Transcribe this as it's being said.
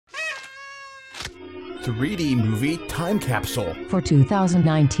3D movie time capsule for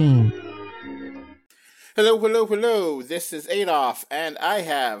 2019. Hello. This is Adolf, and I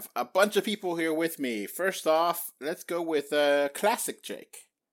have a bunch of people here with me. First off, let's go with Classic Jake.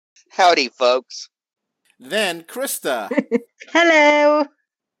 Howdy, folks. Then Krista. Hello.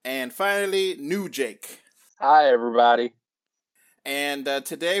 And finally, New Jake. Hi, everybody. And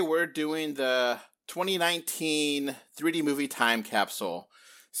today we're doing the 2019 3D movie time capsule.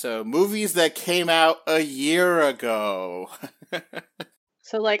 So, movies that came out a year ago.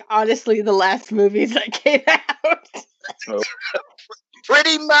 So, honestly, the last movies that came out.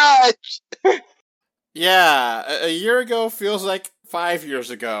 Pretty much. Yeah, a year ago feels like 5 years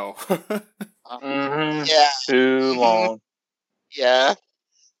ago. Yeah. Too long. Yeah.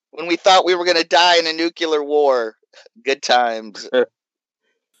 When we thought we were going to die in a nuclear war. Good times.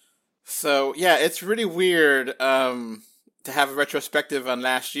 So, yeah, it's really weird to have a retrospective on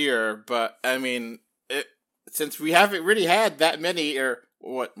last year, but, I mean, since we haven't really had that many, or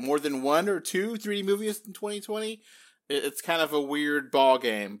more than one or two 3D movies in 2020, it's kind of a weird ball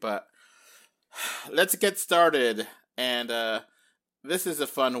game, but let's get started, and this is a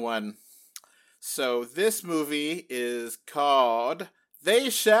fun one. So this movie is called They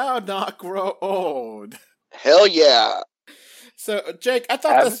Shall Not Grow Old. Hell yeah. So, Jake, I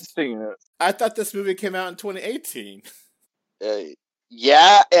thought this movie came out in 2018.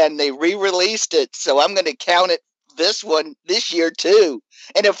 Yeah, and they re-released it, so I'm going to count it this year too.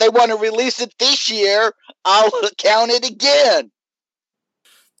 And if they want to release it this year, I'll count it again.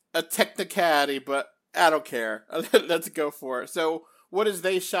 A technicality, but I don't care. Let's go for it. So, what is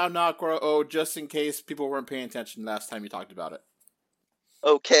They Shall Not Grow Old, just in case people weren't paying attention last time you talked about it?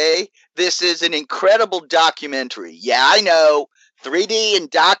 Okay, this is an incredible documentary. Yeah, I know. 3D and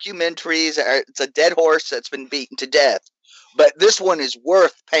documentaries, it's a dead horse that's been beaten to death. But this one is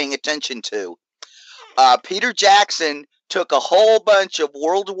worth paying attention to. Peter Jackson took a whole bunch of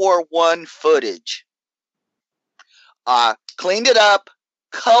World War I footage, cleaned it up,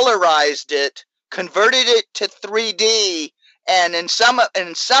 colorized it, converted it to 3D, and in some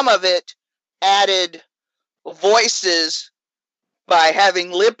of it added voices by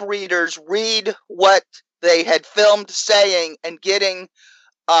having lip readers read what they had filmed saying and getting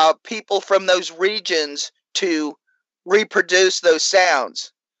people from those regions to reproduce those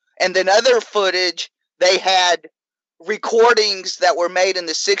sounds. And then other footage, they had recordings that were made in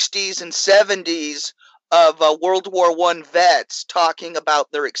the 60s and 70s of World War I vets talking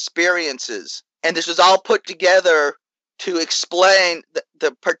about their experiences. And this was all put together to explain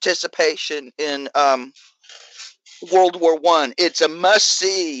the participation in World War I. It's a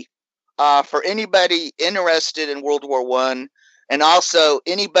must-see for anybody interested in World War I, and also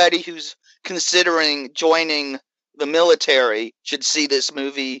anybody who's considering joining the military should see this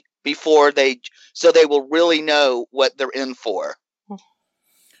movie so they will really know what they're in for.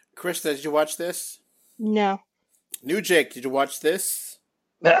 Krista, did you watch this? No. New Jake, did you watch this?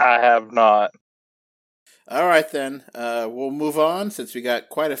 I have not. All right, then. We'll move on, since we got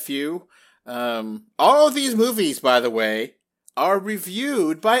quite a few. All of these movies, by the way, are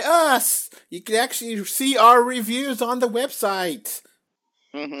reviewed by us. You can actually see our reviews on the website.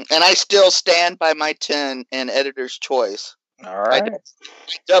 Mm-hmm. And I still stand by my 10 and editor's choice. All right. I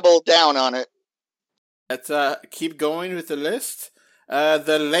double down on it. Let's keep going with the list.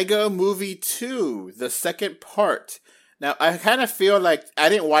 The Lego Movie 2, the second part. Now, I kind of feel like I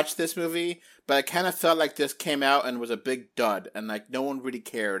didn't watch this movie, but I kind of felt like this came out and was a big dud, and no one really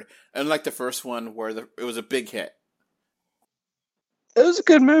cared. Unlike the first one, where it was a big hit. It was a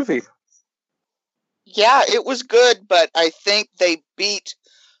good movie. Yeah, it was good, but I think they beat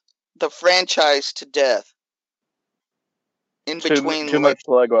the franchise to death. Too much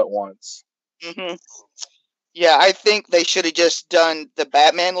Lego at once. Mm-hmm. Yeah, I think they should have just done the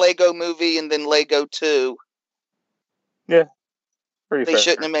Batman Lego movie and then Lego 2. Yeah. They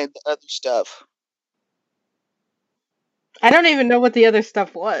shouldn't have made the other stuff. I don't even know what the other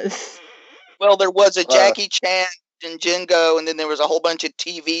stuff was. Well, there was a Jackie Chan and Jingo, and then there was a whole bunch of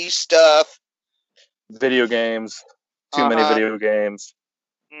TV stuff. Video games. Too many video games.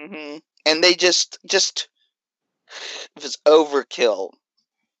 Mm-hmm. And they just it was overkill.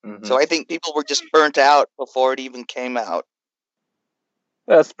 Mm-hmm. So I think people were just burnt out before it even came out.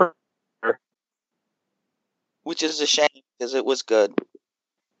 That's fair. Which is a shame, because it was good.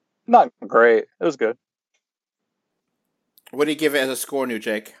 Not great. It was good. What do you give it as a score, New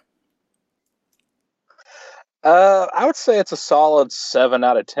Jake? I would say it's a solid 7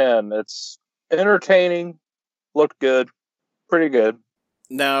 out of 10. It's entertaining, looked good, pretty good.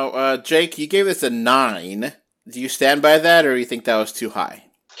 Now, Jake, you gave this a 9. Do you stand by that, or do you think that was too high?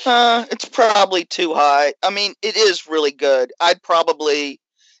 It's probably too high. I mean, it is really good. I'd probably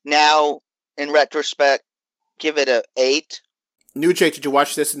now, in retrospect, give it a 8. New Jake, did you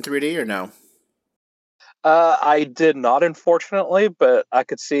watch this in 3D or no? I did not, unfortunately, but I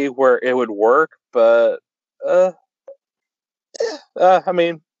could see where it would work. But I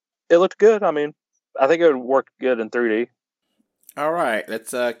mean, it looked good. I mean, I think it would work good in 3D. All right,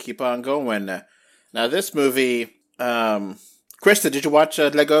 let's keep on going. Now, this movie, Krista, did you watch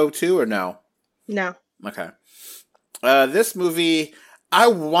Lego 2 or no? No. Okay. This movie, I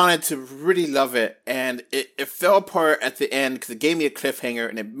wanted to really love it, and it fell apart at the end because it gave me a cliffhanger,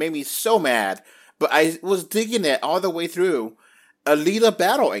 and it made me so mad. But I was digging it all the way through. Alita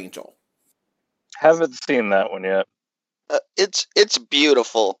Battle Angel. Haven't seen that one yet. It's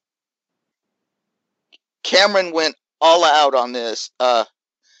beautiful. Cameron went all out on this.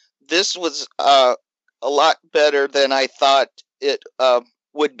 This was a lot better than I thought it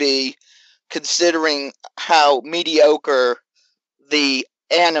would be, considering how mediocre the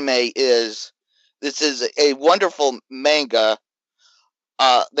anime is. This is a wonderful manga.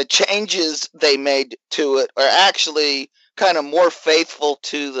 The changes they made to it are actually kind of more faithful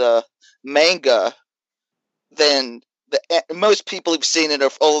to the manga than most people who've seen it are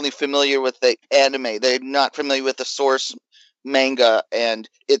only familiar with the anime. They're not familiar with the source manga, and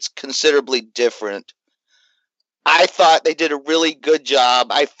it's considerably different. I thought they did a really good job.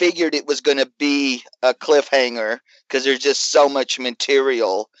 I figured it was going to be a cliffhanger because there's just so much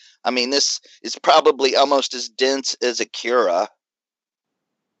material. I mean, this is probably almost as dense as Akira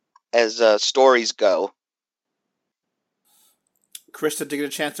as stories go. Krista, did you get a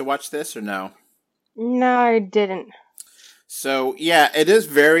chance to watch this or no? No, I didn't. So, yeah, it is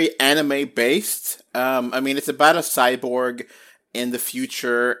very anime-based. I mean, it's about a cyborg in the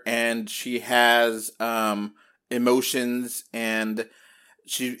future, and she has emotions, and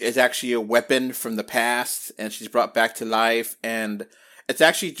she is actually a weapon from the past, and she's brought back to life, and it's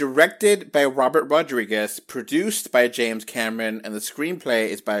actually directed by Robert Rodriguez, produced by James Cameron, and the screenplay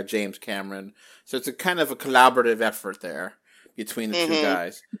is by James Cameron. So it's a kind of a collaborative effort there between the two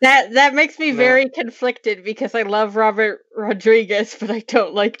guys. That makes me very conflicted because I love Robert Rodriguez, but I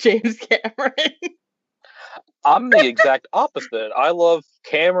don't like James Cameron. I'm the exact opposite. I love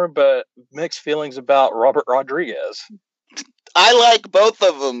Cameron, but mixed feelings about Robert Rodriguez. I like both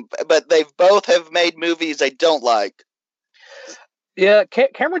of them, but they both have made movies I don't like. Yeah,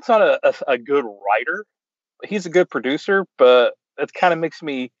 Cameron's not a good writer. He's a good producer, but it kind of makes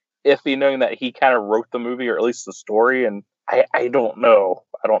me iffy knowing that he kind of wrote the movie, or at least the story, and I don't know.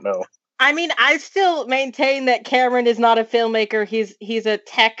 I mean, I still maintain that Cameron is not a filmmaker. He's a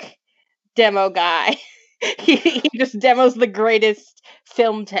tech demo guy. he just demos the greatest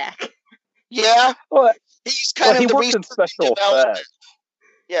film tech. Yeah, well, he's kind of he the works in research special development. effects.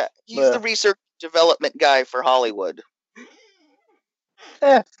 Yeah, he's the research development guy for Hollywood.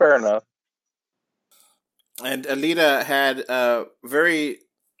 Fair enough. And Alita had very...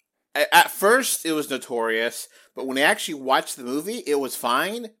 At first, it was notorious, but when I actually watched the movie, it was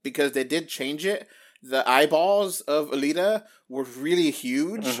fine, because they did change it. The eyeballs of Alita were really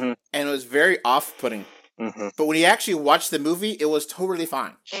huge, and it was very off-putting. But when you actually watched the movie, it was totally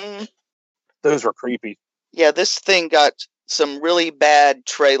fine. Those were creepy. Yeah, this thing got some really bad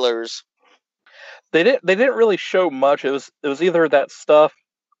trailers. They didn't really show much. It was either that stuff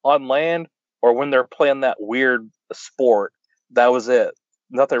on land or when they're playing that weird sport. That was it.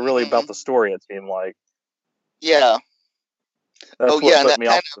 Nothing really about the story, it seemed like. Yeah. That's what put me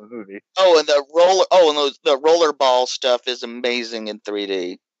off the movie. Oh, and the rollerball stuff is amazing in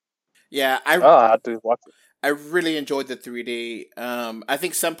 3D. Yeah, I have to watch it. I really enjoyed the 3D. I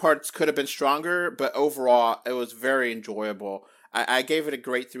think some parts could have been stronger, but overall, it was very enjoyable. I gave it a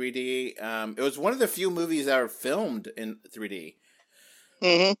great 3D. It was one of the few movies that were filmed in 3D.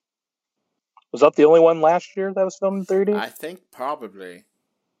 Was that the only one last year that was filmed in 3D? I think probably.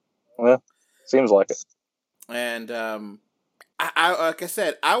 Well, seems like it. And I like I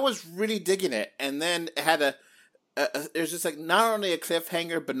said, I was really digging it, and then it had it was just like not only a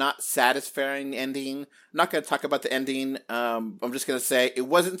cliffhanger, but not satisfying ending. I'm not going to talk about the ending. I'm just going to say it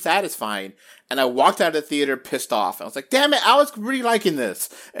wasn't satisfying, and I walked out of the theater pissed off. I was like, "Damn it! I was really liking this,"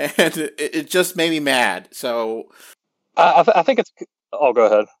 and it just made me mad. So, I think it's. Oh, go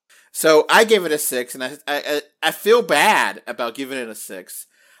ahead. So I gave it a 6, and I feel bad about giving it a 6.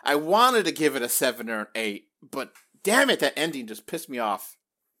 I wanted to give it a 7 or an 8, but damn it, that ending just pissed me off.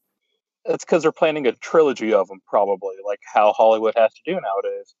 It's because they're planning a trilogy of them, probably, like how Hollywood has to do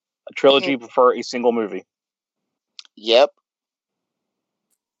nowadays. A trilogy for a single movie. Yep.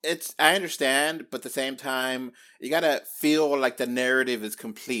 I understand, but at the same time, you gotta feel like the narrative is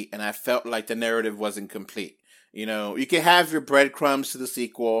complete, and I felt like the narrative wasn't complete. You know, you can have your breadcrumbs to the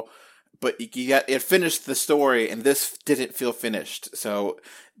sequel, but it finished the story, and this didn't feel finished, so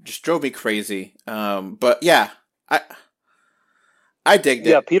it just drove me crazy. But yeah, I digged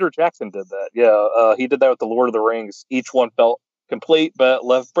it. Yeah, Peter Jackson did that. Yeah, he did that with the Lord of the Rings. Each one felt complete, but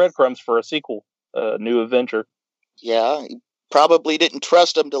left breadcrumbs for a sequel, a new adventure. Yeah, he probably didn't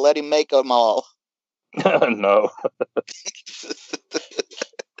trust him to let him make them all. No.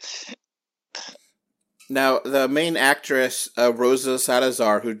 Now, the main actress, Rosa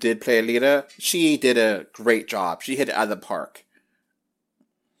Salazar, who did play Alita, she did a great job. She hit it out of the park.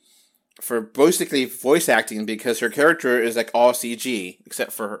 For basically voice acting, because her character is like all CG,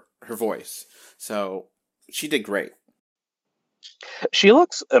 except for her voice. So, she did great. She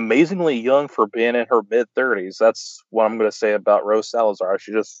looks amazingly young for being in her mid-30s. That's what I'm going to say about Rose Salazar.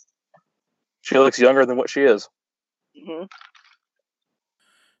 She looks younger than what she is. Mm-hmm.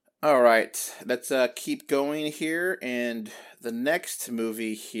 All right, let's keep going here. And the next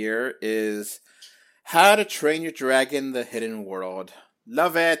movie here is How to Train Your Dragon: The Hidden World.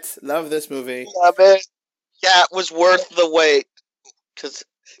 Love it. Love this movie. Love it. Yeah, it was worth the wait. Because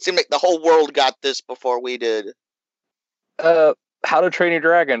it seemed like the whole world got this before we did. How to Train Your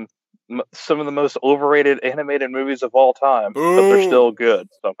Dragon. Some of the most overrated animated movies of all time. Ooh. But they're still good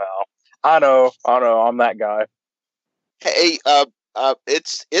somehow. I know. I'm that guy. Hey,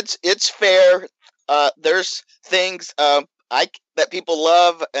 it's fair. There's things that people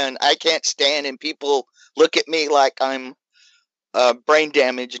love and I can't stand, and people look at me like I'm brain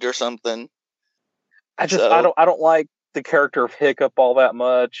damaged or something. I don't like the character of Hiccup all that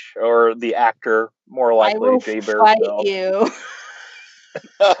much, or the actor more likely. Jay Baruchel. You.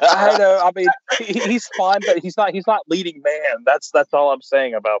 I know. I mean, he's fine, but he's not leading man. That's all I'm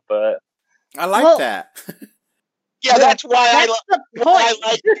saying about that. I like that. Yeah, that's why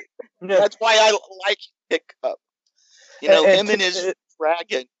That's I like Hiccup. You know, him and his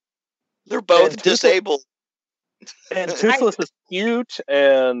dragon. They're both disabled. And Toothless is cute,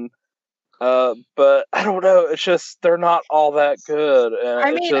 and but I don't know. It's just they're not all that good. And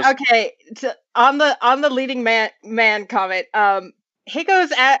I mean, okay. On the leading man comment,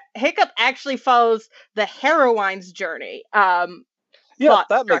 Hiccup actually follows the heroine's journey. Yeah,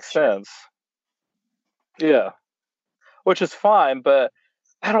 that makes sense. Yeah, which is fine, but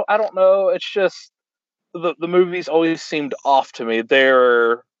I don't know. It's just the movies always seemed off to me.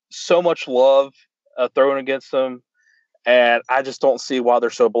 They're so much love thrown against them, and I just don't see why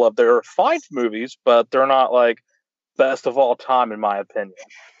they're so beloved. They're fine movies, but they're not like best of all time in my opinion.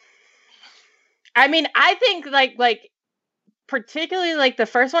 I mean, I think like particularly like the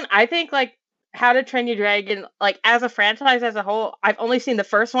first one. I think like How to Train Your Dragon, like as a franchise as a whole, I've only seen the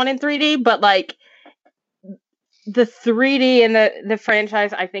first one in 3D, but like the 3D in the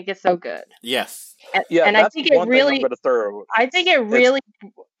franchise, I think is so good. Yes. And I think it really, I think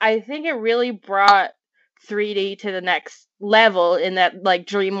it really brought 3D to the next level in that like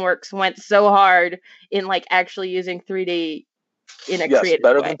DreamWorks went so hard in like actually using 3D in a creative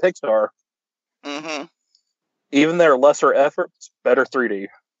better way. Than Pixar. Mm-hmm. Even their lesser efforts, better 3D.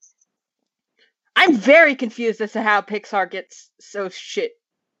 I'm very confused as to how Pixar gets so shit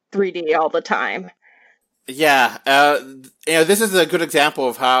 3D all the time. Yeah, this is a good example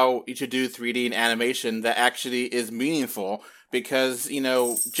of how you should do 3D in animation that actually is meaningful, because,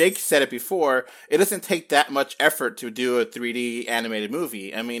 Jake said it before, it doesn't take that much effort to do a 3D animated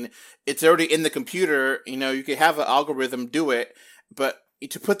movie. I mean, it's already in the computer, you could have an algorithm do it, but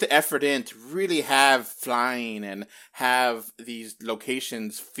to put the effort in to really have flying and have these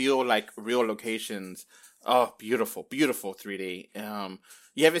locations feel like real locations. Oh, beautiful, beautiful 3D.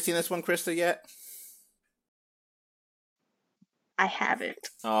 You haven't seen this one, Krista, yet? I haven't.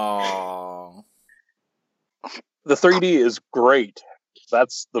 Oh. The 3D is great.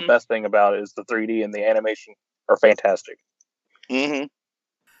 That's the best thing about it, is the 3D and the animation are fantastic. Mm-hmm.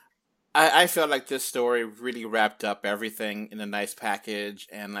 I felt like this story really wrapped up everything in a nice package,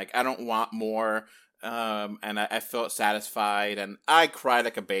 and like I don't want more. And I felt satisfied, and I cried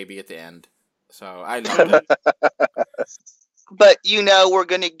like a baby at the end. So I loved it. But we're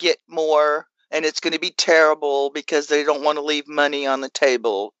gonna get more, and it's gonna be terrible because they don't want to leave money on the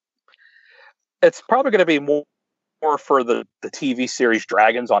table. It's probably gonna be more for the TV series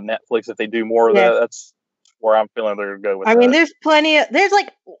Dragons on Netflix if they do more of that. That's where I'm feeling they're going to go with. I mean, there's plenty of. There's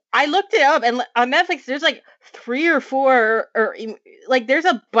like I looked it up, and on Netflix, there's like 3 or 4, or like there's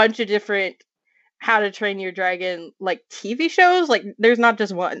a bunch of different How to Train Your Dragon like TV shows. Like there's not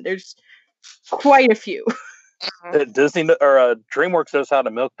just one. There's quite a few. Disney or DreamWorks knows how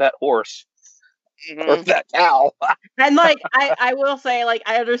to milk that horse or Mhm. that cow. And like I will say, like,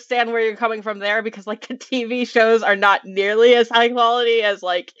 I understand where you're coming from there, because like the TV shows are not nearly as high quality as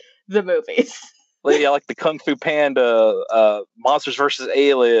like the movies. Yeah, like the Kung Fu Panda, Monsters vs.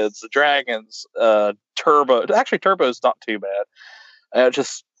 Aliens, the Dragons, Turbo. Actually, Turbo's not too bad.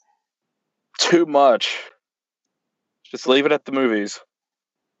 Just too much. Just leave it at the movies.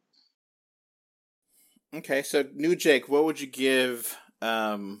 Okay, so New Jake, what would you give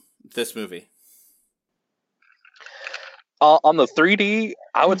this movie? On the 3D,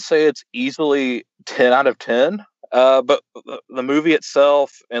 I would say it's easily 10 out of 10. But the movie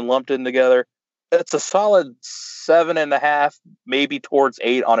itself and lumped in together, it's a solid 7.5, maybe towards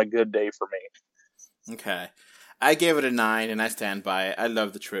 8 on a good day for me. Okay. I gave it a 9, and I stand by it. I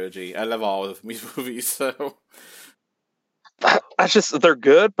love the trilogy. I love all of these movies, so... That's just, they're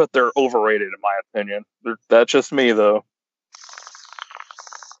good, but they're overrated in my opinion. That's just me, though.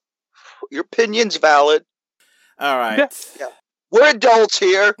 Your opinion's valid. All right. Yeah. We're adults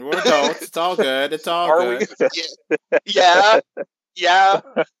here. We're adults. It's all good. It's all Are good. we? Yeah. Yeah.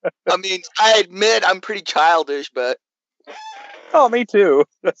 I mean, I admit I'm pretty childish, but Oh, me too.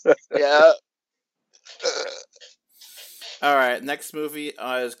 yeah. All right. Next movie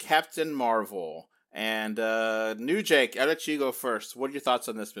is Captain Marvel. And New Jake, I'll let you go first. What are your thoughts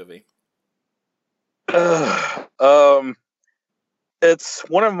on this movie? It's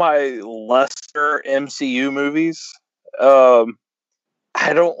one of my lesser MCU movies. I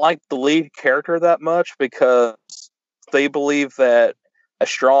don't like the lead character that much because they believe that a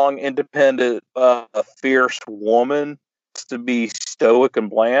strong, independent, fierce woman has to be stoic and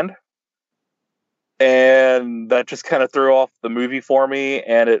bland. And that just kind of threw off the movie for me,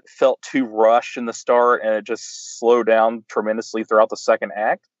 and it felt too rushed in the start, and it just slowed down tremendously throughout the second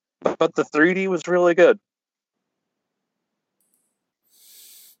act. But the 3D was really good.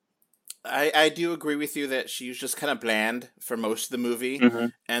 I do agree with you that she was just kind of bland for most of the movie. Mm-hmm.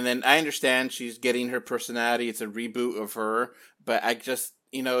 And then I understand she's getting her personality. It's a reboot of her. But I just,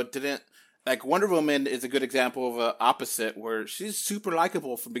 didn't... Like, Wonder Woman is a good example of an opposite, where she's super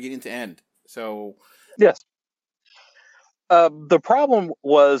likable from beginning to end. So... Yes. The problem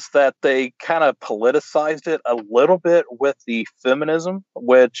was that they kind of politicized it a little bit with the feminism,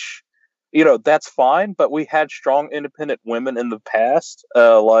 which, that's fine, but we had strong independent women in the past,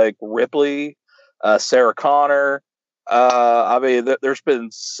 like Ripley, Sarah Connor. There's been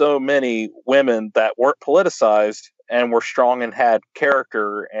so many women that weren't politicized and were strong and had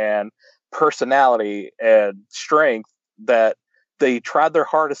character and personality and strength that they tried their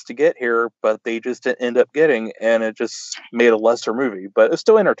hardest to get here, but they just didn't end up getting, and it just made a lesser movie, but it's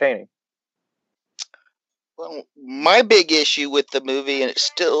still entertaining. Well, my big issue with the movie, and it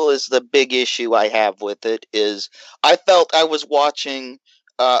still is the big issue I have with it, is I felt I was watching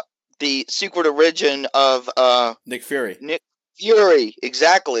the secret origin of Nick Fury. Nick Fury,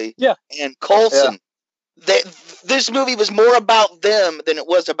 exactly. Yeah. And Coulson. Yeah. This movie was more about them than it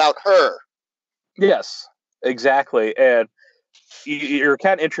was about her. Yes, exactly. And you're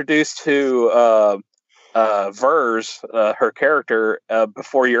kind of introduced to Vers, her character,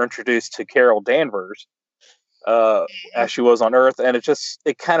 before you're introduced to Carol Danvers, as she was on Earth, and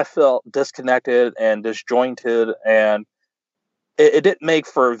it kind of felt disconnected and disjointed, and it didn't make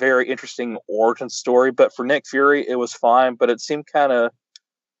for a very interesting origin story. But for Nick Fury, it was fine. But it seemed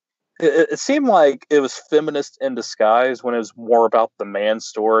it seemed like it was feminist in disguise when it was more about the man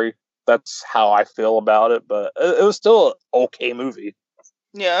story. That's how I feel about it, but it was still an okay movie.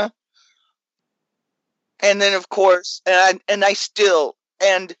 Yeah. And then, of course, and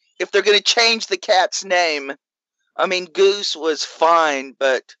if they're going to change the cat's name, I mean, Goose was fine,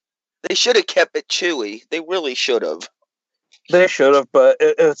 but they should have kept it Chewy. They really should have. They should have, but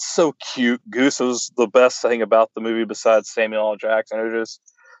it's so cute. Goose was the best thing about the movie besides Samuel L. Jackson. It was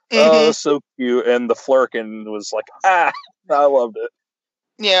just, so cute, and the Flurkin was like, I loved it.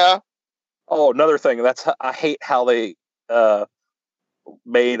 Yeah. Oh, another thing. I hate how they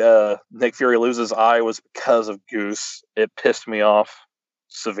made Nick Fury lose his eye was because of Goose. It pissed me off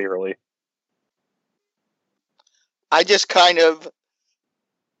severely. I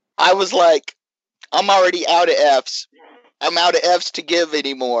was like, I'm already out of Fs. I'm out of Fs to give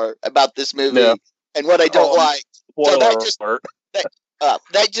anymore about this movie and what I don't like. So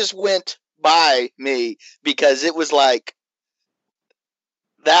that just went by me because it was like,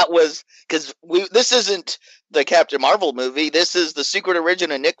 because this isn't the Captain Marvel movie. This is the secret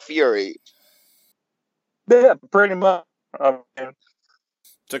origin of Nick Fury. Yeah, pretty much. So,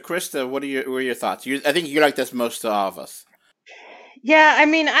 Krista, what are your thoughts? I think you like this most of all of us. Yeah, I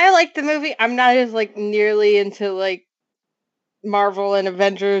mean, I like the movie. I'm not as like nearly into like Marvel and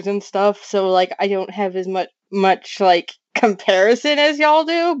Avengers and stuff, so like I don't have as much like comparison as y'all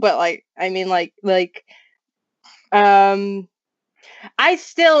do. But like, I mean, um, I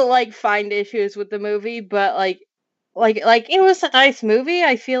still like find issues with the movie, but like it was a nice movie.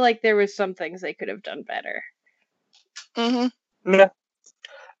 I feel like there was some things they could have done better. Mm-hmm. Yeah.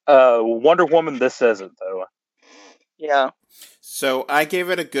 Wonder Woman, this isn't, though. Yeah. So I gave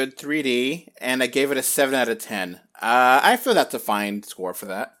it a good 3D, and I gave it a 7 out of 10. I feel that's a fine score for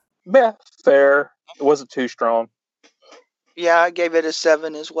that. Yeah, fair. It wasn't too strong. Yeah, I gave it a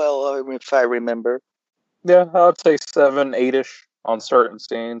 7 as well, if I remember. Yeah, I would say 7, 8-ish on certain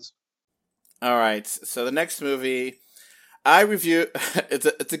scenes. All right, so the next movie I review,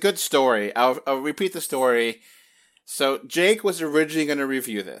 it's a good story. I'll repeat the story. So Jake was originally going to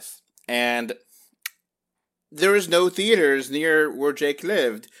review this, and there was no theaters near where Jake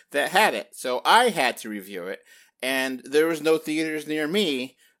lived that had it, so I had to review it, and there was no theaters near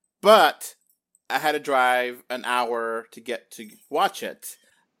me, but I had to drive an hour to get to watch it,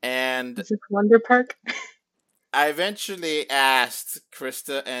 and Is it Wonder Park? I eventually asked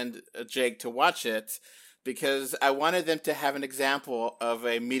Krista and Jake to watch it because I wanted them to have an example of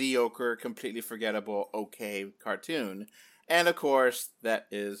a mediocre, completely forgettable, okay cartoon. And of course, that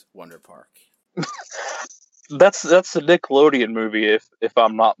is Wonder Park. That's the Nickelodeon movie, if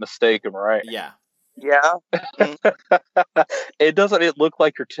I'm not mistaken, right? Yeah. Yeah. It doesn't look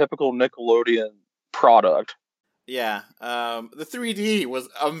like your typical Nickelodeon product. Yeah. The 3D was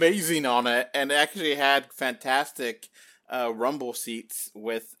amazing on it and actually had fantastic rumble seats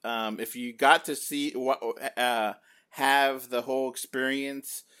with if you got to see what have the whole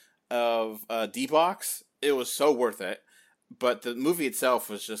experience of D-Box, it was so worth it. But the movie itself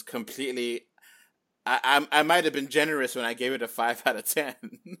was just completely I might have been generous when I gave it a 5 out of 10.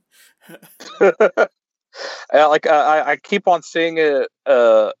 I keep on seeing it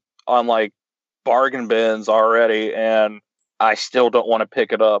on like bargain bins already, and I still don't want to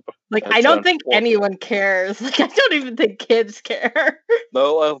pick it up. Like, I don't think anyone cares. Like, I don't even think kids care.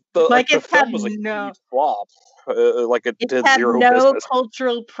 No, like the it film had was a no, huge flop. Like it did had zero no business.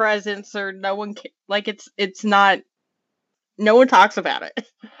 cultural presence, or no one like it's not. No one talks about it.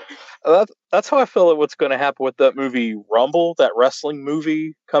 That's how I feel what's going to happen with that movie Rumble, that wrestling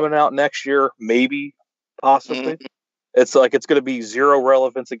movie coming out next year, maybe, possibly. Mm-hmm. It's like it's going to be zero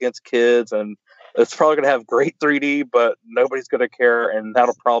relevance against kids, and it's probably going to have great 3D, but nobody's going to care, and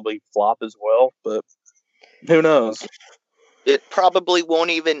that'll probably flop as well. But who knows? It probably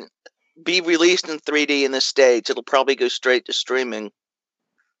won't even be released in 3D in the States. It'll probably go straight to streaming.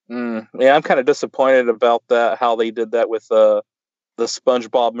 Yeah, I'm kind of disappointed about that, how they did that with the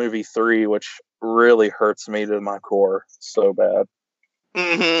SpongeBob movie 3, which really hurts me to my core so bad.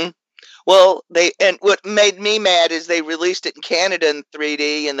 Mm-hmm. Well, what made me mad is they released it in Canada in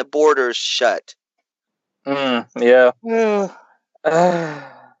 3D and the borders shut. Yeah.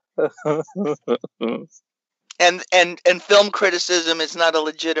 and film criticism is not a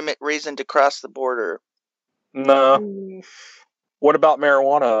legitimate reason to cross the border. No. What about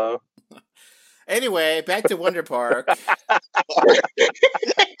marijuana? Anyway, back to Wonder Park.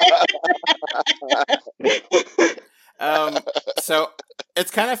 So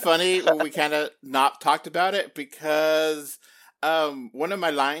it's kind of funny when we kind of not talked about it because one of my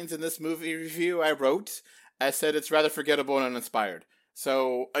lines in this movie review I said it's rather forgettable and uninspired.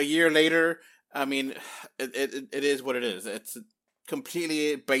 So a year later, I mean, it is what it is. It's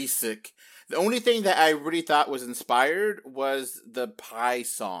completely basic. The only thing that I really thought was inspired was the pie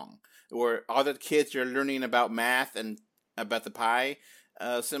song, where all the kids are learning about math and about the pie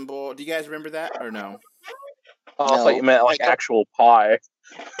symbol. Do you guys remember that or no? Oh, I thought you meant like actual pie.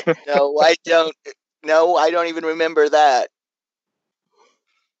 No, I don't. No, I don't even remember that.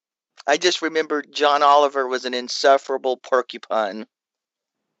 I just remember John Oliver was an insufferable porcupine.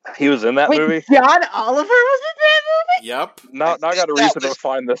 He was in that movie? John Oliver was in that movie? Yep. Now I got a reason to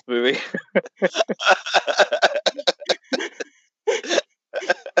find this movie.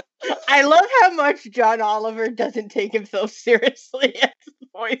 I love how much John Oliver doesn't take himself seriously as a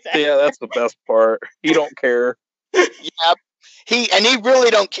voice actor. Yeah, that's the best part. He don't care. Yeah, he really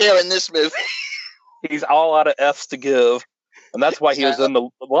don't care in this movie. He's all out of F's to give. And that's why he was in the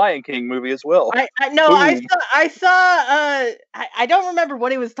Lion King movie as well. I don't remember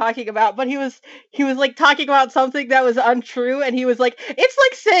what he was talking about, but he was like talking about something that was untrue, and he was like, it's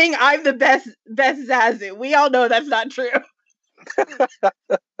like saying I'm the best Zazu. We all know that's not true.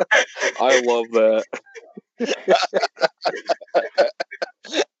 I love that.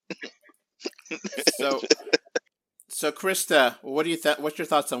 So, Krista, what do you what's your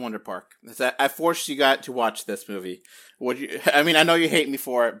thoughts on Wonder Park? Is that I forced you guys to watch this movie? I mean, I know you hate me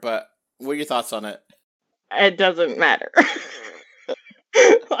for it, but what are your thoughts on it? It doesn't matter.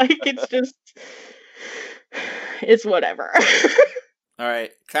 Like, it's whatever. All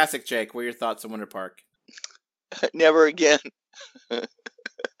right, classic Jake. What are your thoughts on Wonder Park? Never again.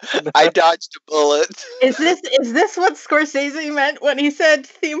 I dodged a bullet. Is this what Scorsese meant when he said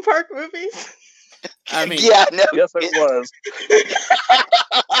theme park movies? I mean, Yeah, no. Yes, it was.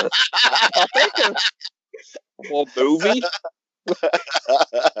 I think a movie.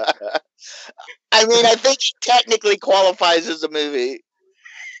 I mean, I think it technically qualifies as a movie.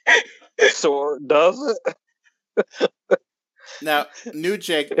 So does it? now, new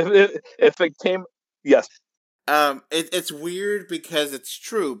Jake. If it came, yes. It's weird because it's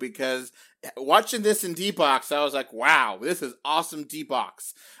true. Because watching this in D-Box, I was like, "Wow, this is awesome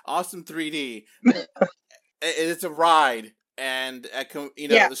D-Box, awesome 3D." It's a ride, and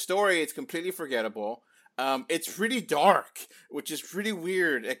the story is completely forgettable. It's really dark, which is pretty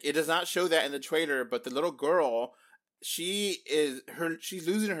weird. It does not show that in the trailer, but the little girl, she's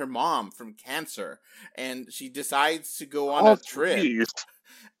losing her mom from cancer, and she decides to go on a trip. Geez.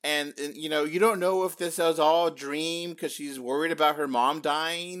 And you don't know if this is all a dream because she's worried about her mom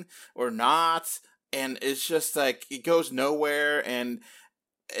dying or not. And it's just like, it goes nowhere. And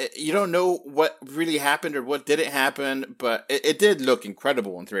you don't know what really happened or what didn't happen. But it did look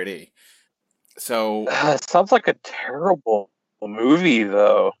incredible in 3D. So It sounds like a terrible movie,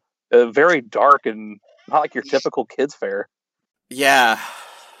 though. Very dark and not like your typical kids' fare. yeah,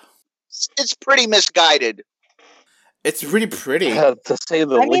 It's pretty misguided. it's really pretty. To say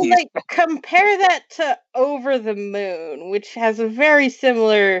the I mean, least. like, compare that to Over the Moon, which has a very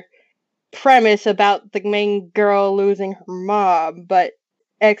similar premise about the main girl losing her mom, but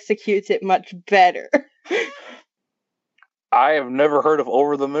executes it much better. I have never heard of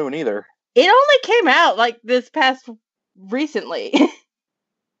Over the Moon either. It only came out, like, this past recently.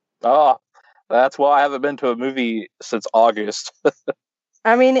 Oh, that's why I haven't been to a movie since August.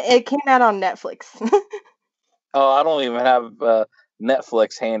 I mean, it came out on Netflix. Oh, I don't even have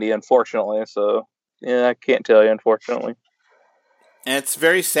Netflix handy, unfortunately. So, yeah, I can't tell you, unfortunately. And it's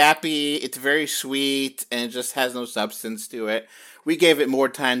very sappy, it's very sweet, and it just has no substance to it. We gave it more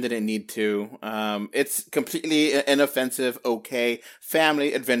time than it need to. It's completely inoffensive, okay,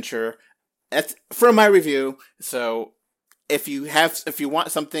 family adventure. That's from my review. So if you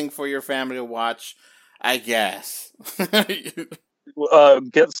want something for your family to watch, I guess.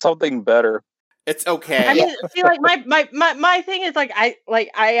 Get something better. It's okay. I mean, see, like, my thing is, like,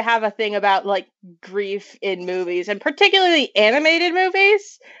 I have a thing about, like, grief in movies, and particularly animated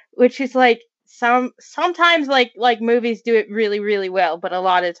movies, which is, like, sometimes, like movies do it really, really well, but a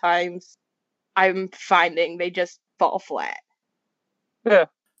lot of times I'm finding they just fall flat. Yeah.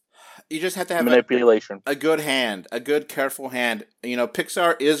 You just have to have Manipulation. a good hand, a good, careful hand.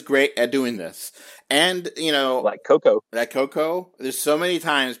 Pixar is great at doing this. And, Like Coco. There's so many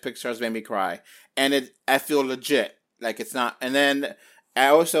times Pixar's made me cry. And I feel legit. Like, it's not. And then I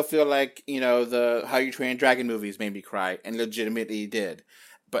also feel like, the How You Train Your Dragon movies made me cry. And legitimately did.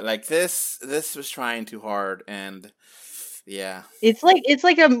 But, like, this was trying too hard. And, yeah. It's like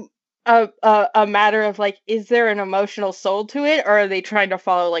a matter of, like, is there an emotional soul to it, or are they trying to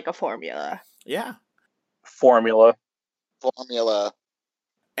follow, like, a formula? Yeah. Formula.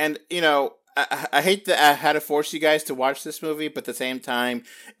 And, I hate that I had to force you guys to watch this movie, but at the same time,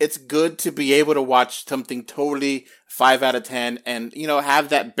 it's good to be able to watch something totally 5 out of 10 and, have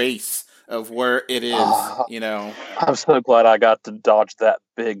that base of where it is, I'm so glad I got to dodge that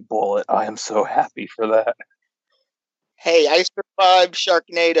big bullet. I am so happy for that. Hey, I survived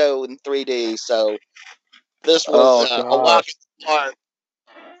Sharknado in 3D, so this was a walk in the park.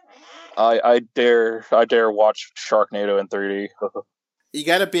 I dare watch Sharknado in 3D. You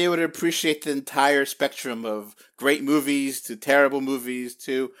gotta be able to appreciate the entire spectrum of great movies to terrible movies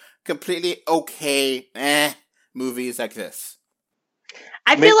to completely okay movies like this.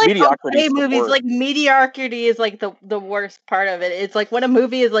 I feel like mediocrity okay is the movies, word. like, mediocrity is, like, the worst part of it. It's like when a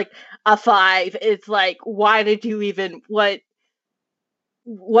movie is, like, a 5, it's like, why did you even, what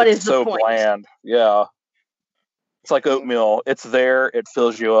It's is the so point? bland. Yeah. It's like oatmeal. It's there. It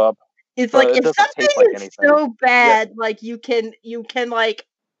fills you up. It's But like, it if doesn't something taste like is anything. so bad, like, you can like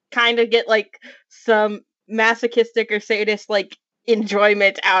kind of get, like, some masochistic or sadist, like,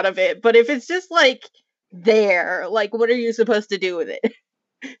 enjoyment out of it. But if it's just, like, there, like, what are you supposed to do with it?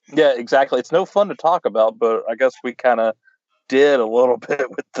 Yeah, exactly. It's no fun to talk about, but I guess we kind of did a little bit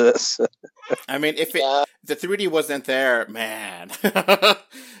with this. I mean, if the 3D wasn't there, man,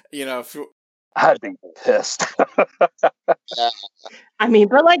 I'd be pissed. I mean,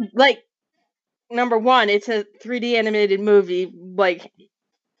 but like number one, it's a 3D animated movie. Like,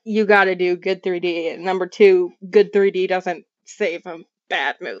 you got to do good 3D. And number two, good 3D doesn't save a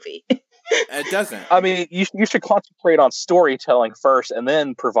bad movie. It doesn't. I mean, you should concentrate on storytelling first, and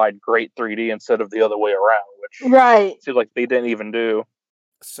then provide great 3D instead of the other way around, which Right. seems like they didn't even do.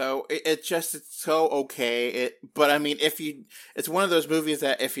 So it's so okay. But I mean, it's one of those movies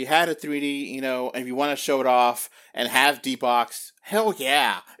that if you had a 3D, you know, and you want to show it off and have D-Box, hell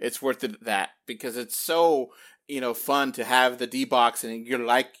yeah, it's worth it that, because it's so, you know, fun to have the D-Box and you're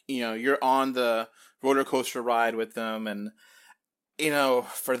like, you know, you're on the roller coaster ride with them, and you know,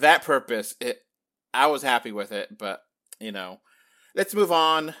 for that purpose, I was happy with it. But you know, let's move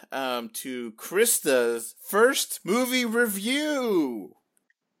on to Krista's first movie review.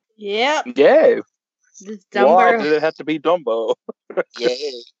 Yep. Yay! This Why Dumbo. did it have to be Dumbo?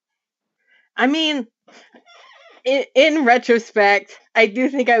 Yay. I mean, in retrospect, I do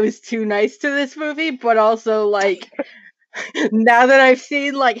think I was too nice to this movie, but also like now that I've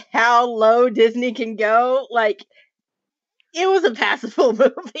seen like how low Disney can go, like it was a passable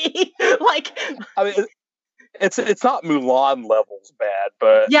movie. Like, I mean, it's not Mulan levels bad,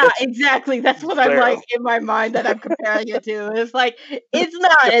 but yeah, exactly. That's what I'm there. like in my mind that I'm comparing it to. It's like it's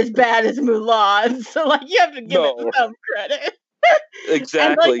not as bad as Mulan, so like you have to give No. it some credit.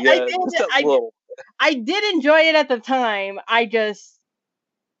 exactly, And, like, yeah. Just that little. I did enjoy it at the time. I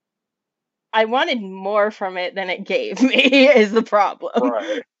wanted more from it than it gave me is the problem.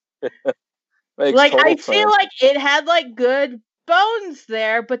 Right. Makes Like total I feel sense. like it had like good bones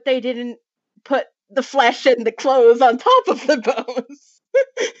there, but they didn't put the flesh and the clothes on top of the bones.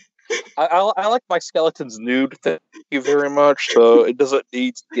 I like my skeletons nude. Thank you very much. So it doesn't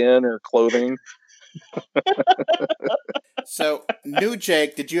need skin or clothing. So, new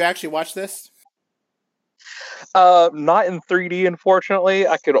Jake, did you actually watch this? Not in 3D, unfortunately.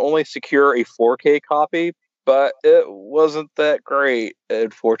 I could only secure a 4K copy, but it wasn't that great.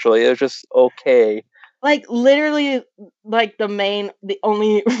 Unfortunately, it was just okay. Like literally, like the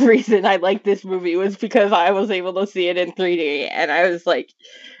only reason I liked this movie was because I was able to see it in 3D, and I was like,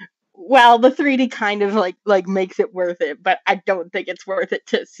 well, the 3D kind of like makes it worth it, but I don't think it's worth it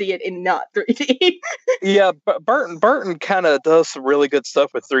to see it in not 3D. Yeah, but Burton kind of does some really good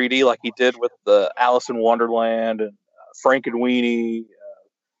stuff with 3D, like he did with the Alice in Wonderland and Frank and Weenie.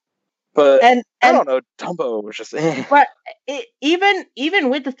 But and I don't know, Dumbo was just. But even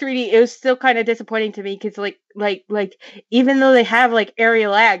with the 3D, it was still kind of disappointing to me because like even though they have like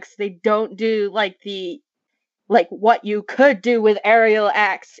aerial acts, they don't do like what you could do with aerial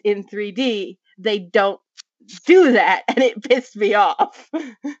acts in 3D. They don't do that, and it pissed me off.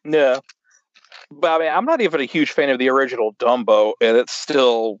 Yeah. But I mean, I'm not even a huge fan of the original Dumbo, and it's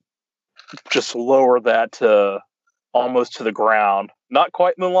still just lower that to almost to the ground. Not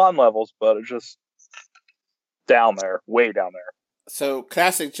quite Mulan levels, but it's just down there, way down there. So,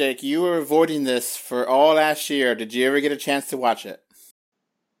 classic Jake, you were avoiding this for all last year. Did you ever get a chance to watch it?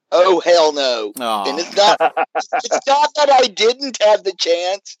 Oh, hell no. Aw. And it's not that I didn't have the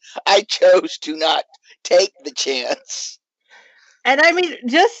chance. I chose to not take the chance. And I mean,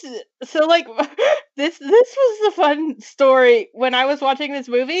 just so like this was the fun story when I was watching this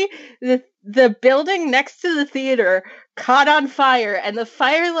movie. The building next to the theater caught on fire, and the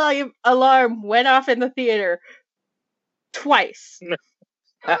fire alarm went off in the theater twice. It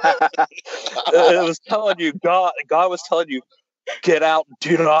was telling you, God was telling you, get out,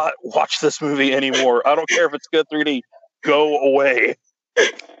 do not watch this movie anymore. I don't care if it's good 3D, go away.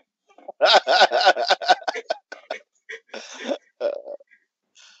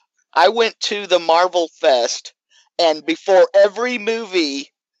 I went to the Marvel Fest, and before every movie,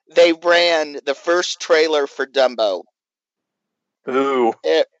 they ran the first trailer for Dumbo. Ooh.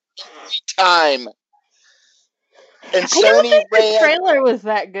 Every time. And I don't Sony think the ran. trailer was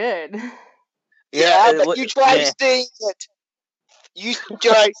that good. Yeah, it but you try yeah. seeing it. You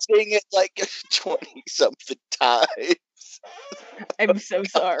try seeing it like 20-something times. I'm so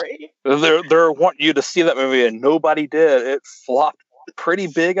sorry. They're wanting you to see that movie, and nobody did. It flopped pretty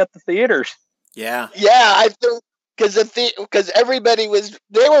big at the theaters. Yeah. Yeah, I think because everybody was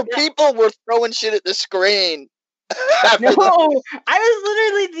people were throwing shit at the screen. No, I was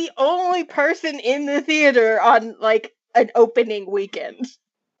literally the only person in the theater on like an opening weekend.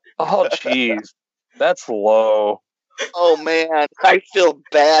 Oh, jeez. That's low. Oh man, I feel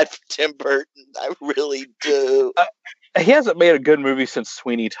bad for Tim Burton. I really do. He hasn't made a good movie since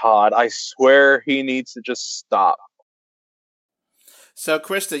Sweeney Todd. I swear he needs to just stop. So,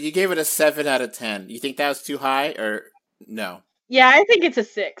 Krista, you gave it a 7 out of 10. You think that was too high, or no? Yeah, I think it's a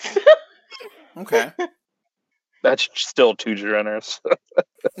 6. Okay. That's still too generous.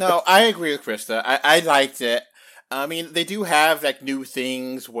 No, I agree with Krista. I liked it. I mean, they do have like new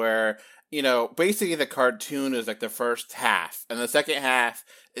things where, basically the cartoon is like the first half, and the second half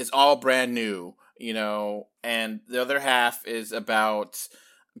is all brand new, and the other half is about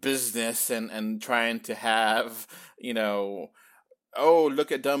business and trying to have, oh,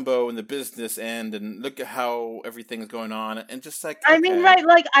 look at Dumbo and the business end, and look at how everything's going on, and just like, I mean, okay. right,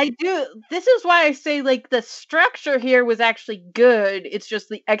 like, I do, this is why I say, like, the structure here was actually good, it's just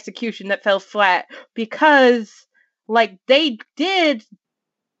the execution that fell flat, because, like, they did,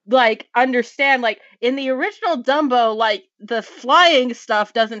 like, understand, like, in the original Dumbo, like, the flying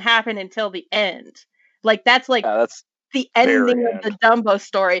stuff doesn't happen until the end. Like, that's, like, That's the very ending of the Dumbo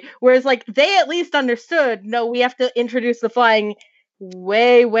story. Whereas, like, they at least understood, no, we have to introduce the flying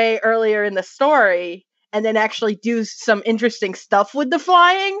way, way earlier in the story, and then actually do some interesting stuff with the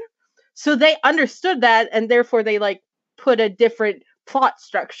flying. So they understood that, and therefore they, like, put a different plot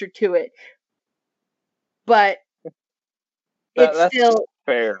structure to it. But it's that's still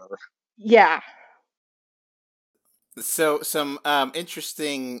fair. yeah. So some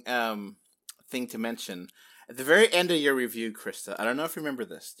interesting thing to mention at the very end of your review, Krista. I don't know if you remember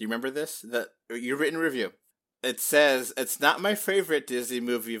this. Do you remember this? Your written review. It says it's not my favorite Disney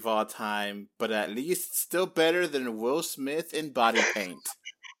movie of all time, but at least still better than Will Smith in Body Paint.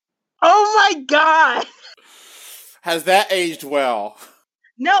 Oh my god! Has that aged well?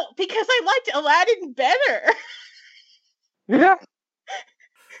 No, because I liked Aladdin better. Yeah.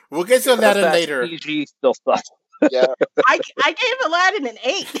 We'll get to Aladdin That later. PG still sucks. Yeah. I gave Aladdin an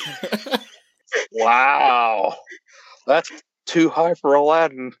 8. Wow. That's too high for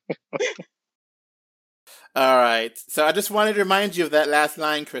Aladdin. All right. So I just wanted to remind you of that last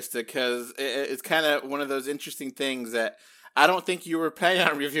line, Krista, because it's kind of one of those interesting things that I don't think you were planning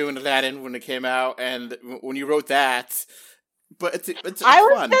on reviewing Aladdin when it came out, and when you wrote that. But it's I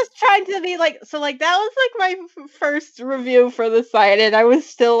was fun. just trying to be like, so like that was like my first review for the site, and I was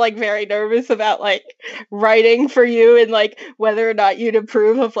still like very nervous about like writing for you and like whether or not you'd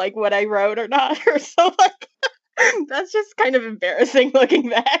approve of like what I wrote or not, or so like that's just kind of embarrassing looking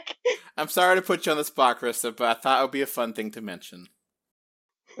back. I'm sorry to put you on the spot, Krista, but I thought it would be a fun thing to mention.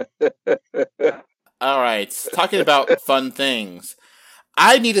 All right, talking about fun things.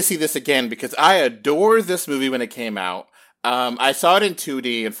 I need to see this again because I adored this movie when it came out. I saw it in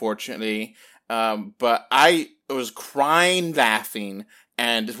 2D, unfortunately, but I was crying laughing,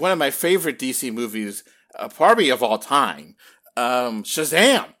 and it's one of my favorite DC movies, probably of all time.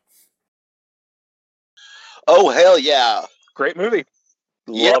 Shazam! Oh, hell yeah. Great movie.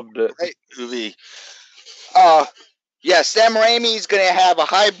 Yep, Loved it. Great movie. Yeah, Sam Raimi's going to have a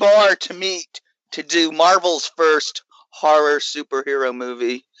high bar to meet to do Marvel's first horror superhero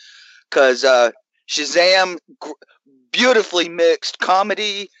movie. Because Shazam beautifully mixed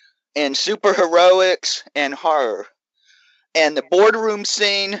comedy and superheroics and horror. And the boardroom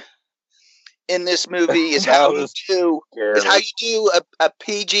scene in this movie is how you do a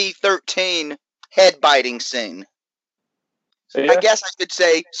PG-13 head biting scene. Yeah. I guess I should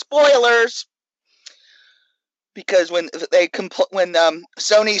say spoilers, because when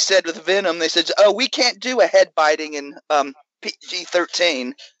Sony said with Venom, they said, "Oh, we can't do a head biting in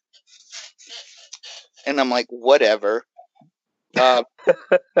PG-13," and I'm like, whatever.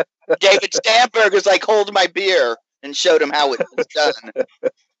 David Stamberg is like, "Hold my beer," and showed him how it was done.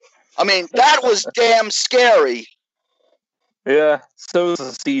 I mean, that was damn scary. Yeah, so is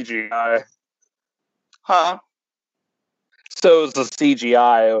the CGI. Huh? So is the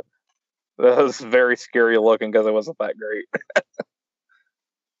CGI. That was very scary looking because it wasn't that great.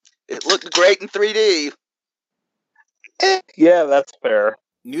 It looked great in 3D. Yeah, that's fair.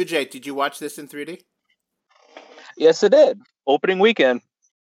 New Jake, did you watch this in 3D? Yes, it did. Opening weekend.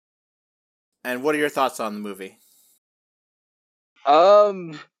 And what are your thoughts on the movie?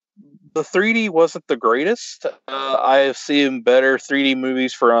 The 3D wasn't the greatest. I've seen better 3D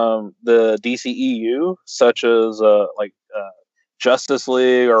movies from the DCEU, such as Justice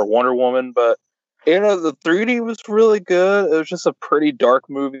League or Wonder Woman, but the 3D was really good. It was just a pretty dark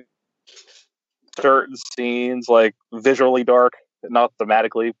movie. Certain scenes, like visually dark, not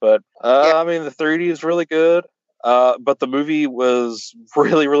thematically, but I mean, the 3D is really good. But the movie was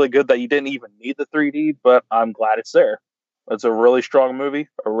really, really good that you didn't even need the 3D, but I'm glad it's there. It's a really strong movie,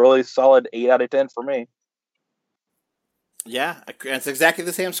 a really solid 8 out of 10 for me. Yeah, it's exactly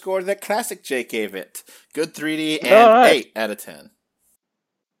the same score that Classic Jake gave it. Good 3D and 8 out of 10.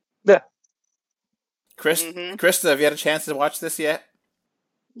 Yeah. Krista, have you had a chance to watch this yet?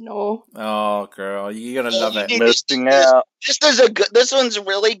 No. Oh, girl, you're gonna love it. Missing out. This one's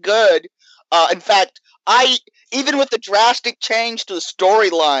really good. In fact, even with the drastic change to the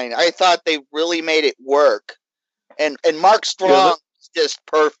storyline, I thought they really made it work. And Mark Strong is just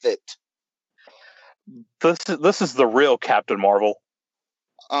perfect. This is the real Captain Marvel.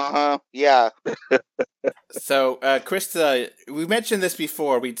 Yeah. So, Krista, we mentioned this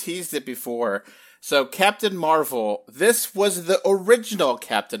before. We teased it before. So, Captain Marvel, this was the original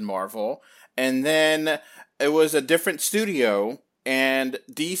Captain Marvel, and then it was a different studio, and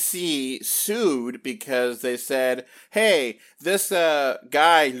DC sued because they said, hey, this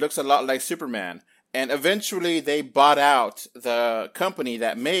guy looks a lot like Superman. And eventually they bought out the company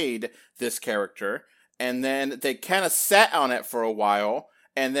that made this character, and then they kind of sat on it for a while,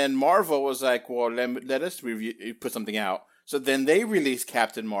 and then Marvel was like, well, let us put something out. So then they released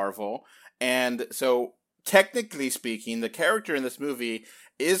Captain Marvel, and so technically speaking, the character in this movie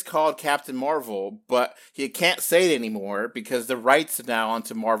is called Captain Marvel, but he can't say it anymore because the rights are now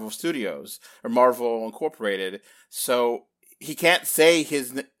onto Marvel Studios, or Marvel Incorporated. So he can't say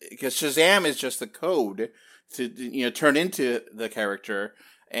because Shazam is just the code to turn into the character,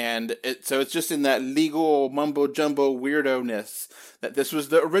 and so it's just in that legal mumbo jumbo weirdo-ness that this was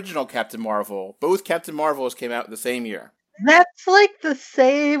the original Captain Marvel. Both Captain Marvels came out the same year. That's like the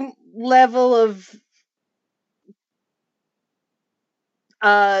same level of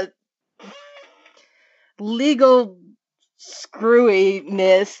legal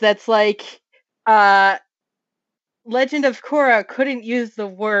screwiness that's like Legend of Korra couldn't use the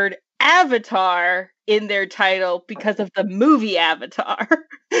word Avatar in their title because of the movie Avatar.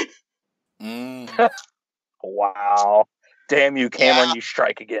 Wow. Damn you, Cameron, you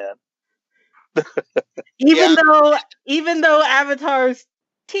strike again. Even though Avatar's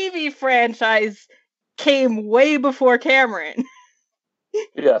TV franchise came way before Cameron.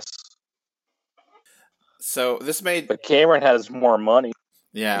 Yes. So this made... But Cameron has more money.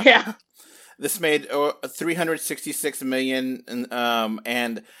 Yeah. Yeah. This made $366 million,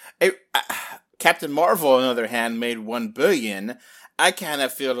 and Captain Marvel, on the other hand, made $1 billion. I kind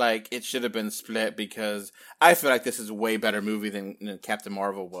of feel like it should have been split because I feel like this is a way better movie than Captain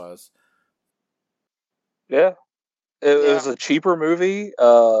Marvel was. Yeah. It was a cheaper movie.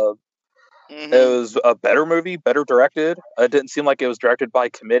 It was a better movie, better directed. It didn't seem like it was directed by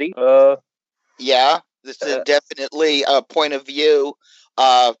committee. Yeah, this is definitely a point of view.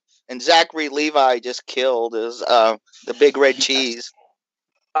 And Zachary Levi just killed as the big red cheese.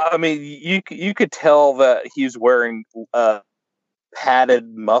 I mean, you could tell that he's wearing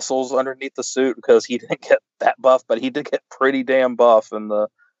padded muscles underneath the suit because he didn't get that buff, but he did get pretty damn buff in the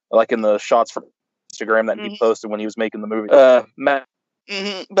shots from Instagram that he posted when he was making the movie.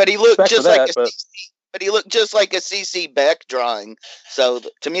 But he looked just but he looked just like a CC Beck drawing. So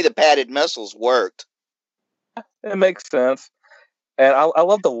to me, the padded muscles worked. It makes sense. And I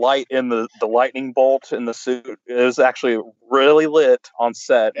love the light in the lightning bolt in the suit. It was actually really lit on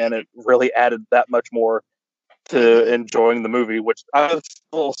set, and it really added that much more to enjoying the movie, which it's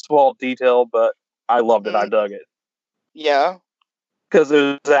a little small detail, but I loved it. I dug it. Yeah. Because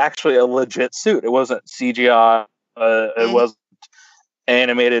it was actually a legit suit. It wasn't CGI. It wasn't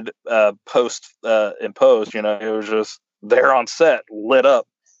animated imposed. It was just there on set, lit up.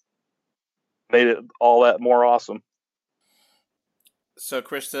 Made it all that more awesome. So,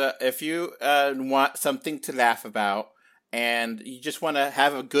 Krista, if you want something to laugh about and you just want to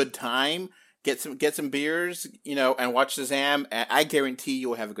have a good time, get some beers, and watch Shazam, I guarantee you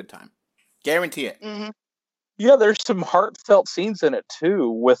will have a good time. Guarantee it. Mm-hmm. Yeah, there's some heartfelt scenes in it too.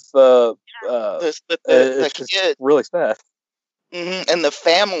 With the kid, really sad. And the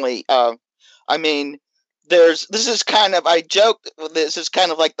family. I mean, this is kind of like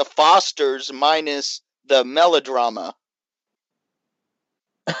the Fosters minus the melodrama.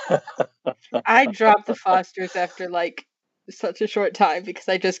 I dropped the Fosters after such a short time because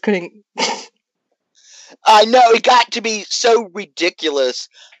I just couldn't. I know, it got to be so ridiculous.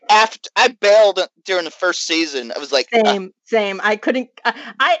 After I bailed during the first season, I was like, same. I couldn't.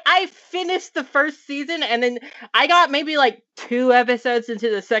 I finished the first season, and then I got maybe 2 episodes into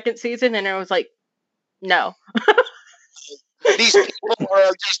the second season, and I was like, no. These people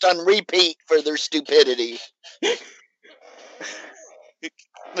are just on repeat for their stupidity.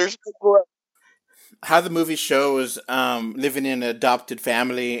 There's how the movie shows living in an adopted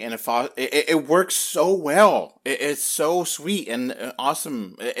family and it works so well. It's so sweet and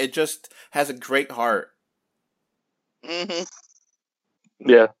awesome. It just has a great heart.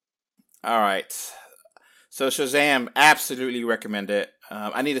 Yeah. All right. So Shazam, absolutely recommend it.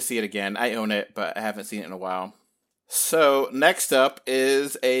 I need to see it again. I own it, but I haven't seen it in a while. So next up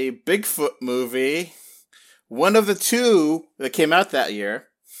is a Bigfoot movie. One of the 2 that came out that year.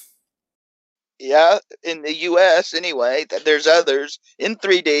 Yeah, in the U.S. anyway. There's others in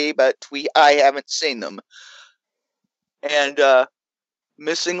 3D, but I haven't seen them. And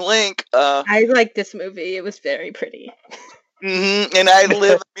Missing Link. I like this movie. It was very pretty. And I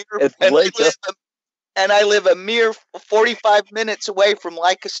live I live a mere 45 minutes away from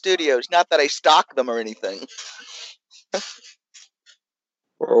Leica Studios. Not that I stalk them or anything.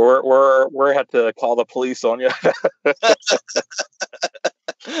 We're had to call the police on you.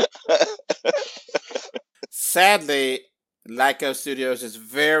 Sadly, Leica Studios is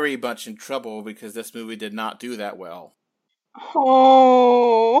very much in trouble because this movie did not do that well.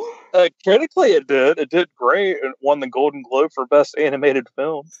 Oh. Critically, it did. It did great and won the Golden Globe for Best Animated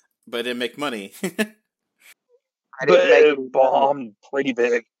Film. But it didn't make money. But it bombed pretty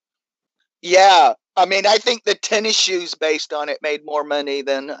big. Yeah. I mean, I think the tennis shoes based on it made more money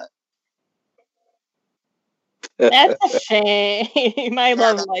than... That's a shame. I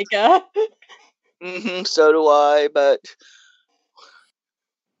love Leica. So do I, but...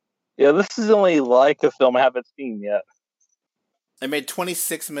 Yeah, this is the only Leica film I haven't seen yet. It made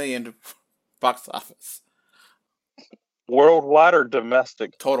 $26 million box office. Worldwide or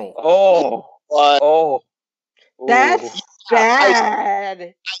domestic? Total. Oh. Oh. That's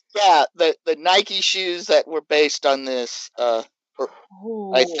bad. Yeah, the Nike shoes that were based on this, I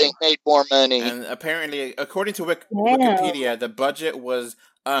think made more money. And apparently, according to Wikipedia, the budget was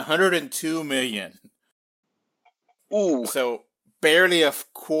 $102 million. Ooh. So barely a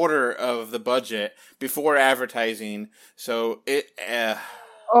quarter of the budget before advertising. So it.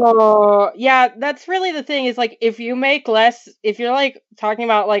 Oh, yeah, that's really the thing is like if you make less, if you're like talking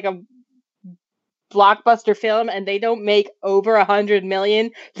about like a blockbuster film and they don't make over 100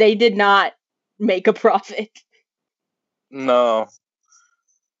 million, they did not make a profit. No.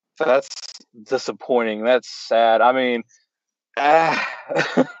 That's disappointing. That's sad. I mean,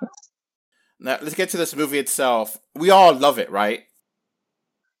 Now, let's get to this movie itself. We all love it, right?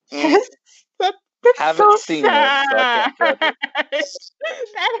 That's haven't so seen it, so I can't judge it.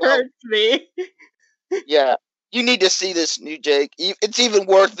 That hurts me. Yeah, you need to see this new Jake. It's even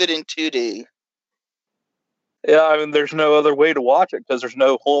worth it in 2D. Yeah, I mean, there's no other way to watch it because there's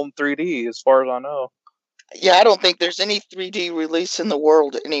no home 3D, as far as I know. Yeah, I don't think there's any 3D release in the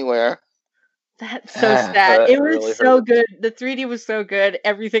world anywhere. That's so sad. It was really so hurts. good. The 3D was so good.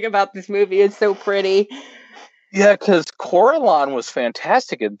 Everything about this movie is so pretty. Yeah, because Coraline was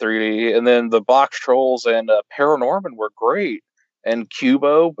fantastic in 3D, and then the Box Trolls and Paranorman were great, and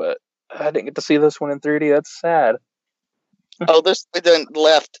Cubo, but I didn't get to see this one in 3D. That's sad. Oh, this then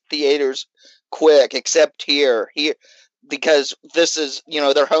left theaters quick, except here, because this is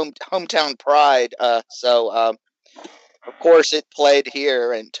their hometown pride. So of course it played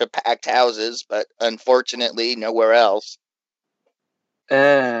here and to packed houses, but unfortunately nowhere else.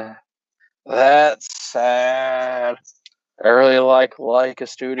 That's sad. I really like Leica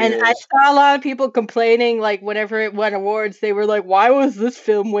Studios. And I saw a lot of people complaining, like, whenever it won awards, they were like, why was this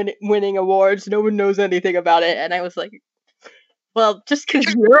film winning awards? No one knows anything about it. And I was like, well, just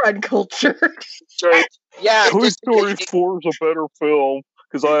because you're uncultured. Yeah, Toy Story 4 is a better film,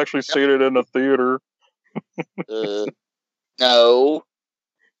 because I actually seen it in a theater. No.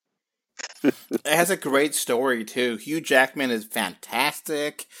 It has a great story, too. Hugh Jackman is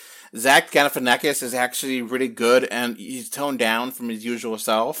fantastic. Zach Galifianakis is actually really good, and he's toned down from his usual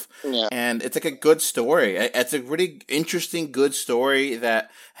self. Yeah. And it's like a good story. It's a really interesting, good story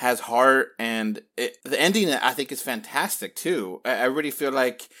that has heart, and the ending, I think, is fantastic, too. I really feel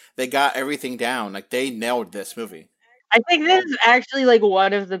like they got everything down. Like, they nailed this movie. I think this is actually, like,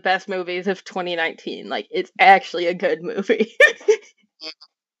 one of the best movies of 2019. Like, it's actually a good movie.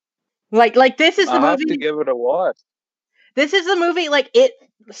 Like this is the movie. I'll have to give it a watch. This is the movie, like, it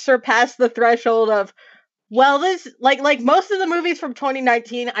surpassed the threshold of, well, this, like most of the movies from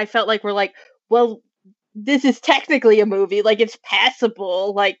 2019, I felt like were like, well, this is technically a movie, like, it's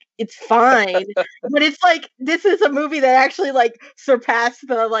passable, like, it's fine. But it's like, this is a movie that actually, like, surpassed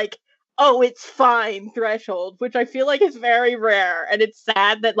the, like, oh, it's fine threshold, which I feel like is very rare, and it's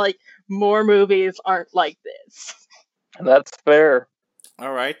sad that, like, more movies aren't like this. That's fair.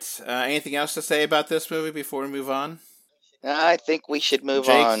 All right. Anything else to say about this movie before we move on? I think we should move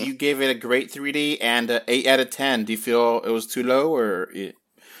Jake, on. you gave it a great 3D and 8 out of 10. Do you feel it was too low, or you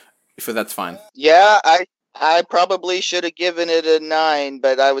feel that's fine? Yeah, I probably should have given it a 9,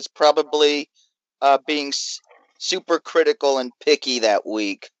 but I was probably being super critical and picky that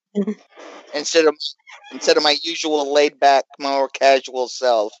week instead of my usual laid back, more casual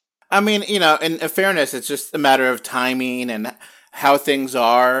self. I mean, in fairness, it's just a matter of timing and how things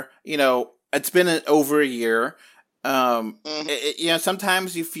are. It's been over a year.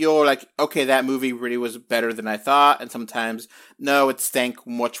 Sometimes you feel like, okay, that movie really was better than I thought, and sometimes, no, it stank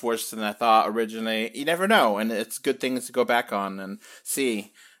much worse than I thought originally. You never know, and it's good things to go back on and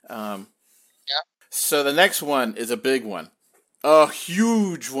see. So the next one is a big one. A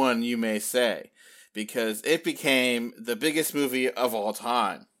huge one, you may say, because it became the biggest movie of all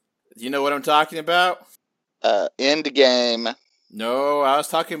time. Do you know what I'm talking about? Endgame. No, I was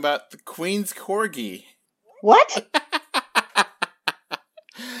talking about the Queen's Corgi. What?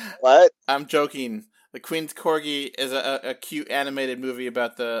 What? I'm joking. The Queen's Corgi is a cute animated movie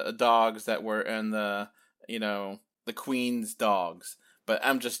about the dogs that were in the Queen's dogs. But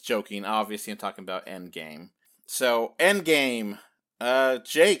I'm just joking. Obviously, I'm talking about Endgame. So, Endgame.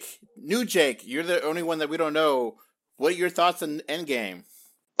 Jake, you're the only one that we don't know. What are your thoughts on Endgame?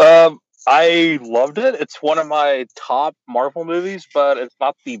 I loved it. It's one of my top Marvel movies, but it's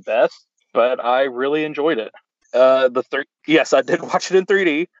not the best. But I really enjoyed it. Yes, I did watch it in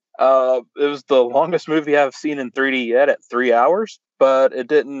 3D. It was the longest movie I've seen in 3D yet at 3 hours, but it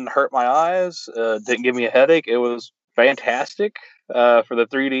didn't hurt my eyes. Didn't give me a headache. It was fantastic for the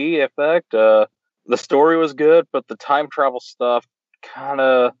 3D effect. The story was good, but the time travel stuff kind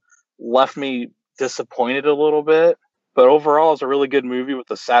of left me disappointed a little bit. But overall, it's a really good movie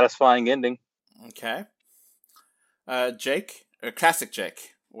with a satisfying ending. Okay. Jake, classic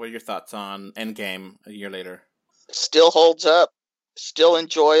Jake, what are your thoughts on Endgame a year later? Still holds up. Still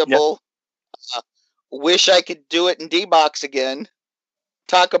enjoyable. Yep. Wish I could do it in D-Box again.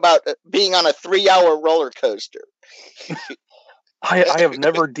 Talk about being on a 3-hour roller coaster. I have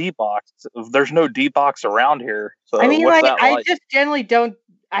never D-Boxed. There's no D-Box around here. So I mean, what's like, that I like? just generally don't.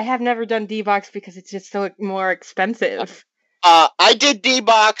 I have never done D-Box because it's just so more expensive. I did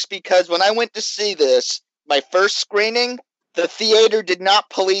D-Box because when I went to see this, my first screening, the theater did not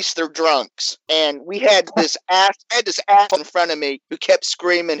police their drunks. And we had this ass in front of me who kept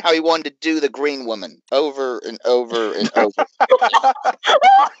screaming how he wanted to do the Green Woman over and over and over.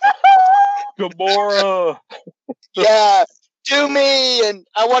 Gamora! Yeah, do me, and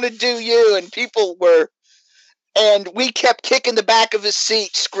I want to do you. And we kept kicking the back of his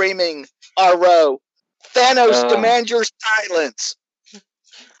seat, screaming, "R.O. Thanos, demand your silence."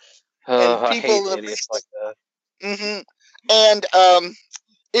 And people I hate idiots like that. Mm-hmm. And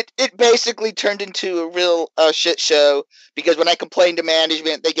it basically turned into a real shit show because when I complained to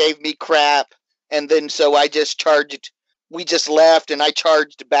management, they gave me crap, and then so I just charged. We just left, and I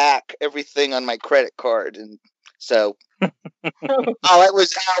charged back everything on my credit card, and so all I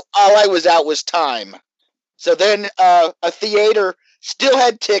was out was time. So then a theater still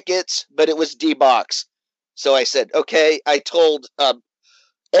had tickets, but it was D-Box. So I said, okay. I told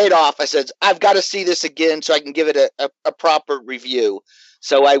Adolf, I said, I've got to see this again so I can give it a proper review.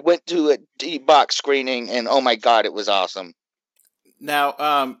 So I went to a D-Box screening, and oh my god, it was awesome.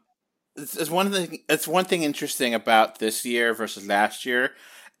 Now, it's one thing interesting about this year versus last year.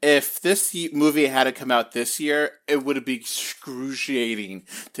 If this movie had to come out this year, it would be excruciating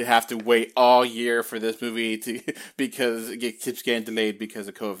to have to wait all year for this movie because it keeps getting delayed because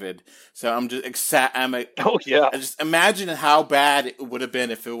of COVID. So I'm just just imagine how bad it would have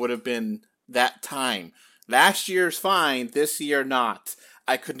been if it would have been that time. Last year's fine, this year not.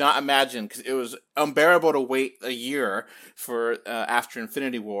 I could not imagine because it was unbearable to wait a year for after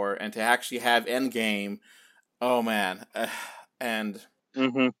Infinity War and to actually have Endgame. Oh man, and.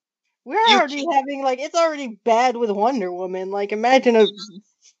 Mm-hmm. We're already having, it's already bad with Wonder Woman. Like, imagine a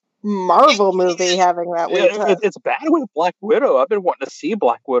Marvel movie having that wait time. It's bad with Black Widow. I've been wanting to see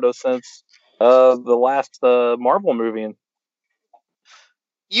Black Widow since the last Marvel movie.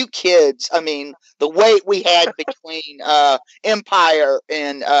 You kids, I mean, the wait we had between Empire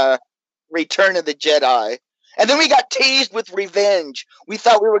and Return of the Jedi. And then we got teased with Revenge. We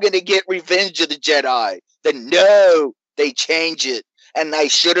thought we were going to get Revenge of the Jedi. Then no, they change it. And I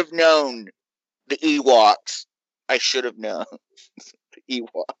should have known the Ewoks. I should have known the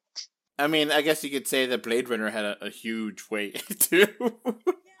Ewoks. I mean, I guess you could say that Blade Runner had a huge wait, too.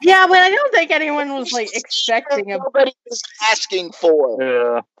 Yeah, but I don't think anyone was, expecting it. Nobody was asking for.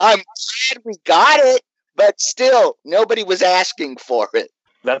 Yeah. I'm glad we got it, but still, nobody was asking for it.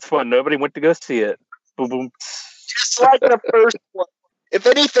 That's fun. Nobody went to go see it. Boom, boom. Just like the first one. If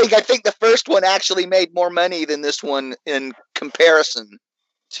anything, I think the first one actually made more money than this one in comparison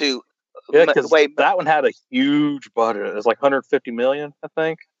to because that one had a huge budget. It was like $150 million, I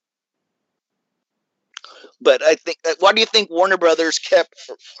think. But I think why do you think Warner Brothers kept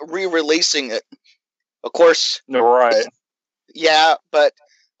re-releasing it? Of course, right? Yeah, but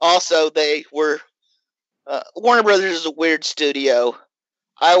also they were Warner Brothers is a weird studio.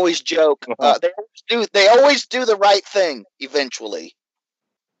 I always joke. Uh-huh. They always do the right thing eventually.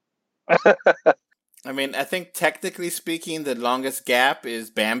 I mean, I think technically speaking, the longest gap is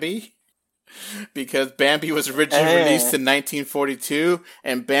Bambi. Because Bambi was originally released in 1942,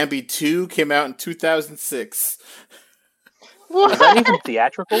 and Bambi 2 came out in 2006. Is that even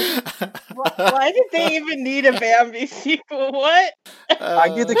theatrical? Why did they even need a Bambi sequel? What? I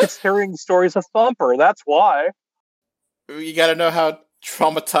do think it's hearing stories of Thumper. That's why. You gotta know how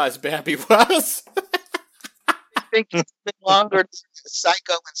traumatized Bambi was. I think it's been longer than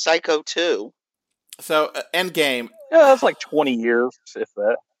Psycho and Psycho 2. So, Endgame. Yeah, that's like 20 years, if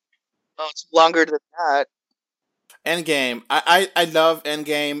that. Oh, it's longer than that. Endgame. I love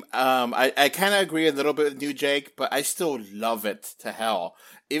Endgame. I kind of agree a little bit with you, Jake, but I still love it to hell.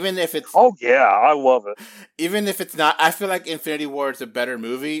 Even if it's... Oh, yeah, I love it. Even if it's not... I feel like Infinity War is a better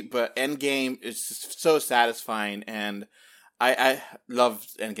movie, but Endgame is just so satisfying, and I love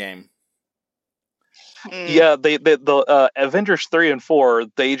Endgame. Yeah, the Avengers 3 and 4,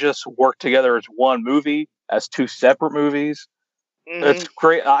 they just work together as one movie, as two separate movies. Mm-hmm. It's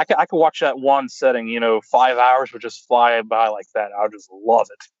great. I could watch that one setting, 5 hours would just fly by like that. I would just love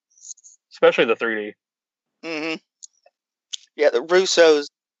it. Especially the 3D. Mm-hmm. Yeah, the Russos,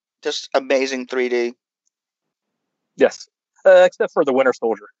 just amazing 3D. Yes. Except for the Winter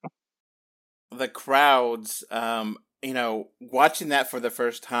Soldier. The crowds, watching that for the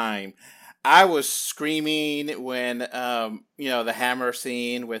first time, I was screaming when, the hammer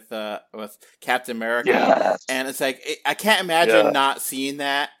scene with Captain America. Yes. And it's like, I can't imagine not seeing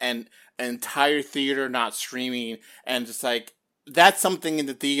that and an entire theater not screaming. And just like, that's something in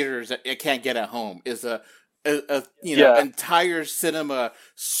the theaters that I can't get at home, is entire cinema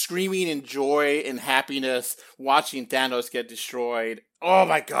screaming in joy and happiness, watching Thanos get destroyed. Oh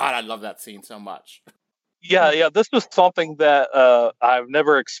my God, I love that scene so much. Yeah, this was something that I've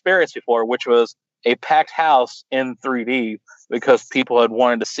never experienced before, which was a packed house in 3D because people had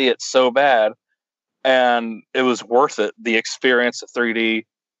wanted to see it so bad, and it was worth it. The experience of 3D,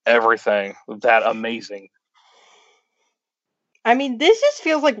 everything, that amazing. I mean, this just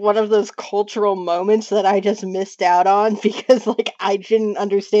feels like one of those cultural moments that I just missed out on because, I didn't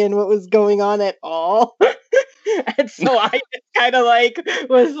understand what was going on at all. And so I just kind of,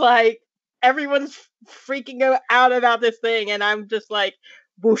 was like, everyone's freaking out about this thing, and I'm just like,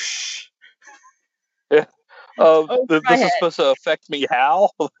 whoosh. Yeah. This is supposed to affect me how?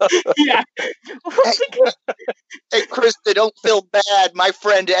 Yeah. Hey, Krista, don't feel bad. My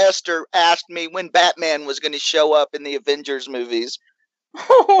friend Esther asked me when Batman was going to show up in the Avengers movies.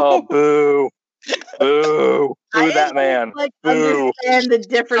 Oh, boo. Boo. Boo that man. Boo. Understand the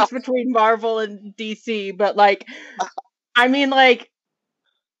difference between Marvel and DC, but, I mean,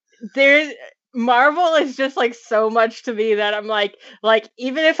 there's... Marvel is just so much to me that I'm like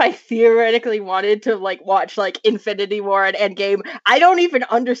even if I theoretically wanted to watch Infinity War and Endgame, I don't even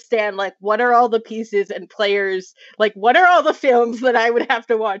understand what are all the pieces and players, what are all the films that I would have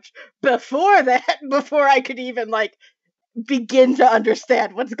to watch before I could even begin to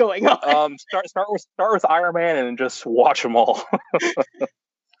understand what's going on. Start with Iron Man and just watch them all.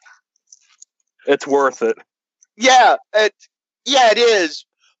 It's worth it. Yeah, it is.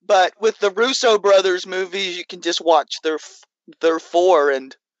 But with the Russo brothers movies, you can just watch their 4,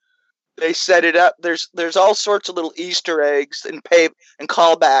 and they set it up. There's all sorts of little Easter eggs and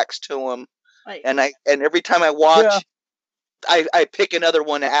callbacks to them. And every time I watch, I pick another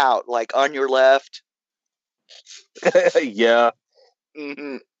one out, like On Your Left. Yeah.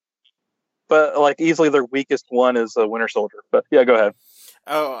 Mm-hmm. But easily their weakest one is Winter Soldier. But yeah, go ahead.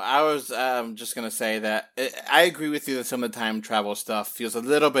 Oh, I was just going to say that I agree with you that some of the time travel stuff feels a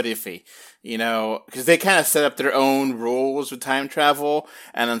little bit iffy, because they kind of set up their own rules with time travel,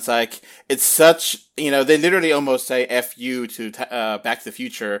 and it's such, they literally almost say F you to Back to the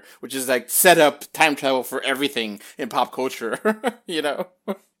Future, which is set up time travel for everything in pop culture,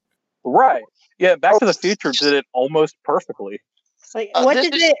 Right. Yeah, Back to the Future did it almost perfectly. What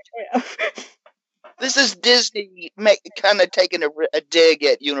did it... This is Disney kind of taking a dig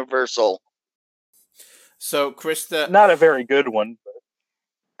at Universal. So, Krista... Not a very good one. But...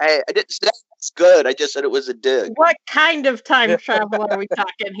 I didn't say it's good. I just said it was a dig. What kind of time travel are we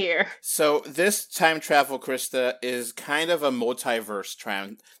talking here? So, this time travel, Krista, is kind of a multiverse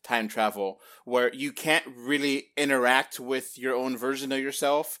time travel, where you can't really interact with your own version of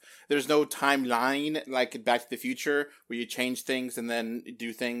yourself. There's no timeline like in Back to the Future, where you change things and then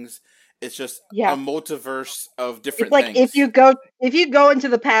do things. It's just a multiverse of different things. If you go into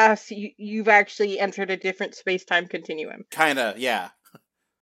the past, you've actually entered a different space-time continuum. Kinda, yeah.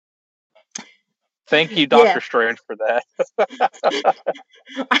 Thank you, Doctor Yeah. Strange, for that.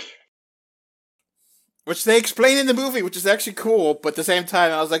 Which they explain in the movie, which is actually cool, but at the same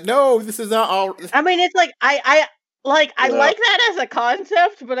time, I was like, no, this is not all. I mean, it's like I like Yeah. that as a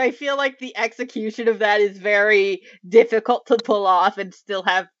concept, but I feel like the execution of that is very difficult to pull off and still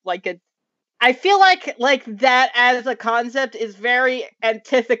have like a. I feel like that as a concept is very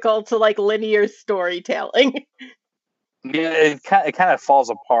antithetical to like linear storytelling. Yeah, it kind of falls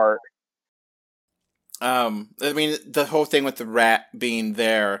apart. I mean, the whole thing with the rat being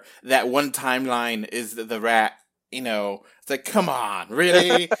there, that one timeline is the rat, you know, it's like, come on,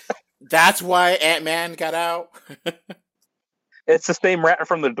 really? That's why Ant-Man got out? It's the same rat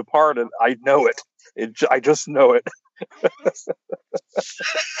from The Departed. I know it. I just know it.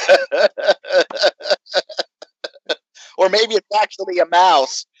 Or maybe it's actually a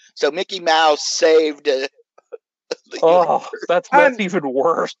mouse. So Mickey Mouse saved. Oh, that's even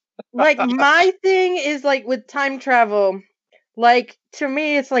worse. Like my thing is like with time travel, like to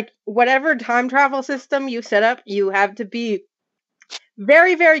me it's like whatever time travel system you set up, you have to be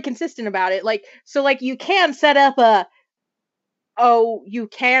very, very consistent about it. Like so like you can set up you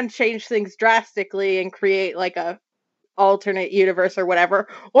can change things drastically and create like a alternate universe or whatever.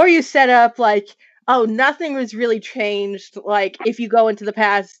 Or you set up like, oh, nothing was really changed. Like if you go into the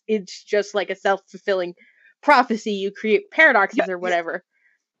past, it's just like a self-fulfilling prophecy. You create paradoxes or whatever.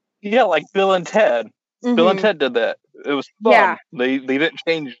 Yeah, like Bill and Ted. Bill and Ted did that. It was fun. Yeah. They didn't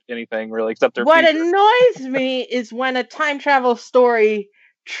change anything really except their What future. annoys me is when a time travel story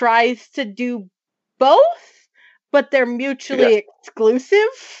tries to do both, but they're mutually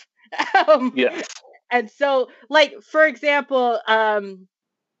exclusive. Yeah. And so, like, for example,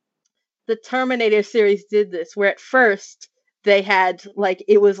 the Terminator series did this, where at first they had, like,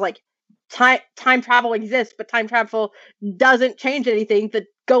 it was like, time travel exists, but time travel doesn't change anything. The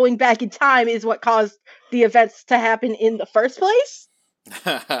going back in time is what caused the events to happen in the first place.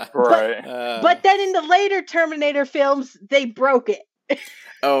 Right. But then in the later Terminator films, they broke it.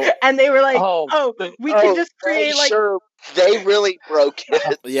 Oh, And they were like, we can Oh, just create like sure, they really broke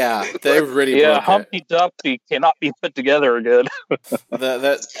it. yeah, they really broke it. Humpty Dumpty cannot be put together again.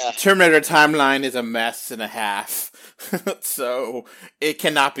 The Terminator timeline is a mess and a half, so it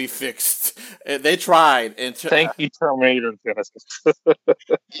cannot be fixed. They tried. Thank you, Terminator.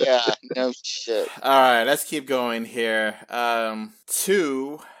 Yeah, no shit. All right, let's keep going here.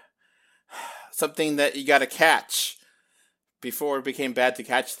 2, something that you gotta catch before it became bad to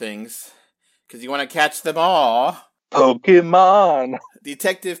catch things, because you want to catch them all. Pokemon.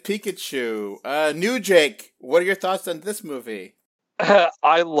 Detective Pikachu. New Jake, what are your thoughts on this movie?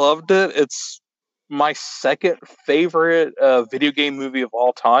 I loved it. It's my second favorite video game movie of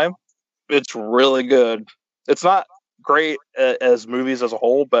all time. It's really good. It's not great as movies as a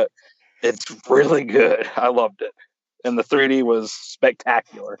whole, but it's really good. I loved it. And the 3D was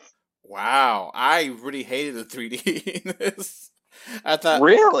spectacular. Wow, I really hated the 3D in this.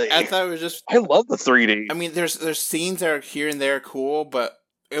 Really? I thought it was just. I love the 3D. I mean, there's scenes that are here and there cool, but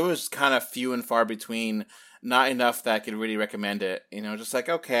it was kind of few and far between. Not enough that I could really recommend it. You know, just like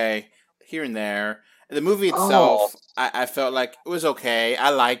okay, here and there. The movie itself, I felt like it was okay. I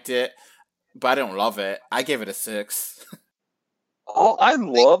liked it, but I don't love it. I gave it a 6. Oh, I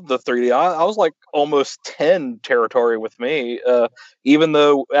love the 3D. I was like almost 10 territory with me. Even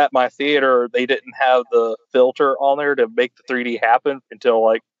though at my theater they didn't have the filter on there to make the 3D happen until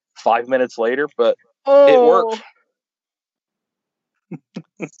like 5 minutes later, but it worked.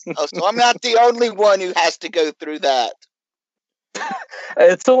 Oh, so I'm not the only one who has to go through that.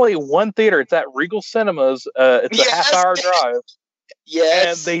 It's only one theater. It's at Regal Cinemas. It's a half-hour drive.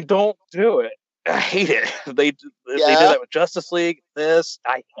 Yes. And they don't do it. I hate it. They did that with Justice League.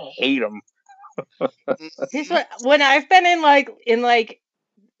 I hate them. when I've been in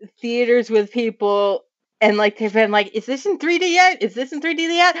theaters with people and like they've been like, is this in 3D yet? Is this in 3D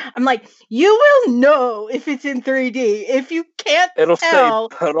yet? I'm like, you will know if it's in 3D. If you can't It'll tell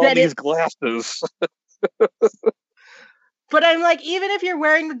say, put on these glasses. But I'm like, even if you're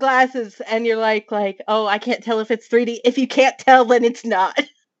wearing the glasses and you're like, oh, I can't tell if it's 3D. If you can't tell, then it's not.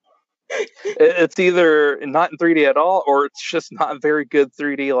 It's either not in 3D at all, or it's just not very good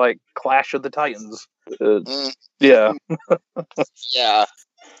 3D, like Clash of the Titans. Yeah. Yeah.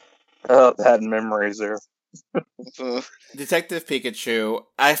 Bad memories there. Detective Pikachu.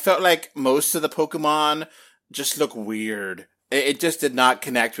 I felt like most of the Pokemon just look weird. It just did not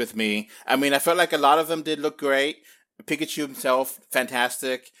connect with me. I mean, I felt like a lot of them did look great. Pikachu himself,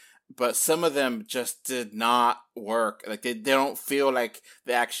 fantastic. But some of them just did not work. Like, they don't feel like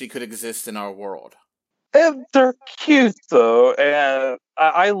they actually could exist in our world. And they're cute though, and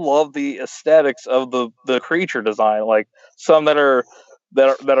I love the aesthetics of the creature design. Like some that are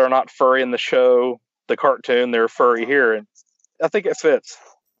not furry in the show, the cartoon, they're furry here, and I think it fits.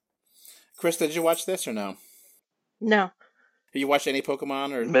 Krista, did you watch this or no? No. Have you watched any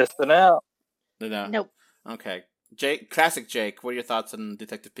Pokemon or Missing out. no? Nope. Okay, classic Jake. What are your thoughts on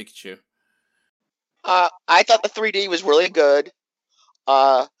Detective Pikachu? I thought the 3D was really good.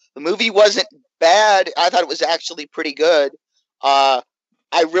 The movie wasn't bad. I thought it was actually pretty good. I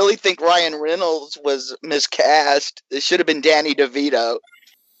really think Ryan Reynolds was miscast. It should have been Danny DeVito.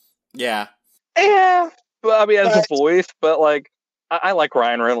 Yeah. Yeah. Well, I mean, as a voice, but like, I like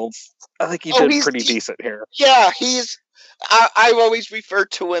Ryan Reynolds. I think he did pretty decent here. Yeah, I've always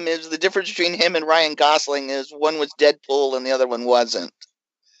referred to him as the difference between him and Ryan Gosling is one was Deadpool and the other one wasn't.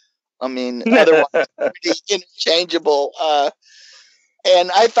 I mean, the other one was pretty interchangeable.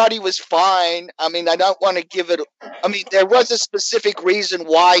 And I thought he was fine. I mean, I don't want to give it. I mean, there was a specific reason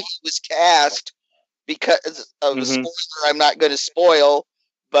why he was cast because of a spoiler I'm not going to spoil,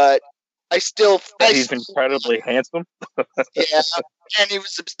 but I still. He's incredibly handsome. Yeah, and he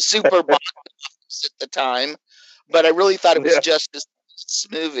was super box office at the time, but I really thought it was just this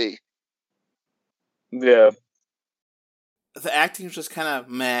movie. Yeah. The acting was just kind of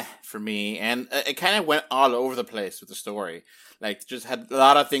meh for me, and it kind of went all over the place with the story. Like, just had a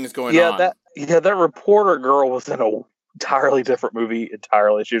lot of things going on. That reporter girl was in an entirely different movie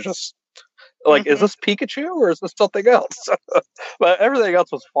entirely. She was just like, is this Pikachu or is this something else? But everything else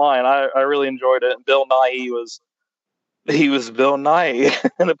was fine. I really enjoyed it. And Bill Nighy was Bill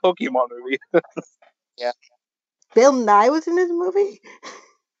Nighy in a Pokemon movie. Yeah. Bill Nye was in this movie?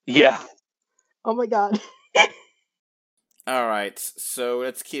 Yeah. Oh my god. All right, so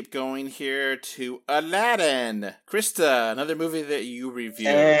let's keep going here to Aladdin. Krista, another movie that you reviewed.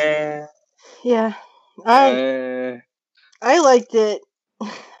 Yeah. I liked it.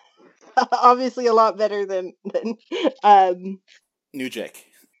 Obviously a lot better than New Jake.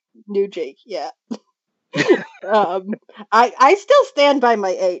 New Jake, yeah. I still stand by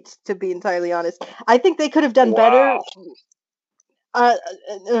my 8, to be entirely honest. I think they could have done better. I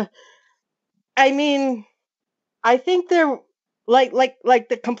mean, I think they're like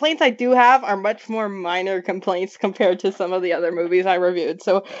the complaints I do have are much more minor complaints compared to some of the other movies I reviewed.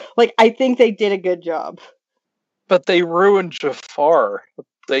 So, like, I think they did a good job. But they ruined Jafar.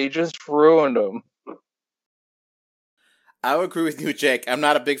 They just ruined him. I would agree with you, Jake. I'm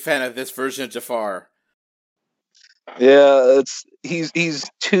not a big fan of this version of Jafar. Yeah, he's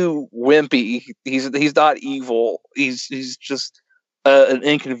too wimpy. He's not evil. He's just an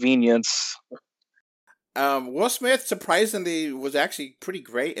inconvenience. Will Smith surprisingly was actually pretty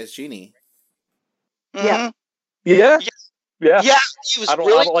great as Genie. Yeah. Yeah. Yeah. He was I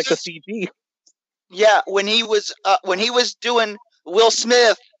don't like the CG. Yeah, when he was doing Will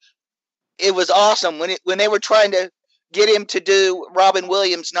Smith, it was awesome. When they were trying to get him to do Robin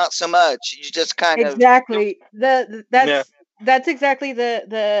Williams, not so much. You just kind of exactly that's exactly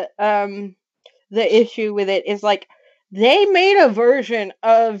the issue with it is like they made a version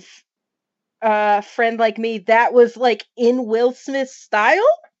of Friend Like Me that was like in Will Smith's style,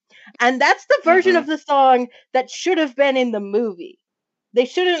 and that's the version of the song that should have been in the movie. They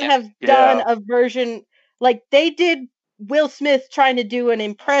shouldn't have done a version like they did Will Smith trying to do an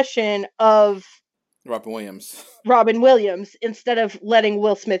impression of Robin Williams instead of letting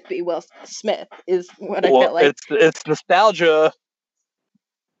Will Smith be Will Smith is what I felt like. It's nostalgia.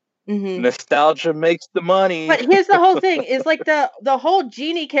 Mm-hmm. Nostalgia makes the money. But here's the whole thing: is like the whole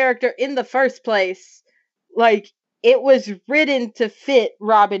Genie character in the first place, like it was written to fit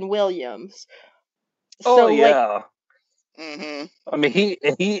Robin Williams. So, I mean,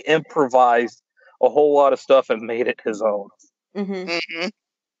 he improvised a whole lot of stuff and made it his own.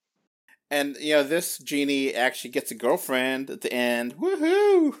 And, you know, this Genie actually gets a girlfriend at the end.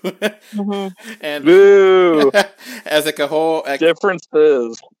 Woohoo! And Boo! as like a whole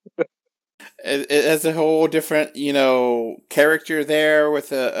differences. As a whole different, you know, character there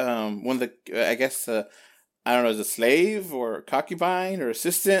with one of the, I guess, I don't know, is a slave or concubine or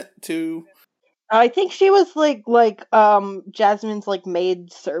assistant to. I think she was like Jasmine's like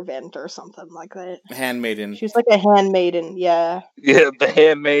maid servant or something like that. Handmaiden. She's like a handmaiden, yeah. Yeah, the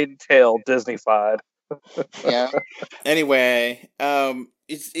Handmaid's Tale, Disney-fied. Yeah. Anyway,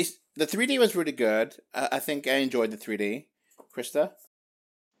 it's the 3D was really good. I think I enjoyed the 3D. Krista?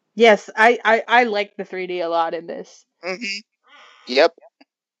 Yes, I like the 3D a lot in this. Yep.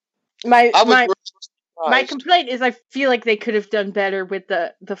 My complaint is I feel like they could have done better with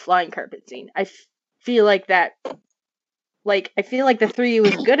the flying carpet scene. I feel like that Like, I feel like the 3D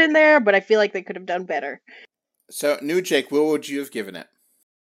was good in there, but I feel like they could have done better. So, New Jake, what would you have given it?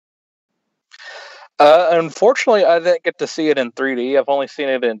 Unfortunately, I didn't get to see it in 3D. I've only seen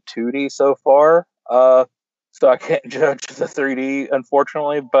it in 2D so far. So I can't judge the 3D,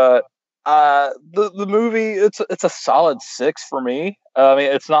 unfortunately. But the movie, it's a solid 6 for me. I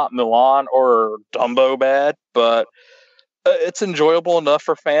mean, it's not Mulan or Dumbo bad, but it's enjoyable enough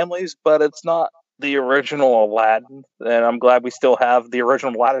for families. But it's not the original Aladdin, and I'm glad we still have the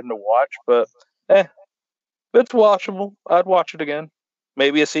original Aladdin to watch. But it's watchable. I'd watch it again.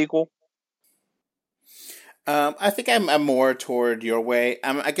 Maybe a sequel. I think I'm more toward your way.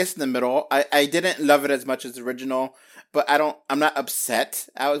 I guess in the middle. I didn't love it as much as the original, but I'm not upset.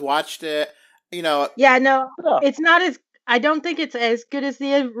 I watched it, Yeah, no, Yeah. it's not as. I don't think it's as good as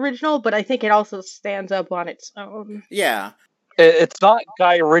the original, but I think it also stands up on its own. Yeah. It's not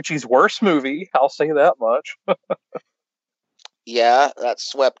Guy Ritchie's worst movie. I'll say that much. Yeah, that's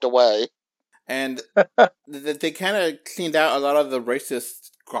swept away. And they kind of cleaned out a lot of the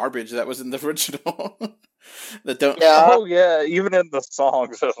racist garbage that was in the original. That don't. Yeah. Oh yeah, even in the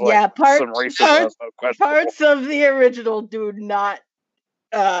songs, there's like Yeah, some racism. That's no question. Parts of the original do not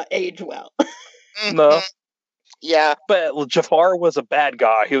age well. No, Yeah. but Jafar was a bad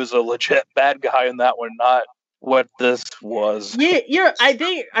guy. He was a legit bad guy in that one, not what this was.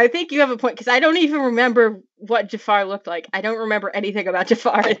 I think you have a point because I don't even remember what Jafar looked like. I don't remember anything about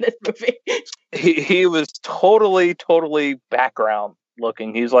Jafar in this movie. He was totally background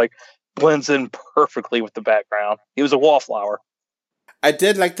looking. He's like blends in perfectly with the background. He was a wallflower. I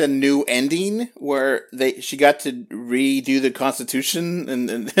did like the new ending where she got to redo the Constitution,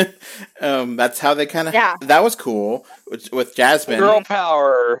 and that's how they kind of. Yeah. That was cool with Jasmine. Girl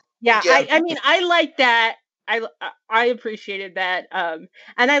power. Yeah, Yeah. I mean, I like that. I appreciated that. And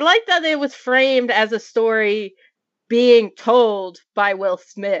I like that it was framed as a story being told by Will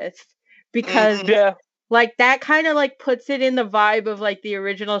Smith because, Yeah. like, that kind of like puts it in the vibe of like the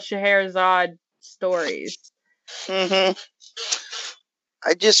original Scheherazade stories. Hmm.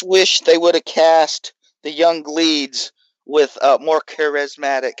 I just wish they would have cast the young leads with more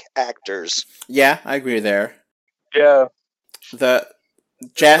charismatic actors. Yeah, I agree there. Yeah. The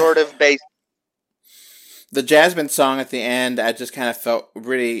Sort of based. The Jasmine song at the end, I just kind of felt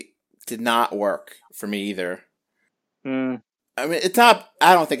really did not work for me either. Mm. I mean, it's not.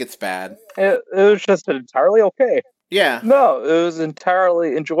 I don't think it's bad. It was just entirely okay. Yeah. No, it was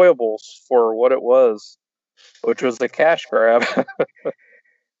entirely enjoyable for what it was, which was the cash grab.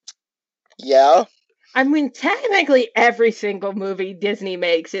 Yeah. I mean, technically, every single movie Disney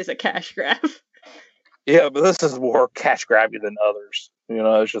makes is a cash grab. Yeah, but this is more cash grabby than others.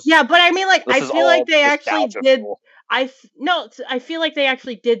 It's just Yeah, but I mean, like, this I is feel like all they actually nostalgia did. fuel. I feel like they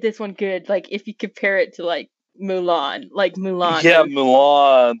actually did this one good. Like, if you compare it to like Mulan, Yeah, was-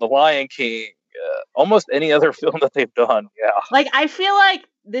 Mulan, The Lion King, almost any other film that they've done. Yeah, like I feel like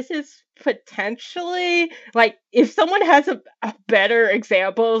this is potentially like if someone has a better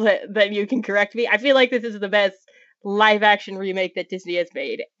example that you can correct me. I feel like this is the best live action remake that Disney has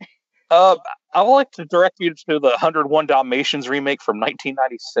made. I would like to direct you to the 101 Dalmatians remake from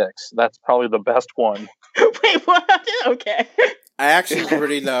 1996. That's probably the best one. Wait, what? Okay. I actually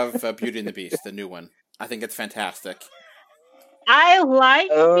really love Beauty and the Beast, the new one. I think it's fantastic. I like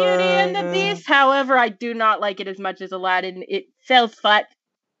Beauty and the Beast, however, I do not like it as much as Aladdin. It fell flat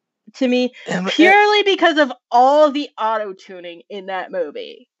to me purely because of all the auto tuning in that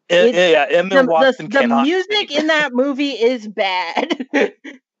movie. Emma Watson The cannot music sing. in that movie is bad.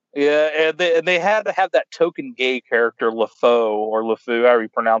 Yeah, and they had to have that token gay character, LeFou, or LeFou, however you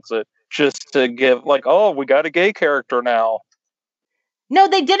pronounce it, just to give, like, oh, we got a gay character now. No,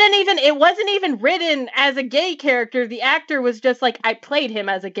 they didn't even. It wasn't even written as a gay character. The actor was just like, I played him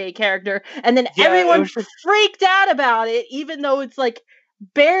as a gay character, and then Yeah, everyone it was just- freaked out about it, even though it's like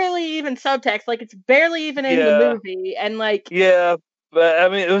barely even subtext, like it's barely even in the Yeah. movie, and like Yeah, but I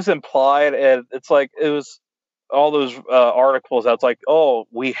mean, it was implied, and it's like, it was all those articles that's like, oh,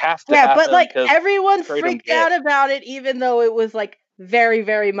 we have to yeah, have but him like 'cause everyone straight him freaked gay. out about it, even though it was like very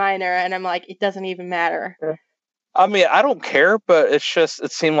very minor, and I'm like, it doesn't even matter. I mean, I don't care, but it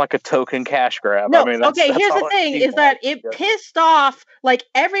seemed like a token cash grab. No, I mean, that's, okay, that's here's all the it thing, seemed is that like. it pissed off, like,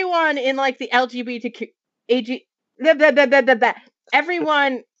 everyone in, like, the LGBTQ, blah, blah, blah, blah, blah, blah.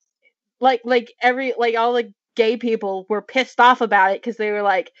 Everyone, all the gay people were pissed off about it, because they were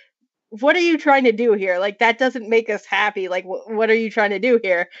like, what are you trying to do here? Like, that doesn't make us happy, like, what are you trying to do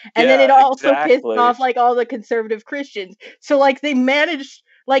here? And then Yeah, it also pissed exactly. off, like, all the conservative Christians. So, like, they managed,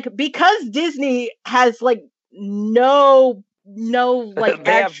 like, because Disney has, like, no like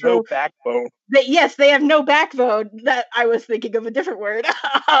They have actual no backbone. Yes, they have no backbone. That I was thinking of a different word.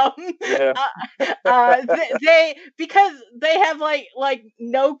 Yeah. Because they have like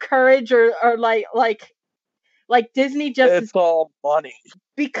no courage or like Disney just It's all money.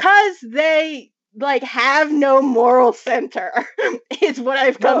 because they like have no moral center is what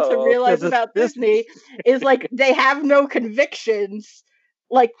I've come to No, realize 'cause it's about Disney is like they have no convictions.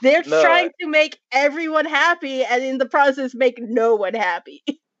 Like they're No. trying to make everyone happy and in the process make no one happy.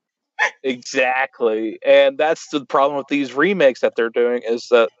 Exactly. And that's the problem with these remakes that they're doing is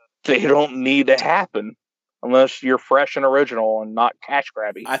that they don't need to happen unless you're fresh and original and not cash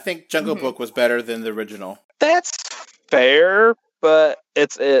grabby. I think Jungle Book was better than the original. That's fair, but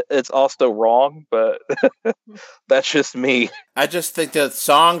it's also wrong, but that's just me. I just think the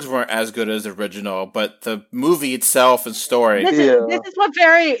songs weren't as good as the original, but the movie itself and story. This Yeah. is what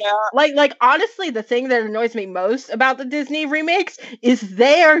very Yeah. like honestly the thing that annoys me most about the Disney remakes is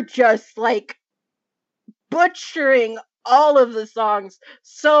they are just like butchering all of the songs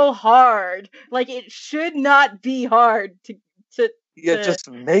so hard. Like it should not be hard to Yeah, just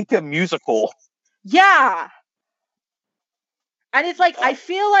make a musical. yeah. And it's like I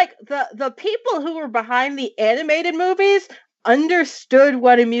feel like the people who were behind the animated movies understood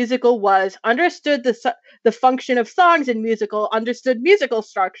what a musical was, understood the function of songs in musical, understood musical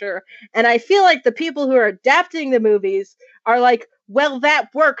structure, and I feel like the people who are adapting the movies are like, well, that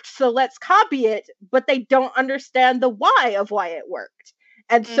worked, so let's copy it, but they don't understand the why of why it worked,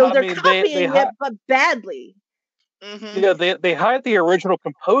 and so I they're mean, copying it, but badly. Mhm. Yeah, they hired the original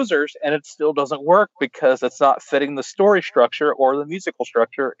composers, and it still doesn't work because it's not fitting the story structure or the musical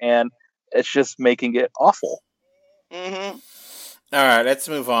structure, and it's just making it awful. Mhm. All right, let's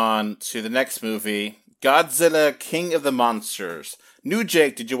move on to the next movie, Godzilla King of the Monsters. New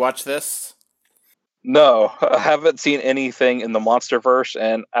Jake, did you watch this? No, I haven't seen anything in the MonsterVerse,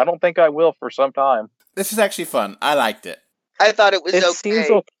 and I don't think I will for some time. This is actually fun. I liked it. I thought it was It okay. seems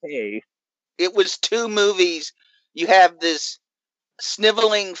okay. It was 2 movies. You have this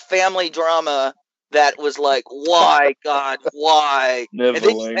sniveling family drama that was like, why, God, why? And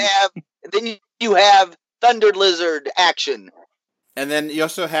Nibbling. then you have Thunder Lizard action. And then you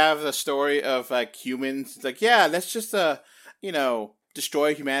also have the story of like humans. It's like, yeah, let's just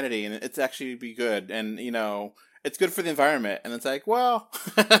destroy humanity, and it's actually be good, and it's good for the environment. And it's like, well,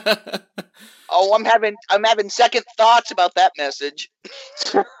 Oh, I'm having second thoughts about that message.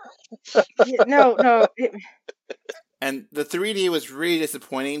 No. And the 3D was really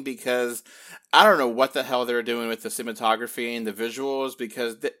disappointing because I don't know what the hell they were doing with the cinematography and the visuals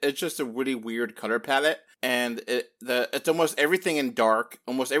because it's just a really weird color palette, and it's almost everything in dark,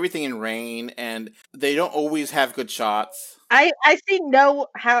 almost everything in rain, and they don't always have good shots. I see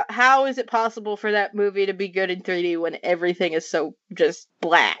how is it possible for that movie to be good in 3D when everything is so just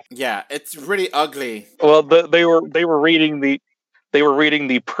black? Yeah, it's really ugly. Well, they were reading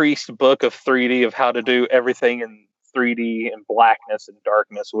the priest book of 3D of how to do everything in 3D and blackness and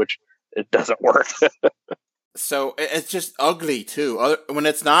darkness, which it doesn't work. So it's just ugly too. When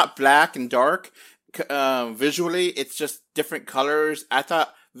it's not black and dark, visually it's just different colors. I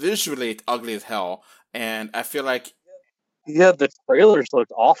thought visually it's ugly as hell, and I feel like Yeah, the trailers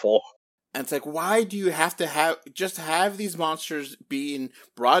looked awful. and it's like, why do you have to have these monsters be in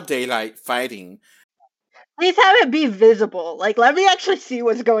broad daylight fighting? Please have it be visible. Like, let me actually see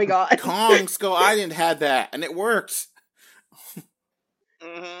what's going on. Kong Skull Island had that, and it worked.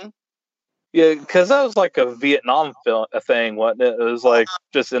 Mm-hmm. Yeah, because that was like a Vietnam thing, wasn't it? It was like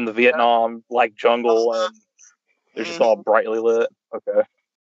just in the Vietnam like jungle, and they're just all brightly lit. Okay.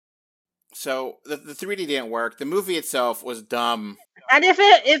 So the 3D didn't work. The movie itself was dumb. And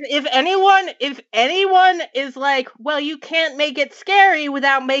if anyone is like, well, you can't make it scary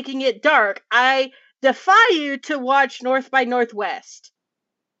without making it dark, I defy you to watch North by Northwest.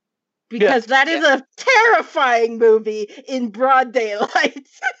 Because that is a terrifying movie in broad daylight.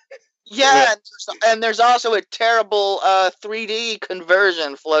 Yeah, and there's also a terrible 3D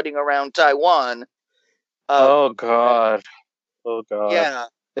conversion floating around Taiwan. Oh god. Yeah,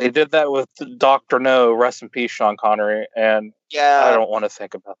 They did that with Dr. No, rest in peace, Sean Connery, and yeah. I don't want to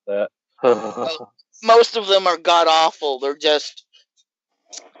think about that. Most of them are god awful. They're just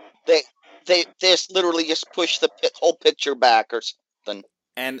they just literally just push the whole picture back or something.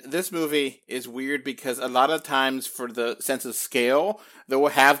 And this movie is weird because a lot of times for the sense of scale, they will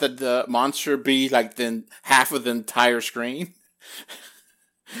have the monster be like half of the entire screen.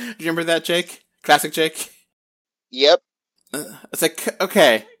 Do you remember that, Jake? Classic Jake? Yep. It's like,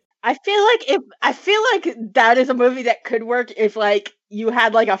 okay. I feel like that is a movie that could work if like you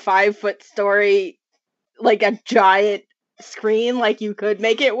had like a 5-foot story, like a giant screen, like you could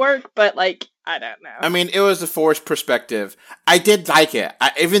make it work, but like I don't know. I mean, it was a forced perspective. I did like it.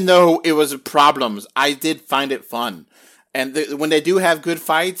 Even though it was problems, I did find it fun. And when they do have good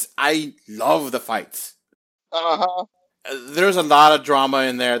fights, I love the fights. Uh-huh. There's a lot of drama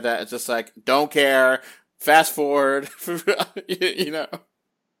in there that it's just like, don't care, fast forward, you know.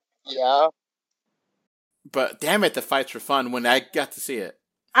 Yeah. But damn it, the fights were fun when I got to see it.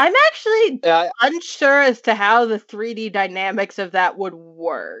 I'm actually unsure as to how the 3D dynamics of that would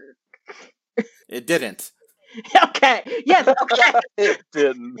work. It didn't. Okay. Yes. Okay. It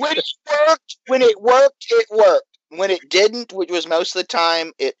didn't. When it worked, it worked. When it didn't, which was most of the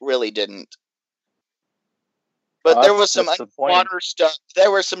time, it really didn't. But there was some underwater stuff.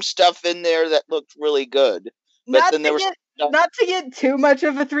 There was some stuff in there that looked really good. But Not then there was not to get too much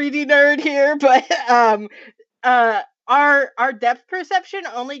of a 3D nerd here, but our depth perception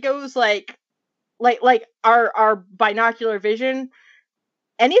only goes like our binocular vision.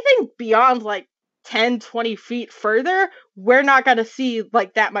 Anything beyond like 10, 20 feet further, we're not going to see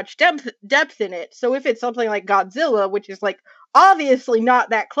like that much depth in it. So if it's something like Godzilla, which is like obviously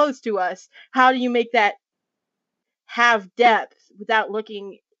not that close to us, how do you make that have depth without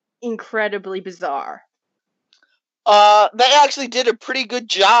looking incredibly bizarre? They actually did a pretty good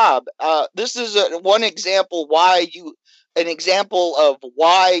job. This is one example of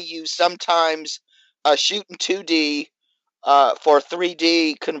why you sometimes shoot in 2D for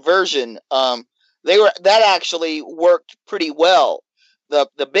 3D conversion. That actually worked pretty well.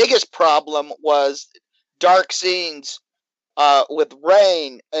 The biggest problem was dark scenes with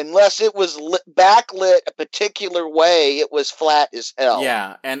rain. Unless it was backlit a particular way, it was flat as hell.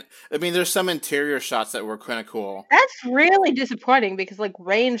 Yeah, and I mean, there's some interior shots that were kind of cool. That's really disappointing because like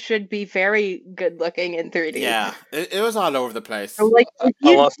rain should be very good looking in 3D. Yeah, it was all over the place. So, like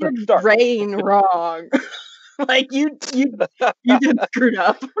you did rain wrong. Like you did screwed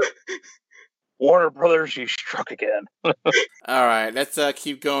up. Warner Brothers, you struck again. All right, let's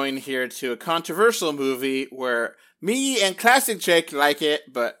keep going here to a controversial movie where me and Classic Jake like it,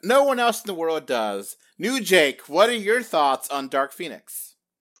 but no one else in the world does. New Jake, what are your thoughts on Dark Phoenix?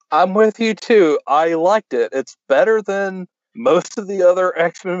 I'm with you too. I liked it. It's better than most of the other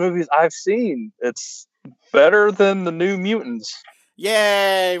X-Men movies I've seen. It's better than the New Mutants.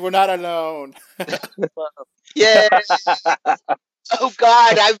 Yay, we're not alone. Yay! Oh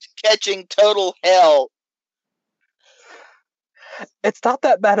God, I've been catching total hell. It's not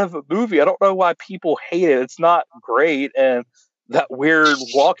that bad of a movie. I don't know why people hate it. It's not great, and that weird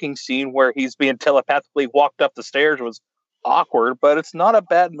walking scene where he's being telepathically walked up the stairs was awkward, but it's not a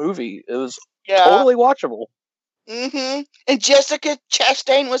bad movie. It was totally watchable. Mm-hmm. And Jessica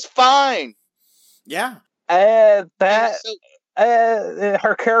Chastain was fine. Yeah. And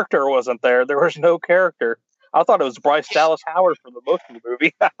her character wasn't there. There was no character. I thought it was Bryce Dallas Howard for the most of the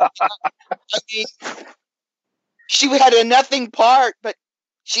movie. I mean, she had a nothing part, but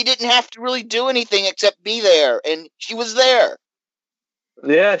she didn't have to really do anything except be there, and she was there.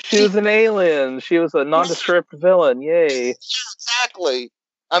 Yeah, she was an alien. She was a nondescript villain. Yay. Yeah, exactly.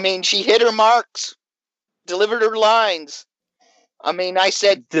 I mean, she hit her marks, delivered her lines. I mean, I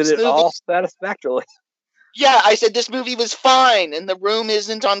said... Did it all satisfactorily. Yeah, I said this movie was fine, and the room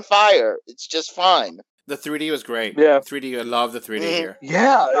isn't on fire. It's just fine. The 3D was great. Yeah. 3D, I love the 3D here.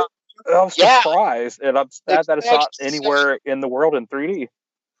 Yeah, I was surprised, and I'm sad that it's not anywhere in the world in 3D.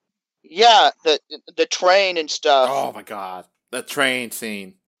 Yeah, the train and stuff. Oh my God, the train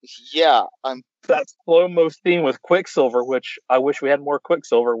scene. Yeah, that slow-mo scene with Quicksilver, which I wish we had more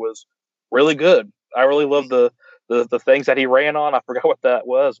Quicksilver, was really good. I really loved the things that he ran on. I forgot what that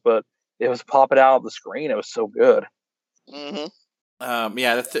was, but it was popping out of the screen. It was so good. Mm-hmm.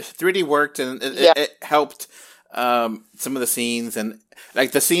 Yeah, the 3D worked, and it helped some of the scenes, and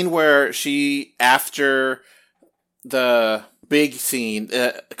like the scene where she, after the big scene,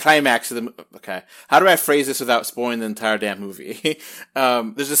 climax of the... Okay, how do I phrase this without spoiling the entire damn movie?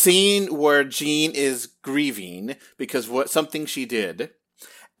 There's a scene where Jean is grieving because something she did,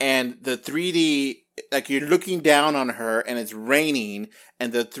 and the 3D, like you're looking down on her and it's raining,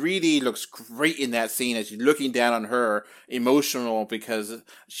 and the 3D looks great in that scene as you're looking down on her, emotional because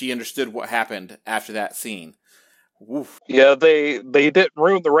she understood what happened after that scene. Oof. Yeah, they didn't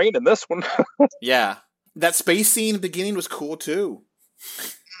ruin the rain in this one. Yeah. That space scene in the beginning was cool too.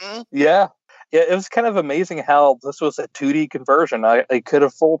 Yeah. Yeah, it was kind of amazing how this was a 2D conversion. It could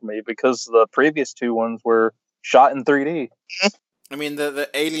have fooled me because the previous two ones were shot in 3D. I mean, the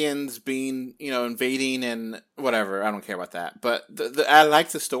aliens being, invading and whatever. I don't care about that. But I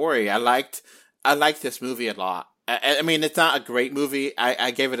liked the story. I liked this movie a lot. I mean, it's not a great movie.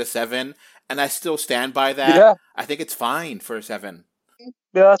 I gave it a 7, and I still stand by that. Yeah. I think it's fine for a 7.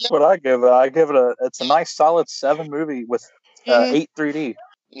 Yeah, that's what I give it. I give it it's a nice solid 7 movie with Mhm. 8 3D.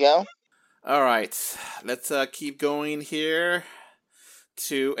 Yeah. All right, let's keep going here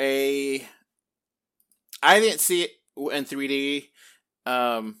to a. I didn't see it in 3D.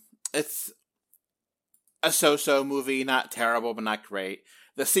 It's a so-so movie, not terrible, but not great.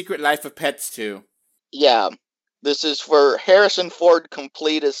 The Secret Life of Pets 2. Yeah. This is for Harrison Ford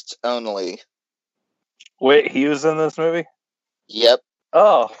completists only. Wait, he was in this movie? Yep.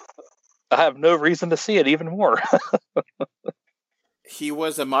 Oh, I have no reason to see it even more. He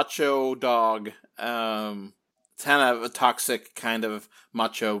was a macho dog, kind of a toxic kind of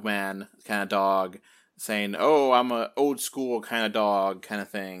macho man kind of dog, saying, "Oh, I'm a old school kind of dog," kind of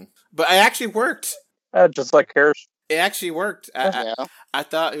thing. But it actually worked. Just like Harrison. It actually worked. Yeah. I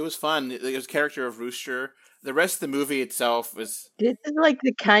thought it was fun. It was a character of Rooster. The rest of the movie itself was This is like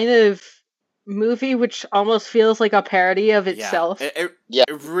the kind of movie which almost feels like a parody of itself. Yeah.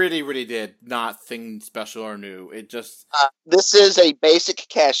 It really, really did nothing special or new. It just This is a basic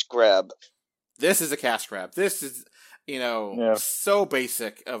cash grab. this is a cash grab. This is Yeah. so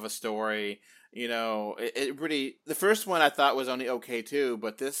basic of a story. It really the first one I thought was only okay too,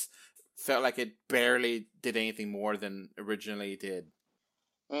 but this felt like it barely did anything more than originally did.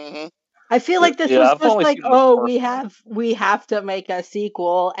 Hmm. I feel like this Yeah, was I've just only like, seen the oh, first we have to make a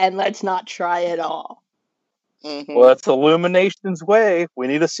sequel and let's not try at all. Hmm. Well, that's Illumination's way. We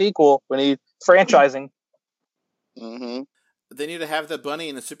need a sequel. We need franchising. Hmm. They need to have the bunny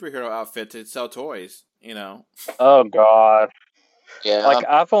in the superhero outfit to sell toys. Oh God! Yeah. Like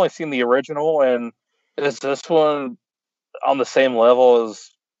I've only seen the original, and is this one on the same level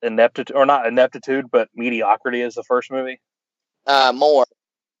as ineptitude, or not ineptitude, but mediocrity as the first movie? More.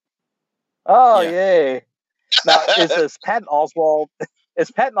 Oh Yeah. yay! Now is Patton Oswalt?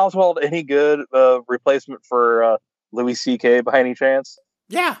 Is Patton Oswalt any good replacement for Louis C.K. by any chance?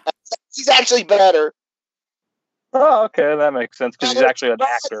 Yeah. He's actually better. Oh, okay, that makes sense because he's actually an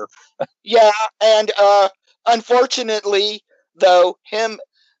actor. Yeah, and unfortunately, though, him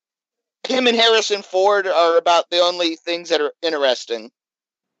and Harrison Ford are about the only things that are interesting.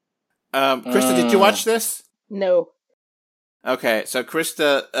 Krista, did you watch this? No. Okay, so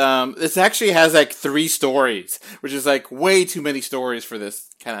Krista, this actually has like 3 stories, which is like way too many stories for this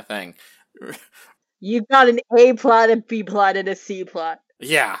kind of thing. You've got an A plot, a B plot, and a C plot.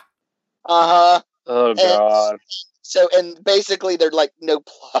 Yeah. Uh-huh. Oh God! And basically they're like no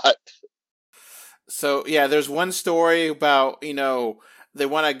plot. So yeah, there's one story about they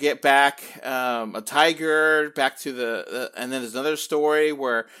want to get back a tiger back to and then there's another story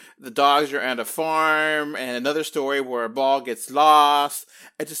where the dogs are at a farm, and another story where a ball gets lost.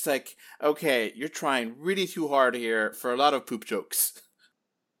 It's just like, okay, you're trying really too hard here for a lot of poop jokes.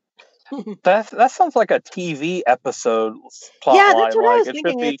 That sounds like a TV episode plot Yeah, line. that's what I was It should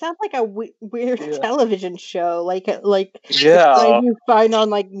thinking. be. It sounds like a weird Yeah. television show, like Yeah, you find on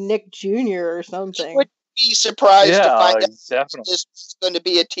like Nick Jr. or something. Would be surprised to yeah, find out definitely. this was going to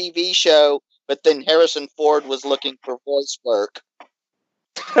be a TV show, but then Harrison Ford was looking for voice work.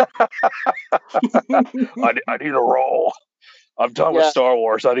 I need a role. I'm done with Yeah. Star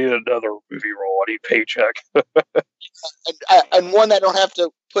Wars. I need another movie role. I need paycheck. And one that don't have to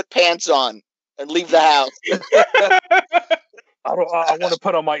put pants on and leave the house. I want to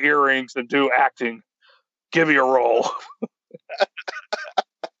put on my earrings and do acting. Give me a role.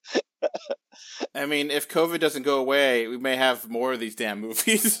 I mean, if COVID doesn't go away, we may have more of these damn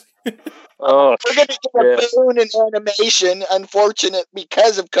movies. Oh, We're going to get a boon in animation,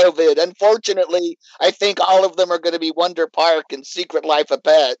 because of COVID. Unfortunately, I think all of them are going to be Wonder Park and Secret Life of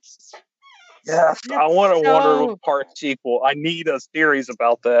Pets. yes. I want a Wonder Park sequel. I need a series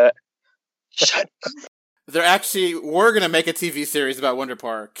about that. Shut They're actually we're gonna make a TV series about Wonder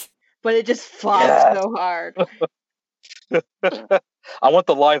Park. But it just flops Yes. so hard. I want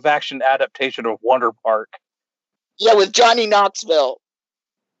the live action adaptation of Wonder Park. Yeah, with Johnny Knoxville.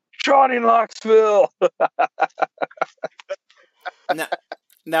 Johnny Knoxville.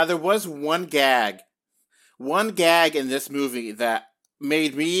 Now there was one gag in this movie that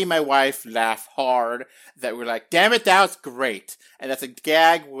made me and my wife laugh hard. That we're like, damn it, that was great. And that's a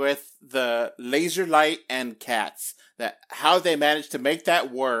gag with the laser light and cats. That how they managed to make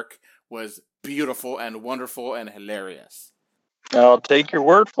that work was beautiful and wonderful and hilarious. I'll take your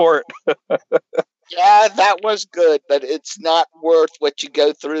word for it. Yeah, that was good, but it's not worth what you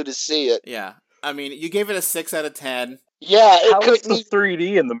go through to see it. Yeah. I mean, you gave it a 6 out of 10. Yeah, How is it the couldn't.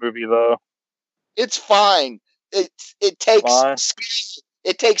 3D in the movie though? It's fine. It takes Fine. skill.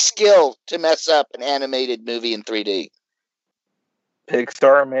 It takes skill to mess up an animated movie in 3D.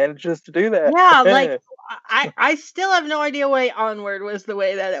 Pixar manages to do that. Yeah, like I still have no idea why Onward was the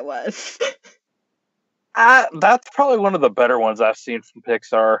way that it was. That's probably one of the better ones I've seen from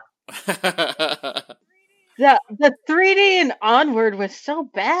Pixar. The 3D in Onward was so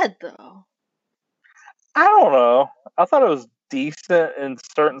bad, though. I don't know. I thought it was decent in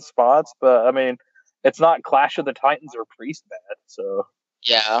certain spots, but I mean, it's not Clash of the Titans or Priest bad, so.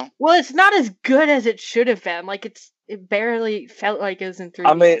 Yeah. Well, it's not as good as it should have been. Like, it barely felt like it was in 3D.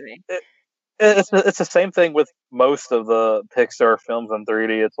 I mean, it's the same thing with most of the Pixar films in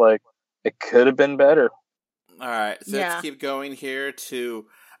 3D. It's like, it could have been better. All right, so let's keep going here to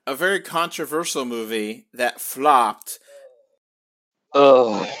a very controversial movie that flopped.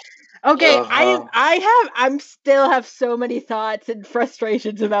 Ugh. Okay, I still have so many thoughts and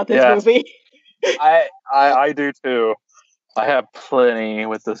frustrations about this movie. I do too. I have plenty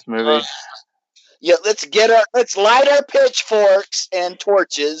with this movie. Yeah, let's light our pitchforks and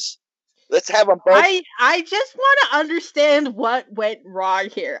torches. Let's have them both. I just want to understand what went wrong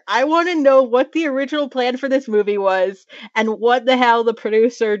here. I want to know what the original plan for this movie was and what the hell the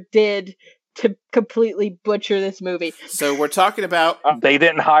producer did to completely butcher this movie. So we're talking about... they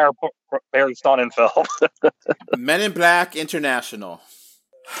didn't hire Barry Sonnenfeld. Men in Black International.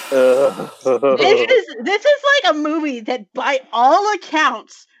 This is like a movie that, by all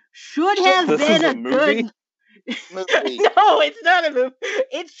accounts, should have been a good movie. No, it's not a movie.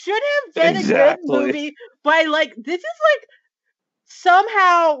 It should have been a good movie. By this is like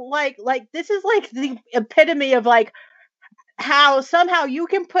somehow like this is like the epitome of like how somehow you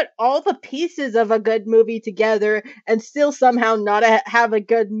can put all the pieces of a good movie together and still somehow not have a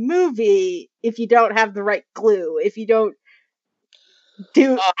good movie if you don't have the right glue. If you don't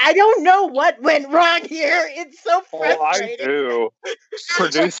I don't know what went wrong here. It's so frustrating. Oh, I do.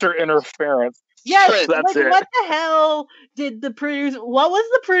 Producer interference. Yes, that's it. What the hell did the producer? What was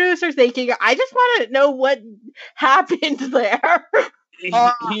the producer thinking? I just want to know what happened there.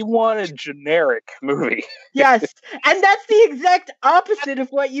 He wanted generic movie. Yes, and that's the exact opposite of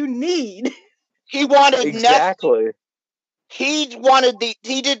what you need. He wanted exactly. He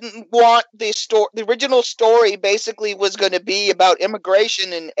didn't want the story. The original story basically was going to be about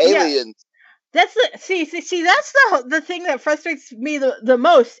immigration and aliens. Yeah. That's that's the thing that frustrates me the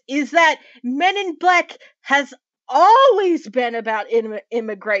most is that Men in Black has always been about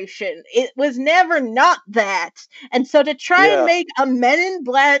immigration. It was never not that. And so to try and make a Men in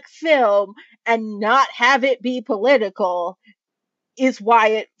Black film and not have it be political is why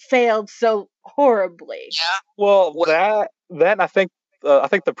it failed so horribly. Yeah. Well, that I think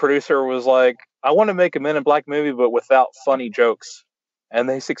the producer was like, I want to make a Men in Black movie, but without funny jokes, and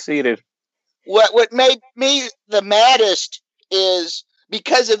they succeeded. What made me the maddest is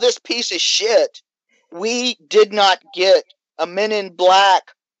because of this piece of shit, we did not get a Men in Black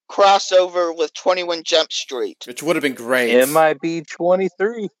crossover with 21 Jump Street. Which would have been great. MIB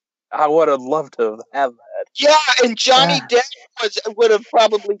 23. I would have loved to have that. Yeah, and Johnny Depp would have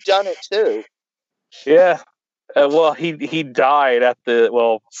probably done it too. Yeah. Well, he died at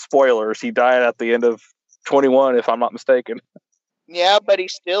spoilers. He died at the end of 21, if I'm not mistaken. Yeah, but he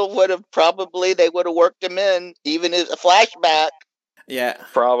still would have they would have worked him in, even as a flashback. Yeah.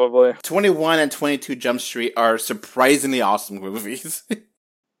 Probably. 21 and 22 Jump Street are surprisingly awesome movies.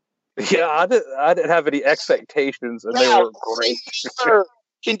 Yeah, I didn't have any expectations, and they were great.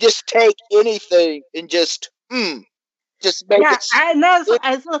 Can just take anything and just make it. And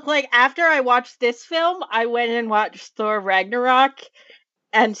as look like after I watched this film, I went and watched Thor Ragnarok,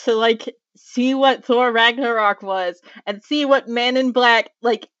 and to see what Thor Ragnarok was, and see what Men in Black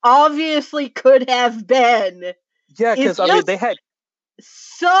obviously could have been. Yeah, because they had.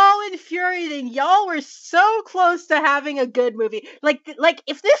 So infuriating. Y'all were so close to having a good movie. Like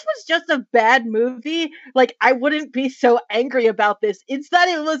if this was just a bad movie, I wouldn't be so angry about this. It's that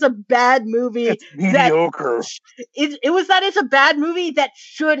it was a bad movie. It's mediocre. It was that it's a bad movie that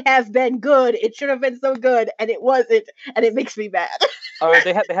should have been good. It should have been so good, and it wasn't, and it makes me mad.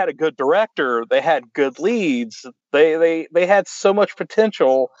 They had a good director. They had good leads. They had so much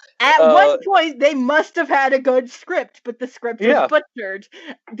potential. At one point, they must have had a good script, but the script was butchered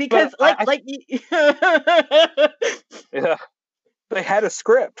because, yeah, they had a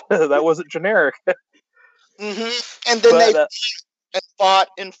script that wasn't generic. Mm-hmm. And then they fought,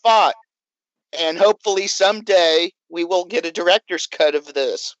 and hopefully someday we will get a director's cut of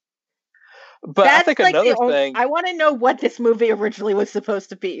this. But I think another thing, I want to know what this movie originally was supposed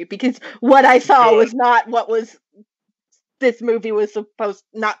to be, because what I saw was not what this movie was supposed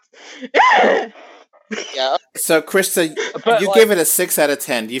not. Yeah. So, Krista, you gave it a 6 out of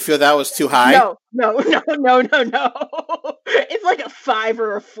 10. Do you feel that was too high? No. It's like a 5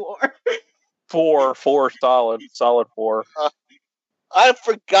 or a 4. 4, solid 4. I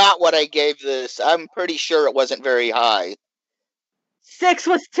forgot what I gave this. I'm pretty sure it wasn't very high. 6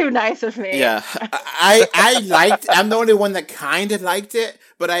 was too nice of me. Yeah, I liked. I'm the only one that kind of liked it,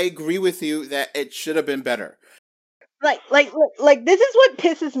 but I agree with you that it should have been better. Like this is what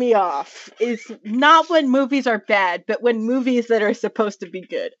pisses me off, is not when movies are bad, but when movies that are supposed to be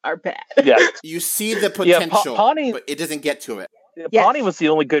good are bad. Yeah. You see the potential, Pawnee, but it doesn't get to it. Yes. Pawnee was the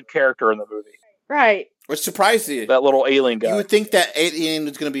only good character in the movie. Right. Which surprised you. That little alien guy. You would think that alien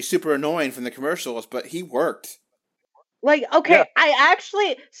was going to be super annoying from the commercials, but he worked. Like, okay, Yeah. I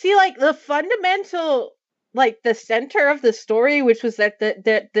actually see, like, the fundamental, like, the center of the story, which was that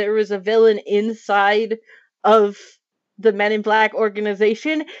there was a villain inside of the Men in Black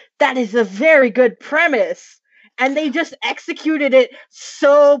organization. That is a very good premise, and they just executed it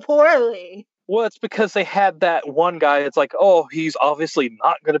so poorly. Well, it's because they had that one guy. It's like, oh, he's obviously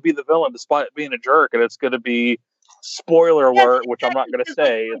not going to be the villain despite being a jerk, and it's going to be spoiler alert, which I'm not going to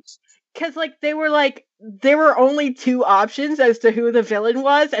say. It's Because, like, there were only 2 options as to who the villain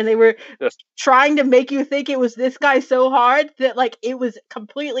was, and they were just trying to make you think it was this guy so hard that, like, it was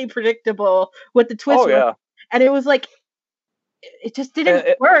completely predictable what the twist oh was. yeah, And it was like, it just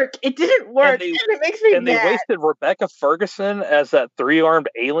didn't work. It didn't work. And it makes me and they mad. wasted Rebecca Ferguson as that 3-armed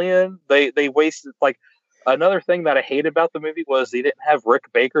alien. They wasted, like, another thing that I hated about the movie was they didn't have Rick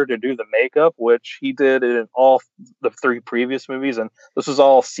Baker to do the makeup, which he did in all the 3 previous movies, and this was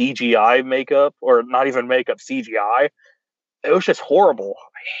all CGI makeup, or not even makeup, CGI. It was just horrible.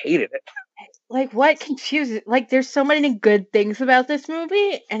 I hated it. Like, what confuses? Like, there's so many good things about this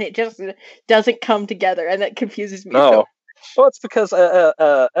movie, and it just doesn't come together, and that confuses me. No. So. Well, it's because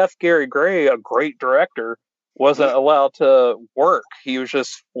F. Gary Gray, a great director, wasn't allowed to work. He was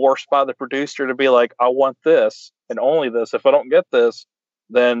just forced by the producer to be like, I want this and only this. If I don't get this,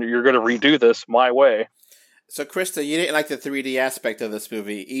 then you're going to redo this my way. So, Krista, you didn't like the 3D aspect of this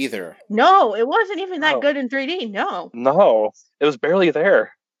movie either. No, it wasn't even that No. good in 3D. No. No, it was barely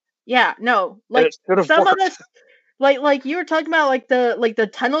there. Yeah, no. Like, It should have some worked. of this, like you were talking about, like the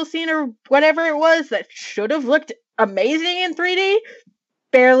tunnel scene or whatever it was that should have looked amazing in 3D.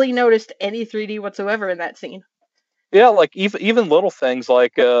 Barely noticed any 3D whatsoever in that scene. Yeah, like even little things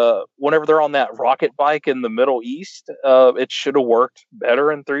like whenever they're on that rocket bike in the Middle East, it should have worked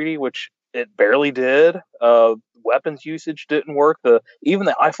better in 3D, which it barely did. Weapons usage didn't work. Even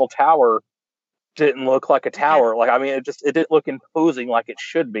the Eiffel Tower didn't look like a tower. Like, I mean, it didn't look imposing like it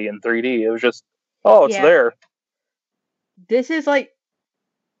should be in 3D. It was just, oh, it's there. This is like,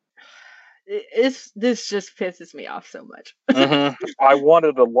 this just pisses me off so much. Mm-hmm. I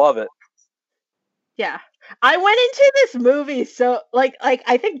wanted to love it. Yeah. I went into this movie so like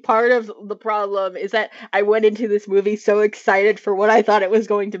I think part of the problem is that I went into this movie so excited for what I thought it was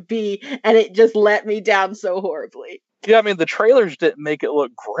going to be, and it just let me down so horribly. Yeah, I mean, the trailers didn't make it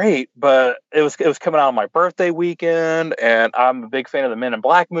look great, but it was coming out on my birthday weekend, and I'm a big fan of the Men in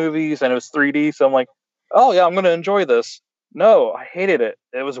Black movies, and it was 3D, so I'm like, oh yeah, I'm going to enjoy this. No, I hated it.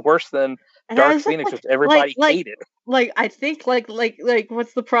 It was worse than Dark Phoenix, which everybody hated. Like, I think like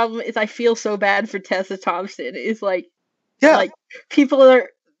what's the problem is I feel so bad for Tessa Thompson. Is like, yeah, like people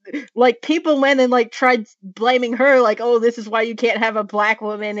went and like tried blaming her, like, oh, this is why you can't have a black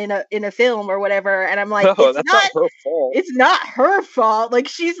woman in a film or whatever. And I'm like, no, that's not her fault. It's not her fault. Like,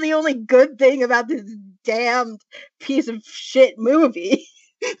 she's the only good thing about this damned piece of shit movie.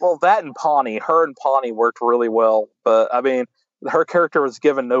 Well, that and her and Pawnee worked really well, but I mean, her character was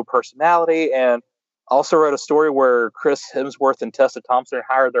given no personality, and also wrote a story where Chris Hemsworth and Tessa Thompson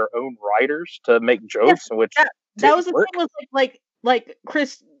hired their own writers to make jokes, which that was the thing, was like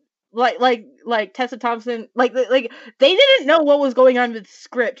Chris, like Tessa Thompson, like they didn't know what was going on with the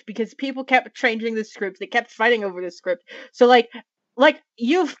script because people kept changing the script. They kept fighting over the script. So like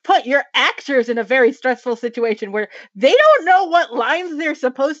you've put your actors in a very stressful situation where they don't know what lines they're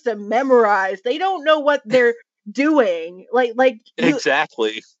supposed to memorize. They don't know what they're doing.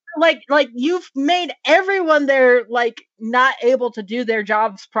 Exactly. Like you've made everyone there like not able to do their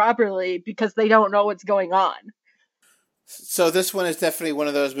jobs properly because they don't know what's going on. So this one is definitely one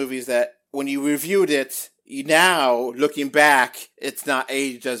of those movies that when you reviewed it, now looking back, it's not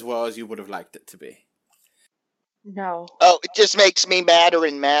aged as well as you would have liked it to be. No. Oh, it just makes me madder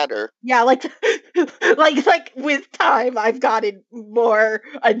and madder. Yeah, like with time, I've gotten more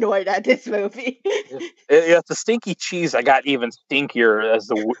annoyed at this movie. Yeah, the stinky cheese. I got even stinkier as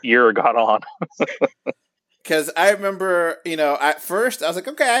the year got on. Because I remember, at first I was like,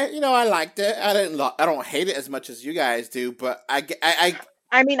 okay, I liked it. I don't hate it as much as you guys do, but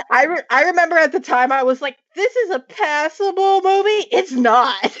I mean, I remember at the time I was like, this is a passable movie. It's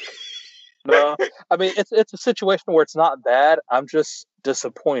not. No, I mean it's a situation where it's not bad. I'm just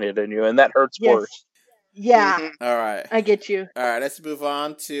disappointed in you, and that hurts Yes. worse. Yeah, Mhm. All right. I get you. All right, let's move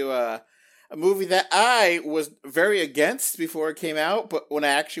on to a movie that I was very against before it came out, but when I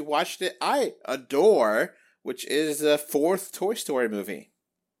actually watched it, I adore, which is the fourth Toy Story movie.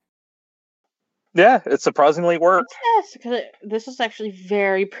 Yeah, it surprisingly worked. Yes, because this is actually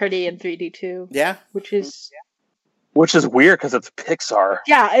very pretty in 3D too, Yeah, which is Which is weird because it's Pixar.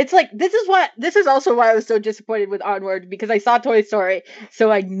 yeah. It's like this is also why I was so disappointed with Onward, because I saw Toy Story,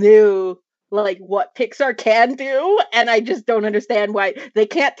 so I knew like what Pixar can do, and I just don't understand why they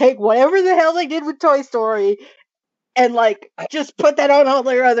can't take whatever the hell they did with Toy Story and like just put that on all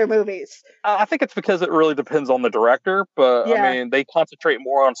their other movies. I think it's because it really depends on the director, but Yeah. I mean they concentrate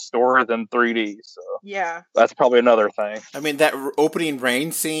more on story than 3D, so Yeah. that's probably another thing. I mean that opening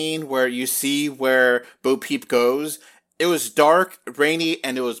rain scene where you see where Bo Peep goes. It was dark, rainy,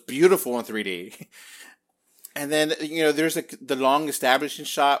 and it was beautiful in 3D. And then there's the long establishing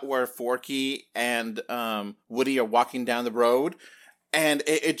shot where Forky and Woody are walking down the road, and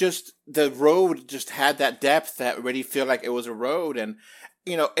the road just had that depth that really feel like it was a road, and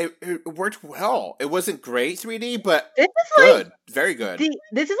it worked well. It wasn't great 3D, but This is good, like very good.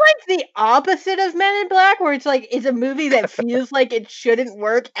 this is like the opposite of Men in Black, where it's like it's a movie that feels like it shouldn't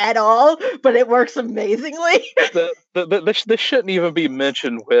work at all, but it works amazingly. This shouldn't even be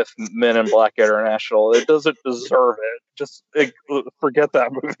mentioned with Men in Black International. It doesn't deserve it. Just forget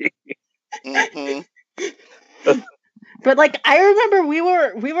that movie. Mhm. But like I remember we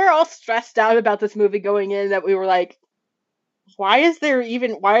were all stressed out about this movie going in, that we were like, why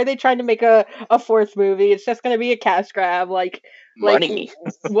are they trying to make a fourth movie? It's just gonna be a cash grab. Like Money.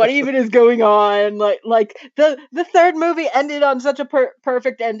 what even is going on? Like the third movie ended on such a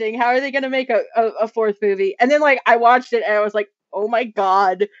perfect ending. How are they gonna make a fourth movie? And then like I watched it and I was like, oh my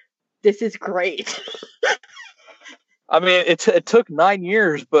god, this is great. I mean, it took 9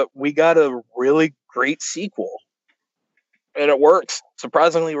 years, but we got a really great sequel. And it works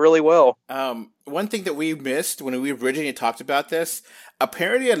surprisingly really well. One thing that we missed when we originally talked about this,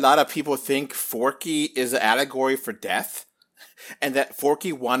 apparently a lot of people think Forky is an allegory for death, and that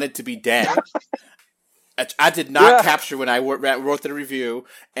Forky wanted to be dead. I did not capture when I wrote the review,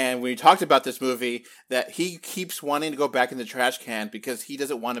 and when we talked about this movie, that he keeps wanting to go back in the trash can because he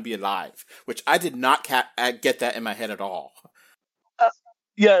doesn't want to be alive, which I did not get that in my head at all.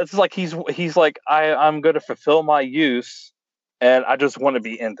 Yeah, it's like he's like, I'm going to fulfill my use, and I just want to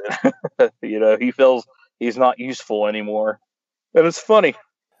be ended. He feels he's not useful anymore, and it's funny.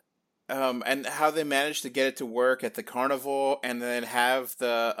 And how they managed to get it to work at the carnival, and then have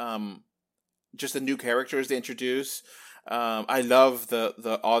the just the new characters they introduce. I love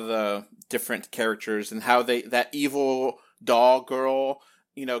the all the different characters and how that evil doll girl,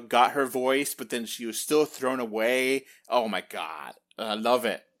 got her voice, but then she was still thrown away. Oh my god, I love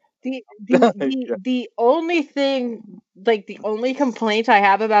it. The only thing, like the only complaint I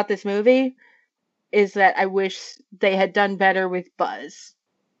have about this movie is that I wish they had done better with Buzz.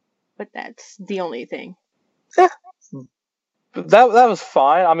 But that's the only thing. Yeah. That was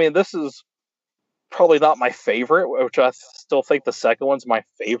fine. I mean, this is probably not my favorite, which I still think the second one's my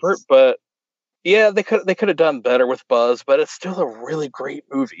favorite, but yeah, they could have done better with Buzz, but it's still a really great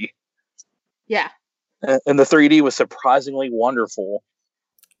movie. Yeah. And the 3D was surprisingly wonderful.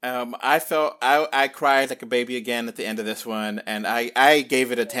 I felt I cried like a baby again at the end of this one, and I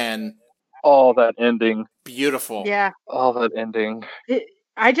gave it a 10. Oh, that ending. Beautiful. Yeah. Oh, that ending.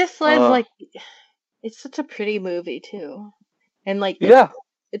 I just love, like, it's such a pretty movie, too. And, like, yeah,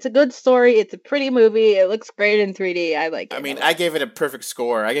 it's a good story. It's a pretty movie. It looks great in 3D. I like it. I mean, I gave it a perfect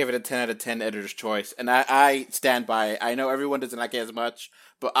score. I gave it a 10 out of 10 editor's choice, and I stand by it. I know everyone doesn't like it as much,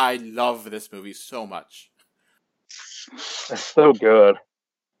 but I love this movie so much. It's so good.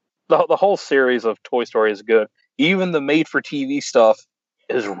 The whole series of Toy Story is good. Even the made-for-TV stuff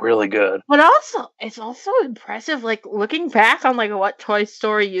is really good. But also, it's also impressive, like, looking back on, like, what Toy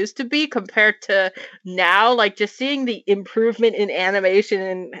Story used to be compared to now, like, just seeing the improvement in animation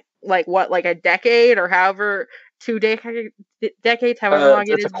in, like, like a decade or however, 2 decades, however long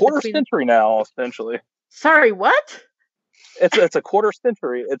it is. It's a quarter century now, essentially. Sorry, what? It's a quarter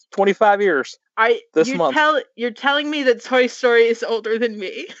century. It's 25 years. This month. You're telling me that Toy Story is older than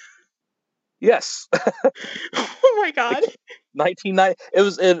me? Yes. Oh my god. 1990. It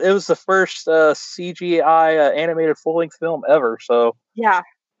was the first CGI animated full-length film ever. So yeah,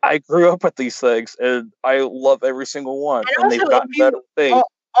 I grew up with these things, and I love every single one. And also, they've gotten better things.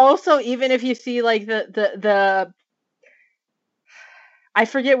 Also, even if you see like the I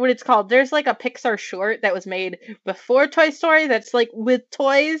forget what it's called. There's like a Pixar short that was made before Toy Story that's like with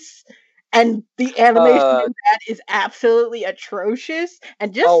toys, and the animation in that is absolutely atrocious.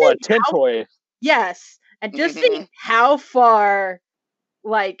 And just seeing Tin Toy. yes, and just seeing how far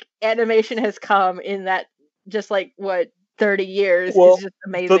like animation has come in that just like what 30 years is just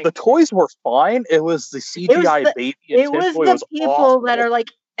amazing. The toys were fine. It was the CGI baby. It was the people awful. that are like,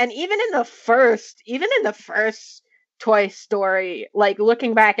 and even in the first Toy Story, like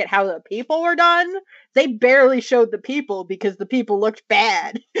looking back at how the people were done, they barely showed the people because the people looked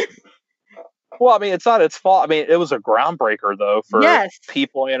bad. Well, I mean, it's not its fault. I mean, it was a groundbreaker though for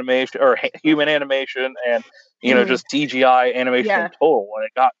people animation or human animation and just CGI animation in total. And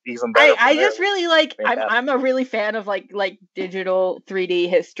it got even better. I just really like. I'm a really fan of like digital 3D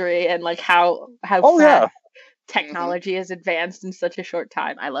history and like how fast technology has advanced in such a short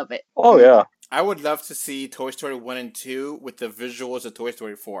time. I love it. Oh yeah. I would love to see Toy Story 1 and 2 with the visuals of Toy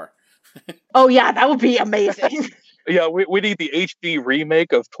Story 4. Oh yeah, that would be amazing. Yeah, we need the HD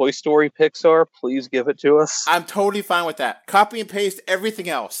remake of Toy Story Pixar. Please give it to us. I'm totally fine with that. Copy and paste everything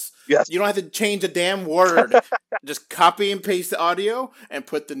else. Yes. You don't have to change a damn word. Just copy and paste the audio and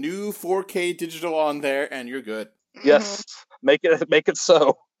put the new 4K digital on there and you're good. Yes. Make it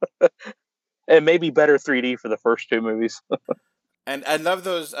so. And maybe better 3D for the first two movies. And I love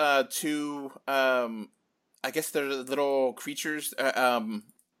those two, I guess they're little creatures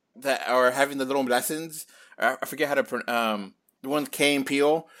that are having the little lessons. I forget how to pronounce the one Key and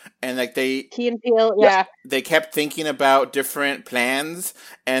Peele, and like Key and Peele, yeah. They kept thinking about different plans,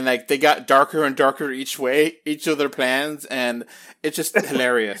 and like they got darker and darker each of their plans, and it's just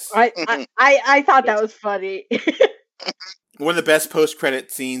hilarious. I thought that was funny. One of the best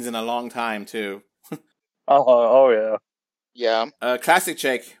post-credit scenes in a long time, too. Oh yeah. Yeah. Classic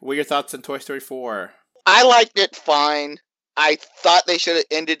Jake, what are your thoughts on Toy Story 4? I liked it fine. I thought they should have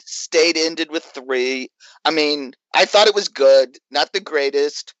ended with 3. I mean, I thought it was good, not the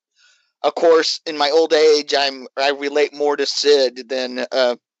greatest. Of course, in my old age, I relate more to Sid than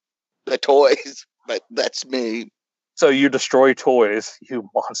the toys, but that's me. So you destroy toys, you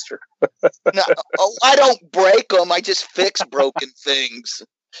monster. No, I don't break them. I just fix broken things.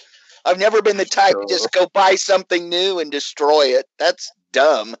 I've never been the type to just go buy something new and destroy it. That's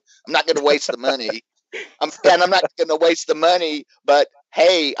dumb. I'm not going to waste the money. I'm not going to waste the money. But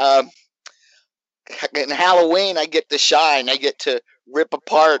hey, in Halloween, I get to shine. I get to rip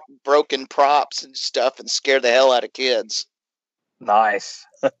apart broken props and stuff and scare the hell out of kids. Nice.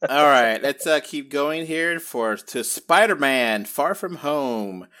 All right, let's keep going here to Spider-Man: Far From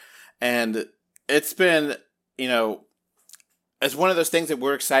Home, and it's been it's one of those things that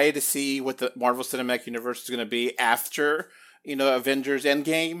we're excited to see what the Marvel Cinematic Universe is going to be after Avengers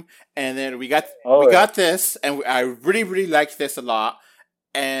Endgame, and then we got this, and I really really liked this a lot,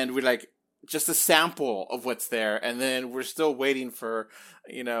 and we like just a sample of what's there, and then we're still waiting for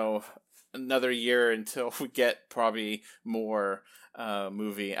another year until we get probably more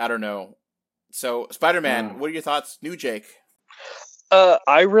movie. I don't know. So Spider-Man, what are your thoughts, new Jake?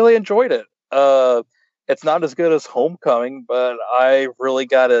 I really enjoyed it. It's not as good as Homecoming, but I really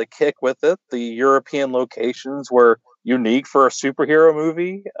got a kick with it. The European locations were unique for a superhero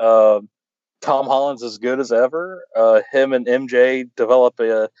movie. Tom Holland's as good as ever. Him and MJ develop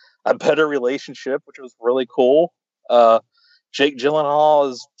a better relationship, which was really cool. Jake Gyllenhaal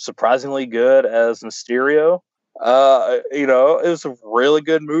is surprisingly good as Mysterio. It was a really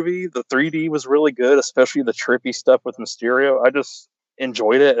good movie. The 3D was really good, especially the trippy stuff with Mysterio. I just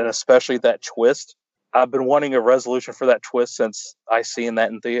enjoyed it, and especially that twist. I've been wanting a resolution for that twist since I seen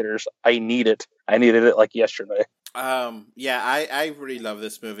that in theaters. I needed it like yesterday. I really love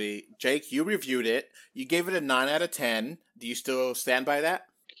this movie. Jake, you reviewed it. You gave it a 9 out of 10. Do you still stand by that?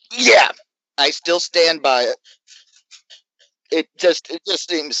 Yeah, I still stand by it. It just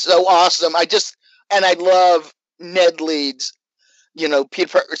seems so awesome. I love Ned Leeds, Peter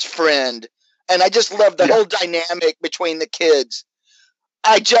Parker's friend. And I just love the whole dynamic between the kids.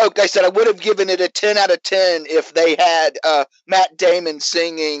 I joked, I said I would have given it a 10 out of 10 if they had Matt Damon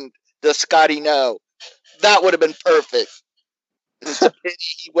singing the Scotty No. That would have been perfect. It's a pity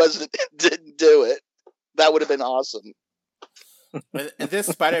he didn't do it. That would have been awesome. And this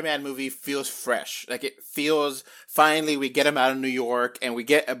Spider-Man movie feels fresh. Like it feels, finally we get him out of New York and we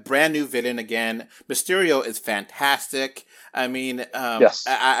get a brand new villain again. Mysterio is fantastic. I mean, yes.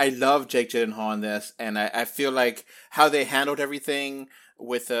 I love Jake Gyllenhaal in this, and I feel like how they handled everything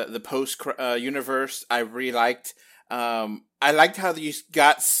with the post universe, I really liked. I liked how you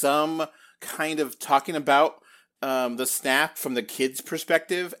got some kind of talking about the snap from the kids'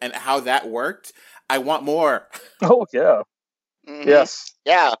 perspective and how that worked. I want more. Oh yeah. Mm-hmm. Yes.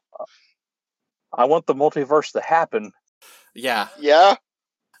 Yeah. I want the multiverse to happen. Yeah. Yeah.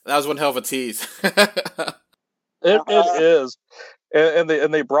 That was one hell of a tease. It is, and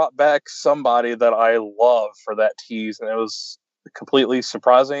they brought back somebody that I love for that tease, and it was completely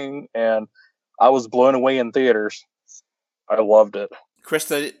surprising, and I was blown away in theaters. I loved it.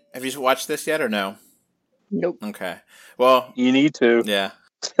 Krista, have you watched this yet or no? Nope. Okay. Well, You need to. yeah.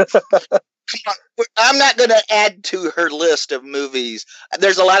 I'm not going to add to her list of movies.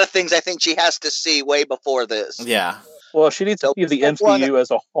 There's a lot of things I think she has to see way before this. Yeah. Well, she needs to see the MCU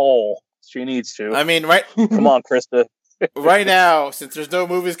as a whole. She needs to. I mean, right Come on, Krista. right now, since there's no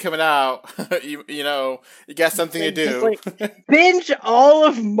movies coming out, you got something to do. Just, binge all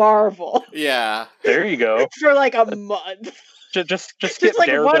of Marvel Yeah. There you go. for like a month. Just skip like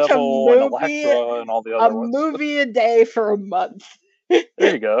watch a Daredevil and movie- Elektra and all the A other ones. movie a day for a month.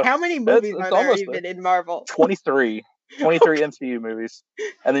 There you go. How many movies it's are there almost even in Marvel? 23 MCU movies,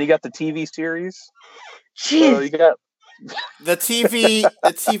 and then you got the TV series. Jeez. So you got The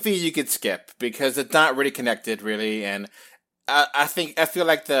TV you could skip because it's not really connected, really, and I feel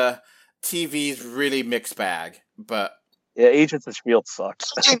like the TV's really mixed bag. But Agents of Shield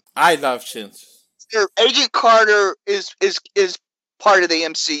sucks. I love Shins. Agent Carter is part of the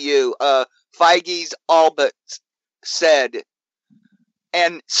MCU. Feige's all but said.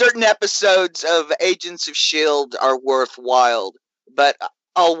 And certain episodes of Agents of S.H.I.E.L.D. are worthwhile. But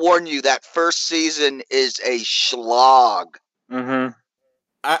I'll warn you, that first season is a slog. Mm-hmm.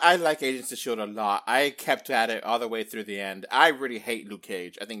 I like Agents of S.H.I.E.L.D. a lot. I kept at it all the way through the end. I really hate Luke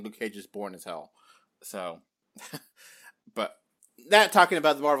Cage. I think Luke Cage is boring as hell. So, but not talking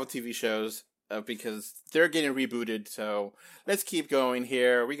about the Marvel TV shows because they're getting rebooted. So let's keep going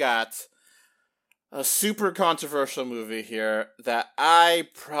here. We got a super controversial movie here that I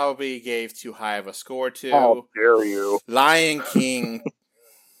probably gave too high of a score to. How dare you? Lion King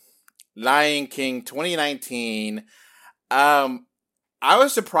 2019. I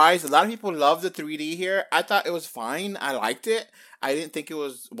was surprised. A lot of people love the 3D here. I thought it was fine. I liked it. I didn't think it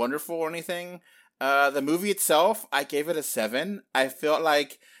was wonderful or anything. The movie itself, I gave it a 7. I felt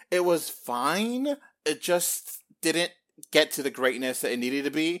like it was fine. It just didn't get to the greatness that it needed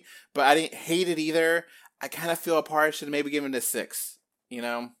to be. But I didn't hate it either. I kind of feel a part should have maybe given it a 6.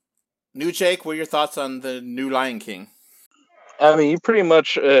 New Jake, what are your thoughts on the new Lion King? I mean, you pretty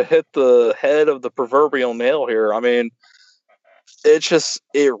much hit the head of the proverbial nail here. I mean,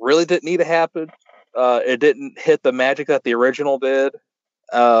 it really didn't need to happen. It didn't hit the magic that the original did.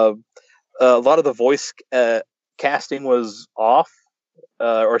 A lot of the voice casting was off,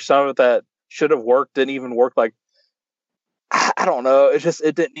 or some of it that should have worked didn't even work. Like, I don't know. It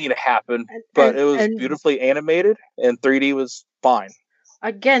didn't need to happen, but it was beautifully animated and 3D was fine.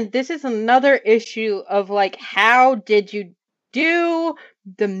 Again, this is another issue of like, how did you do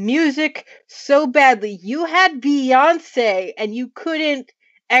the music so badly? You had Beyonce and you couldn't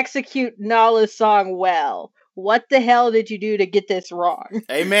execute Nala's song well. What the hell did you do to get this wrong?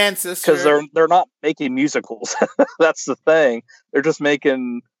 Amen, sister. Because they're not making musicals. That's the thing. They're just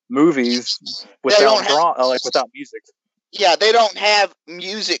making movies without music. Yeah, they don't have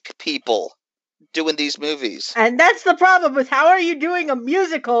music people doing these movies. And that's the problem with how are you doing a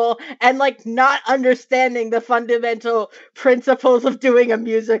musical and like not understanding the fundamental principles of doing a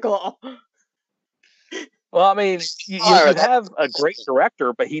musical. Well, I mean, you have a great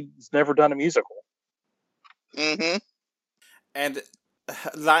director, but he's never done a musical. Mm-hmm. And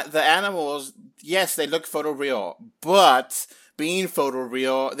the animals, yes, they look photoreal, but being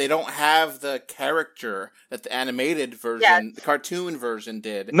photoreal, they don't have the character that the animated version, the cartoon version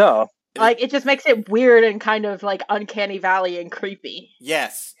did. No. Like, it just makes it weird and kind of like uncanny valley and creepy.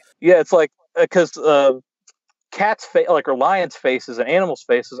 Yes. Yeah, it's like, because cats' or lions' faces and animals'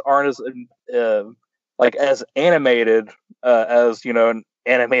 faces aren't as as animated as an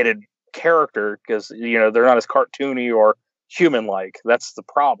animated character, because they're not as cartoony or human-like. That's the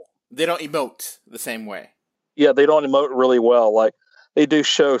problem. They don't emote the same way. Yeah, they don't emote really well. Like, they do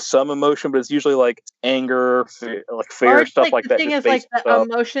show some emotion, but it's usually like anger, fear, stuff like that. The thing is, like, the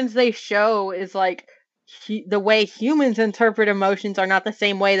emotions they show is like the way humans interpret emotions are not the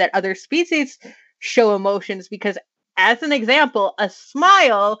same way that other species show emotions. Because, as an example, a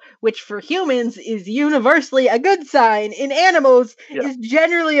smile, which for humans is universally a good sign, in animals is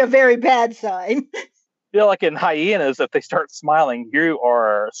generally a very bad sign. Yeah, like in hyenas, if they start smiling, you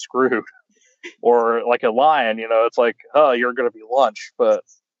are screwed. Or like a lion, it's like, oh, you're going to be lunch. But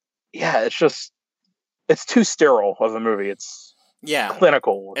yeah, it's too sterile of a movie. It's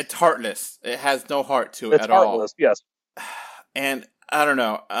clinical. It's heartless. It has no heart to it at all. It's heartless, yes. And I don't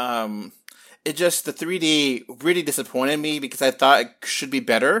know. The 3D really disappointed me because I thought it should be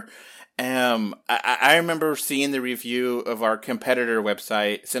better. I remember seeing the review of our competitor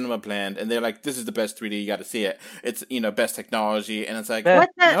website, Cinema Blend, and they're like, "This is the best 3D. You got to see it. It's best technology." And it's like, no,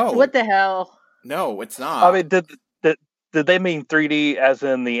 What the hell? no, it's not. I mean, did they mean 3D as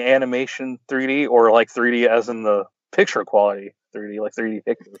in the animation 3D, or like 3D as in the picture quality 3D, like 3D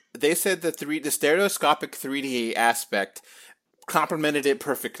picture? They said the stereoscopic 3D aspect complemented it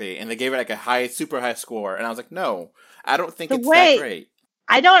perfectly, and they gave it like a super high score. And I was like, no, I don't think it's that great.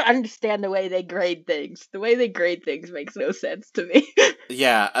 I don't understand the way they grade things. The way they grade things makes no sense to me.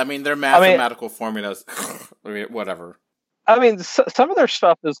 Yeah, I mean, their mathematical formulas, whatever. I mean, some of their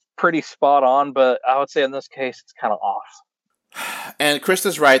stuff is pretty spot on, but I would say in this case, it's kind of off. And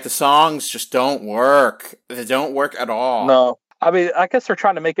Krista's right. The songs just don't work. They don't work at all. No. I mean, I guess they're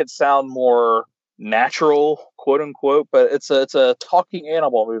trying to make it sound more natural, quote unquote, but it's a talking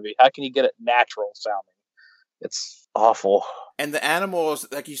animal movie. How can you get it natural sounding? It's awful. And the animals,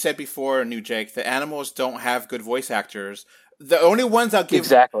 like you said before, New Jake, the animals don't have good voice actors. The only ones I'll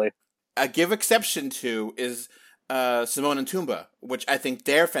give exception to is Simone and Pumbaa, which I think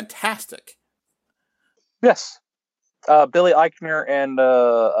they're fantastic. Yes. Billy Eichner and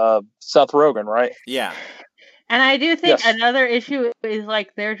Seth Rogen, right? Yeah. And I do think another issue is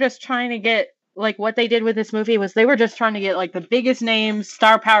like they're just trying to get, like, what they did with this movie was they were just trying to get like the biggest names,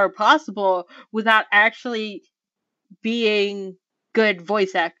 star power possible without actually being good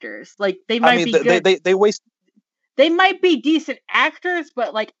voice actors. Like they might be good. They waste. They might be decent actors,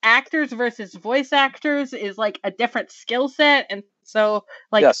 but like actors versus voice actors is like a different skill set, and so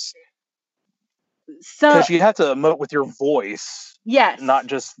like yes. So because you have to emote with your voice, yes, not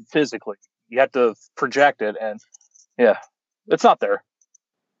just physically. You have to project it, and yeah, it's not there.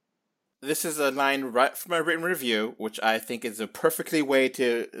 This is a line right from a written review, which I think is a perfectly way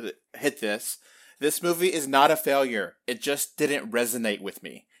to hit this. This movie is not a failure. It just didn't resonate with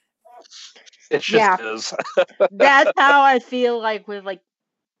me. It just is. That's how I feel like with like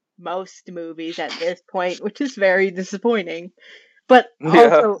most movies at this point, which is very disappointing. But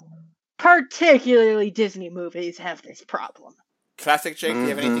also, particularly Disney movies have this problem. Classic Jake, do you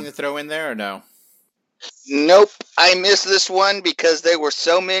have anything to throw in there or no? Nope. I missed this one because there were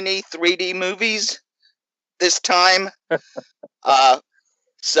so many 3D movies this time.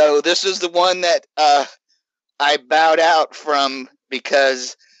 So this is the one that I bowed out from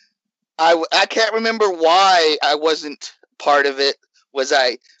because I can't remember why I wasn't part of it. Was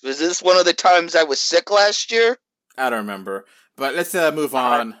this one of the times I was sick last year? I don't remember. But let's move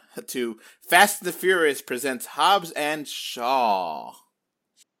on to Fast and the Furious presents Hobbs and Shaw.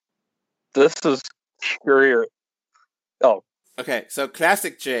 This is curious. Oh. Okay, so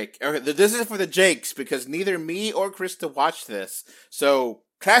Classic Jake. Okay, this is for the Jakes because neither me or Krista watched this. So,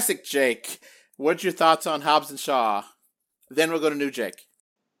 Classic Jake, what's your thoughts on Hobbs and Shaw? Then we'll go to New Jake.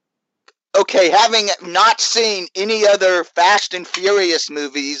 Okay, having not seen any other Fast and Furious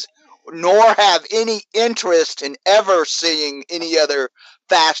movies, nor have any interest in ever seeing any other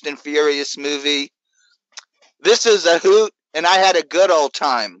Fast and Furious movie, this is a hoot, and I had a good old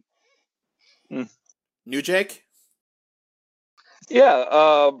time. New Jake?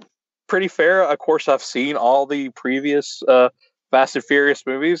 Yeah, pretty fair. Of course, I've seen all the previous Fast and Furious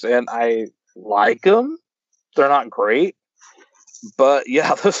movies, and I like them. They're not great. But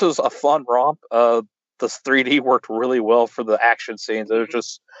yeah, this is a fun romp. This 3D worked really well for the action scenes. It was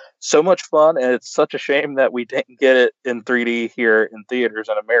just so much fun, and it's such a shame that we didn't get it in 3D here in theaters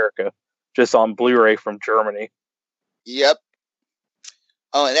in America, just on Blu-ray from Germany. Yep.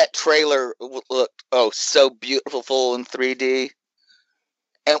 Oh, and that trailer looked so beautiful in 3D.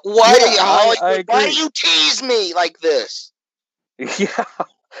 And why do you tease me like this? Yeah.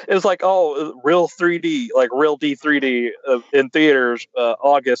 It was like, real 3D, like real D3D in theaters,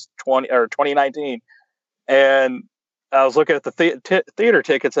 August 2019. And I was looking at the theater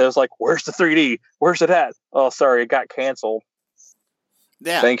tickets, and I was like, where's the 3D? Where's it at? Oh, sorry, it got canceled.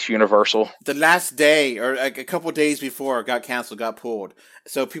 Yeah. Thanks, Universal. The last day, or like a couple days before, it got canceled, got pulled.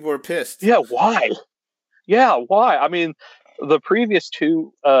 So people were pissed. Yeah, why? I mean, the previous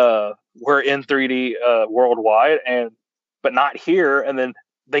two were in 3D worldwide, but not here, and then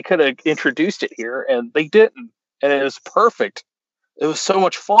they could have introduced it here, and they didn't. And it was perfect. It was so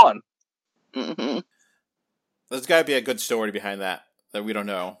much fun. Mm-hmm. There's got to be a good story behind that we don't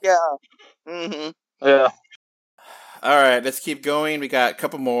know. Yeah. Mm-hmm. Yeah. All right, let's keep going. We got a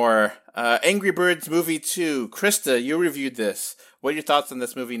couple more. Angry Birds Movie 2. Krista, you reviewed this. What are your thoughts on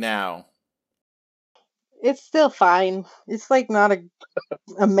this movie now? It's still fine. It's like not a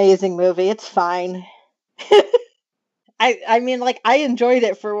amazing movie. It's fine. I mean, like, I enjoyed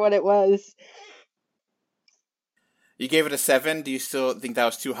it for what it was. You gave it a 7. Do you still think that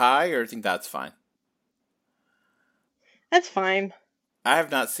was too high, or think that's fine? That's fine. I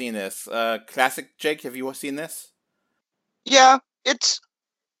have not seen this. Classic Jake, have you seen this? Yeah, it's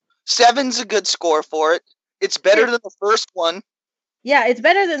 7's a good score for it. It's better than the first one. Yeah, it's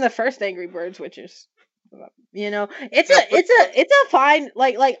better than the first Angry Birds, which is, it's a fine,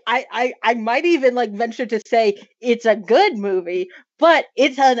 I might even like venture to say it's a good movie, but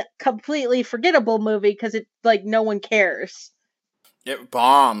it's a completely forgettable movie because it like no one cares. It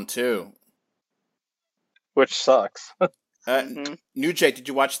bombed too, which sucks. New Jake, did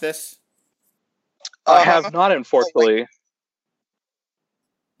you watch this? I have not, unfortunately.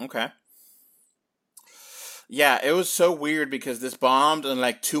 Okay. Yeah, it was so weird because this bombed, and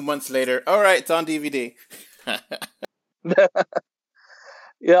like 2 months later, all right, it's on DVD.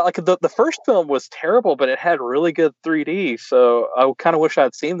 Yeah, like the first film was terrible, but it had really good 3D. So I kind of wish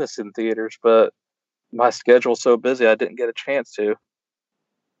I'd seen this in theaters, but my schedule's so busy I didn't get a chance to.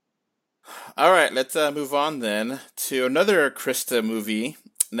 All right, let's move on then to another Krista movie.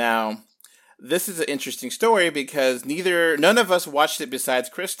 Now, this is an interesting story because none of us watched it besides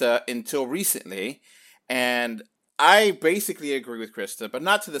Krista until recently. And I basically agree with Krista, but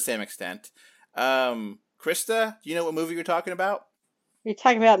not to the same extent. Krista, do you know what movie you're talking about? You're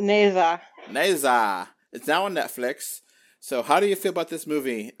talking about Neza. Neza. It's now on Netflix. So how do you feel about this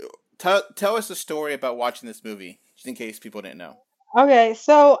movie? Tell us a story about watching this movie, just in case people didn't know. Okay,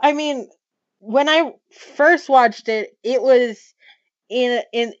 so, I mean, when I first watched it, it was in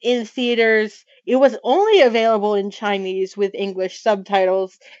theaters. It was only available in Chinese with English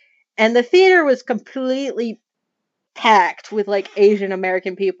subtitles. And the theater was completely packed with, like, Asian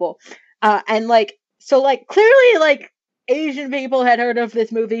American people. And, like, so, like, clearly, like, Asian people had heard of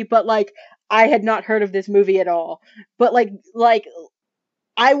this movie, but, like, I had not heard of this movie at all. But, like,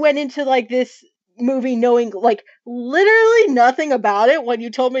 I went into, like, this movie knowing, like, literally nothing about it. When you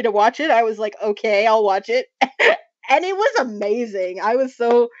told me to watch it, I was like, okay, I'll watch it. And it was amazing. I was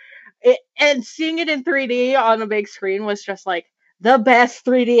and seeing it in 3D on a big screen was just, like, the best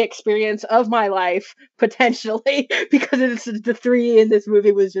 3D experience of my life, potentially, because the 3D in this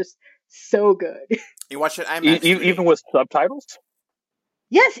movie was just so good. You watched it IMAX even with subtitles?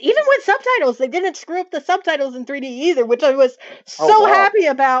 Yes, even with subtitles. They didn't screw up the subtitles in 3D either, which I was so happy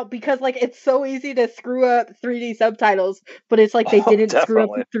about because, like, it's so easy to screw up 3D subtitles, but it's like they didn't screw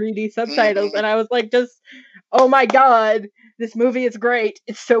up the 3D subtitles. And I was like, oh my god, this movie is great.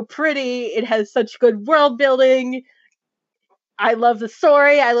 It's so pretty. It has such good world building. I love the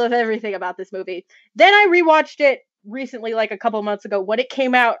story. I love everything about this movie. Then I rewatched it recently, like a couple months ago, when it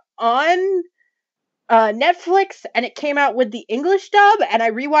came out on Netflix, and it came out with the English dub, and I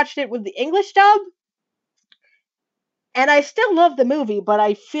rewatched it with the English dub. And I still love the movie, but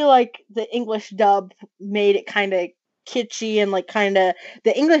I feel like the English dub made it kind of kitschy and like kind of...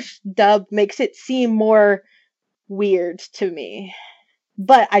 The English dub makes it seem more weird to me.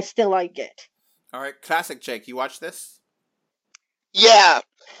 But I still like it. All right, Classic Jake, you watched this? Yeah,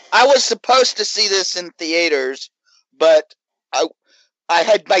 I was supposed to see this in theaters, but I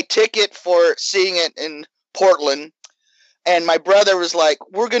had my ticket for seeing it in Portland, and my brother was like,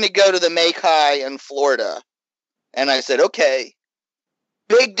 we're going to go to the Mackay in Florida. And I said, okay.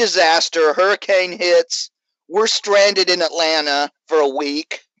 Big disaster, hurricane hits, we're stranded in Atlanta for a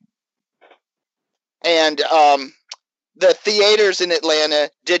week. And the theaters in Atlanta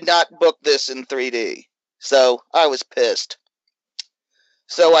did not book this in 3D, so I was pissed.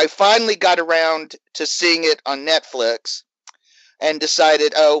 So I finally got around to seeing it on Netflix and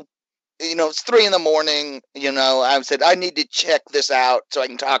decided, it's 3 a.m, I said, I need to check this out so I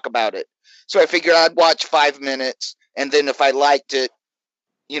can talk about it. So I figured I'd watch 5 minutes, and then if I liked it,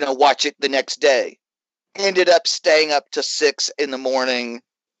 watch it the next day. Ended up staying up to 6 a.m,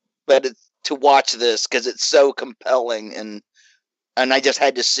 but to watch this because it's so compelling, and I just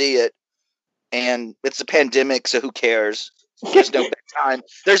had to see it. And it's a pandemic, so who cares? There's no bedtime.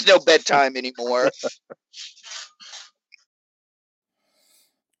 There's no bedtime anymore.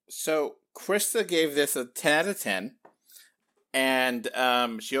 So Krista gave this a 10 out of 10. And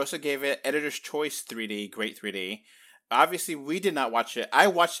she also gave it Editor's Choice 3D, great 3D. Obviously, we did not watch it. I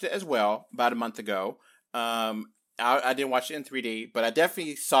watched it as well about a month ago. I didn't watch it in 3D, but I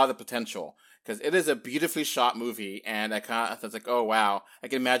definitely saw the potential. Because it is a beautifully shot movie, and I was like, oh wow, I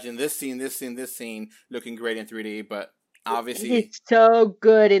can imagine this scene looking great in 3D, but obviously... It's so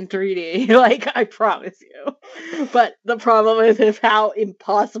good in 3D, like, I promise you. But the problem is how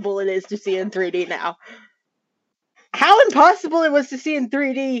impossible it is to see in 3D now. How impossible it was to see in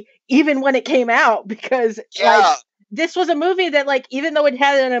 3D even when it came out, because like, this was a movie that, like, even though it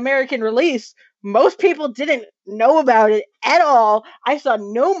had an American release, most people didn't know about it at all. I saw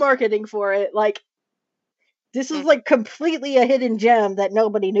no marketing for it. Like, this is like completely a hidden gem that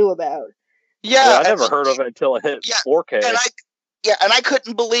nobody knew about. Yeah, I never heard of it until it hit 4K. And I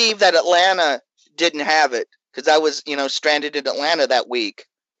couldn't believe that Atlanta didn't have it, because I was, stranded in Atlanta that week,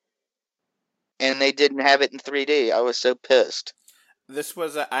 and they didn't have it in 3D. I was so pissed. This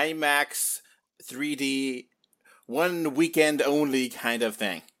was an IMAX 3D, one weekend only kind of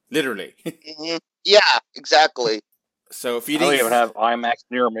thing, literally. Mm-hmm. Yeah, exactly. So if you don't even have IMAX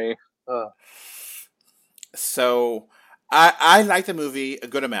near me. So I like the movie a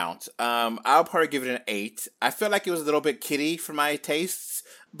good amount. I'll probably give it an 8. I felt like it was a little bit kiddie for my tastes,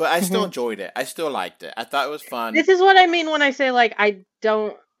 but I still enjoyed it. I still liked it. I thought it was fun. This is what I mean when I say, like,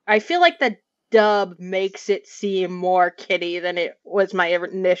 I feel like the dub makes it seem more kiddie than it was my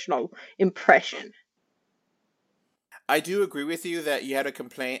initial impression. I do agree with you that you had a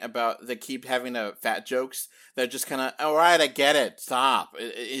complaint about they keep having fat jokes that are just kind of, all right, I get it, stop.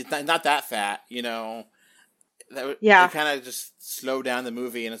 It's not that fat, They kind of just slow down the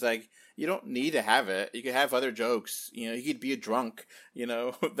movie, and it's like, you don't need to have it. You could have other jokes. You could be a drunk.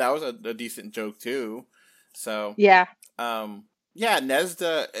 That was a decent joke too. So yeah,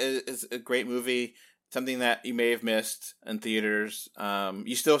 Nesda is a great movie. Something that you may have missed in theaters.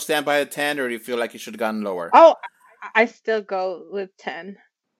 You still stand by a 10, or do you feel like you should have gone lower? Oh, I still go with 10.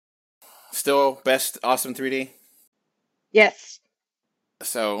 Still best awesome 3D? Yes.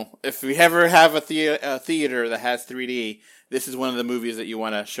 So, if we ever have a theater that has 3D, this is one of the movies that you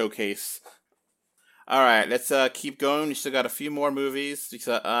want to showcase. Alright, let's keep going. We still got a few more movies.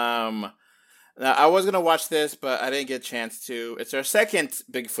 Now, I was going to watch this, but I didn't get a chance to. It's our second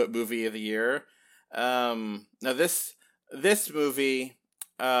Bigfoot movie of the year. Now, this movie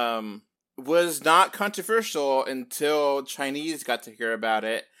was not controversial until Chinese got to hear about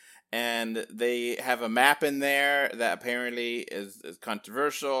it. And they have a map in there that apparently is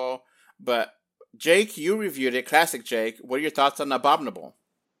controversial. But Jake, you reviewed it. Classic Jake. What are your thoughts on Abominable?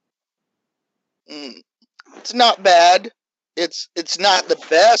 It's not bad. It's not the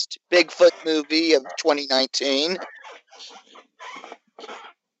best Bigfoot movie of 2019.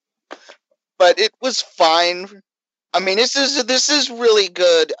 But it was fine. I mean, this is really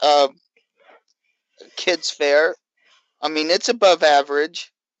good kids fare. I mean, it's above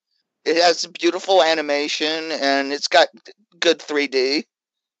average. It has beautiful animation, and it's got good 3D.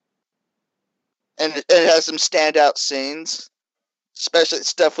 And it has some standout scenes. Especially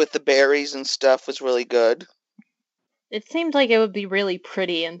stuff with the berries and stuff was really good. It seemed like it would be really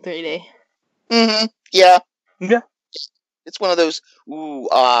pretty in 3D. Mm-hmm. Yeah. Yeah. It's one of those, ooh,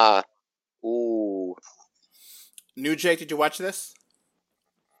 ah, ooh. New Jake, did you watch this?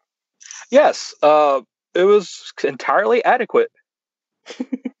 Yes. It was entirely adequate.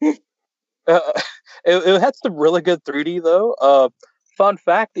 It had some really good 3D though. Fun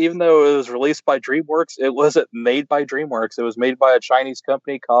fact: even though it was released by DreamWorks, it wasn't made by DreamWorks. It was made by a Chinese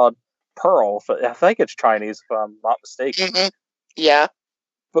company called Pearl. I think it's Chinese, if I'm not mistaken. Mm-hmm. Yeah.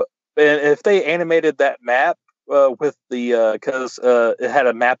 But if they animated that map with the because it had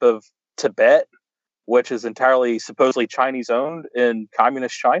a map of Tibet, which is entirely supposedly Chinese owned in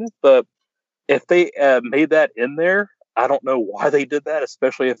communist China, but if they made that in there, I don't know why they did that,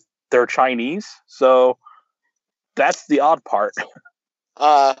 especially if they're Chinese. So that's the odd part.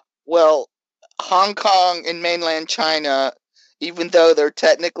 Well, Hong Kong and mainland China, even though they're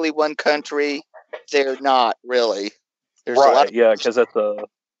technically one country, they're not really. There's right, because that's a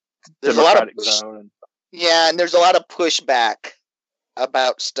democratic zone. Yeah, and there's a lot of pushback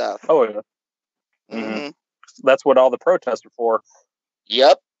about stuff. Oh, yeah. Mm-hmm. That's what all the protests are for.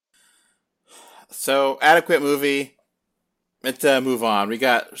 Yep. So, adequate movie. Let's move on. We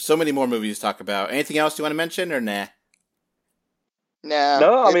got so many more movies to talk about. Anything else you want to mention, or nah?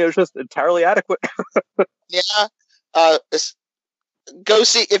 No, I mean, it was just entirely adequate. Yeah. Go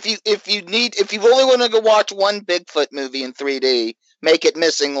see if you only want to go watch one Bigfoot movie in 3D, make it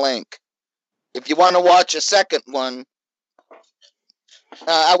Missing Link. If you want to watch a second one,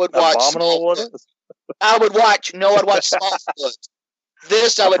 I would watch Abominable. I'd watch Smallfoot.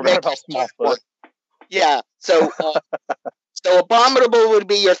 This I would make Smallfoot. Yeah. So Abominable would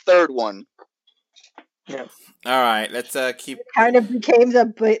be your third one. Yeah. All right, let's keep. Kind of became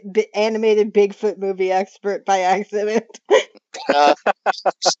the animated Bigfoot movie expert by accident. I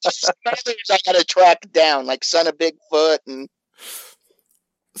gotta track down, like Son of Bigfoot and.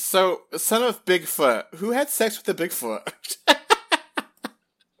 So, Son of Bigfoot, who had sex with the Bigfoot?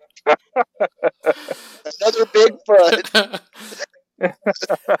 Another Bigfoot.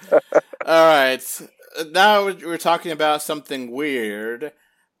 All right, now we're talking about something weird.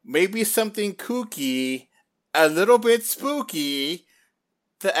 maybe something kooky, a little bit spooky,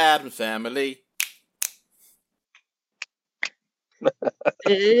 The Addams Family.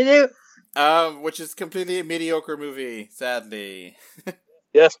 Which is completely a mediocre movie, sadly.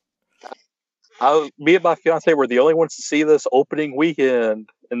 Yes. Me and my fiance were the only ones to see this opening weekend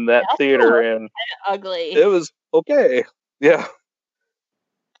in that theater, and ugly. it was okay. Yeah.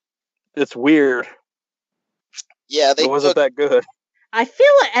 It's weird. Yeah, it wasn't that good. I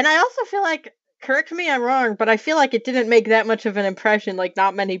feel it, and I also feel like, correct me if I'm wrong, but I feel like it didn't make that much of an impression. Like,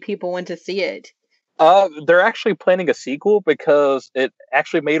 not many people went to see it. They're actually planning a sequel because it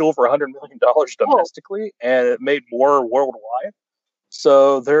actually made over $100 million domestically, and it made more worldwide.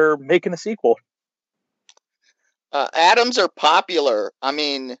 So they're making a sequel. Addams are popular. I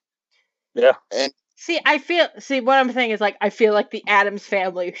mean, yeah. And what I'm saying is, like, I feel like the Addams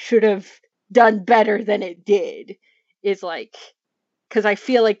Family should have done better than it did. Is like, because I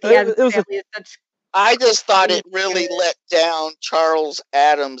feel like the Addams Family is such. I just thought it really let down Charles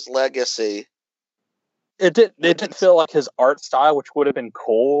Addams' legacy. It didn't feel like his art style, which would have been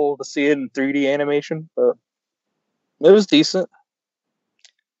cool to see it in 3D animation, but it was decent.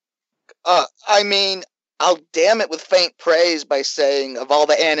 I mean, I'll damn it with faint praise by saying, of all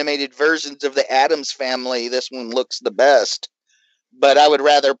the animated versions of the Addams Family, this one looks the best. But I would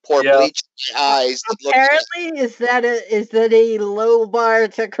rather pour bleach in my eyes. Apparently, is that a low bar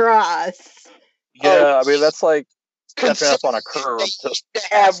to cross? Yeah, I mean, that's like stepping up on a curve. To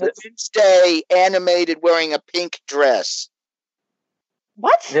have Wednesday animated wearing a pink dress.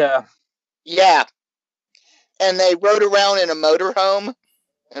 What? Yeah. Yeah. And they rode around in a motorhome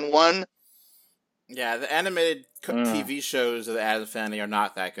and won. Yeah, the animated TV shows of the Addams Family are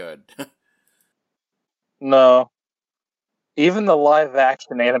not that good. No. Even the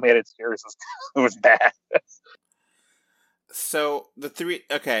live-action animated series was bad. So,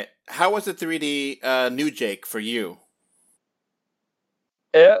 how was the 3D New Jake for you?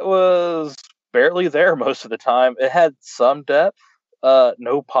 It was barely there most of the time. It had some depth,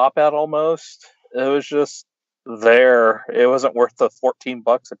 no pop-out almost. It was just there. It wasn't worth the $14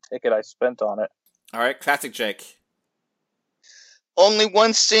 a ticket I spent on it. All right, classic Jake. Only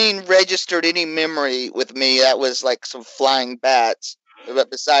one scene registered any memory with me. That was like some flying bats.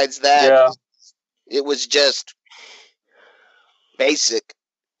 But besides that, it was just basic,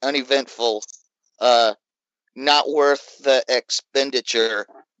 uneventful, not worth the expenditure.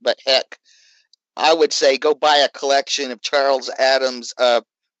 But heck, I would say go buy a collection of Charles Addams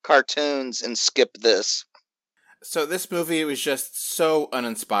cartoons and skip this. So this movie was just so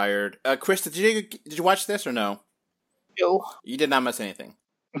uninspired. Chris, did you watch this or no? No. You did not miss anything.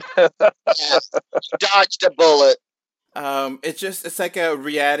 Yeah, dodged a bullet. It's like a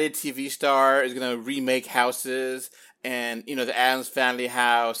reality TV star is gonna remake houses, and the Addams Family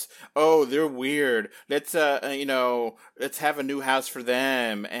house. Oh, they're weird. Let's let's have a new house for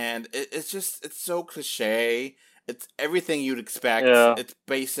them, and it's so cliche. It's everything you'd expect. Yeah. It's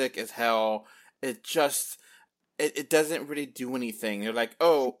basic as hell. It doesn't really do anything. They're like,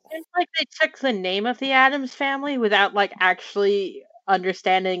 oh. It's like they took the name of the Addams Family without, like, actually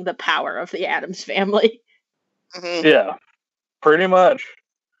understanding the power of the Addams Family. Mm-hmm. Yeah, pretty much.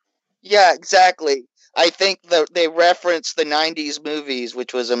 Yeah, exactly. I think they referenced the 90s movies,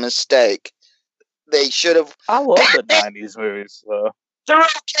 which was a mistake. They should have... I love the 90s movies, though. They're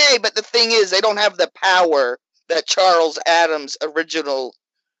okay, but the thing is, they don't have the power that Charles Addams' original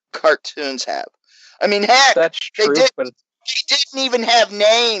cartoons have. I mean, heck, that's true, they didn't even have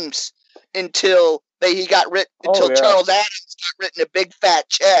names until Charles Addams got written a big fat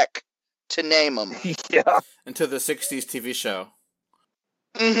check to name them. Yeah. Until the 60s TV show.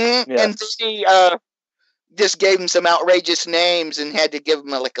 Mm-hmm. Yeah. And then he just gave him some outrageous names and had to give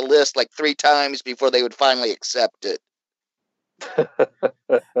him a list 3 times before they would finally accept it.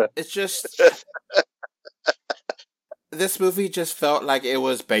 It's just... This movie just felt like it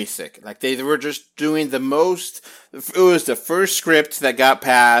was basic. Like they were just doing the most. It was the first script that got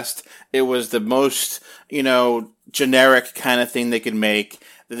passed. It was the most, generic kind of thing they could make.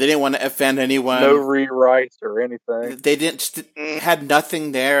 They didn't want to offend anyone. No rewrites or anything. They didn't had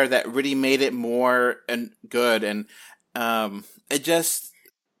nothing there that really made it more and good. And it just.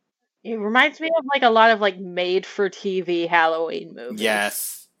 It reminds me of a lot of made for TV Halloween movies.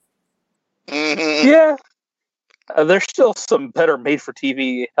 Yes. Mm-hmm. Yeah. There's still some better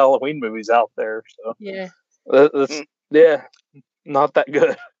made-for-TV Halloween movies out there. So yeah, not that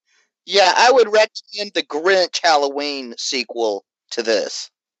good. Yeah, I would recommend the Grinch Halloween sequel to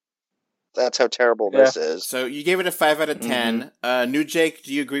this. That's how terrible this is. So you gave it a 5 out of 10. New Jake,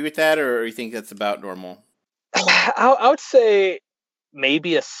 do you agree with that, or you think that's about normal? I would say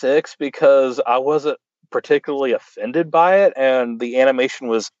maybe a 6 because I wasn't particularly offended by it, and the animation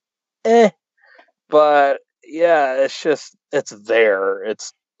was But yeah, it's there.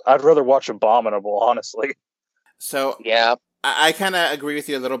 I'd rather watch Abominable, honestly. So Yeah. I kind of agree with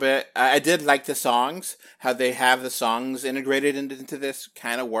you a little bit. I did like the songs, how they have the songs integrated into this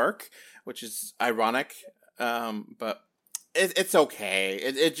kind of work, which is ironic. But it's okay.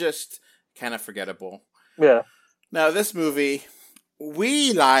 It just kind of forgettable. Yeah. Now, this movie,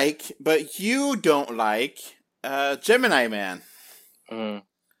 we like, but you don't like, Gemini Man. Mm.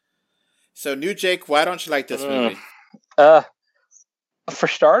 So, New Jake, why don't you like this movie? For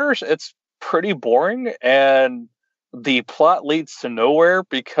starters, it's pretty boring, and the plot leads to nowhere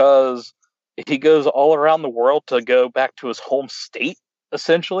because he goes all around the world to go back to his home state,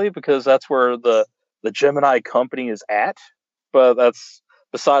 essentially, because that's where the Gemini company is at. But that's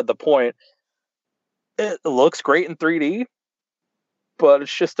beside the point. It looks great in 3D, but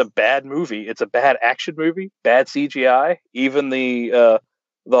it's just a bad movie. It's a bad action movie, bad CGI. Even the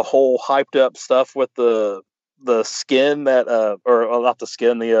whole hyped up stuff with the skin that or not the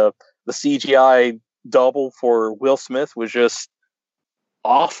skin, the CGI double for Will Smith was just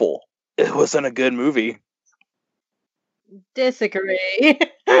awful. It wasn't a good movie. Disagree.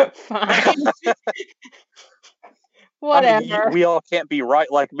 Fine. Whatever. I mean, we all can't be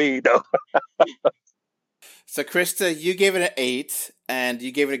right like me, though. So, Krista, you gave it an 8, and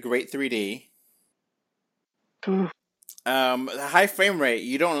you gave it a great 3D. The high frame rate,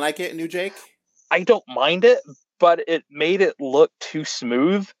 you don't like it, New Jake? I don't mind it, but it made it look too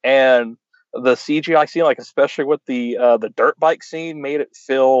smooth, and the CGI scene, like especially with the dirt bike scene, made it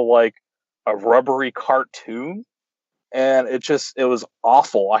feel like a rubbery cartoon, and it was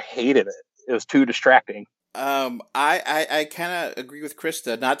awful. I hated it. It was too distracting. I kind of agree with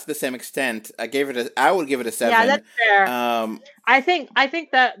Krista, not to the same extent. I would give it a 7. Yeah, that's fair. I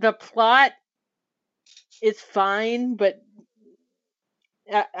think that the plot is fine, but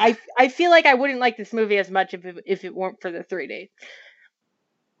I feel like I wouldn't like this movie as much if it weren't for the 3D.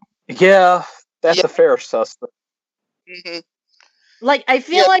 Yeah, that's a fair assessment. Mm-hmm. Like, I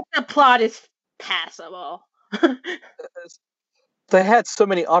feel like the plot is passable. They had so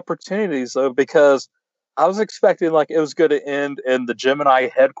many opportunities, though, because I was expecting like it was going to end in the Gemini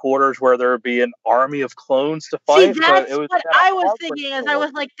headquarters where there would be an army of clones to fight. See, that's what I was thinking. As I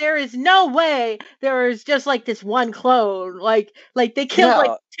was like, there is no way there is just like this one clone. Like they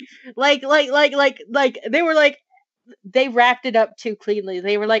killed like they were like they wrapped it up too cleanly.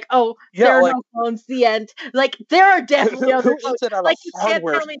 They were like, oh, there are no clones. The end. Like there are definitely other clones. Like you can't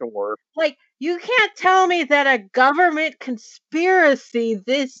tell me. Like you can't tell me that a government conspiracy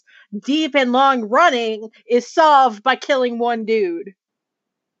this deep and long running is solved by killing one dude.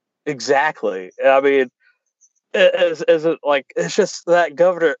 Exactly. I mean, is it like it's just that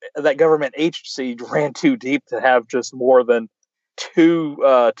government agency ran too deep to have just more than two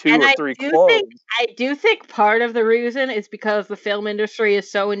or three clones. I do think part of the reason is because the film industry is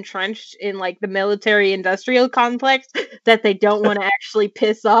so entrenched in like the military industrial complex that they don't want to actually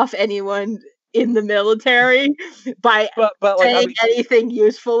piss off anyone in the military by saying anything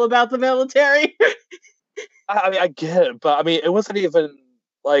useful about the military. I mean, I get it, but I mean, it wasn't even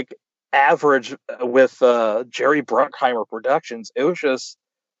like average with Jerry Bruckheimer Productions. It was just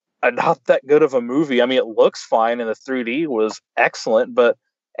not that good of a movie. I mean, it looks fine, and the 3D was excellent, but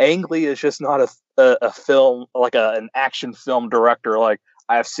Ang Lee is just not a film like an action film director. Like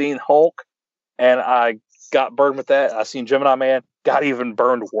I've seen Hulk, and I got burned with that. I've seen Gemini Man, got even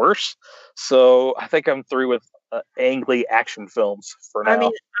burned worse. So I think I'm through with Ang Lee action films for now. I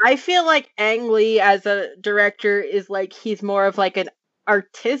mean, I feel like Ang Lee as a director is like he's more of like an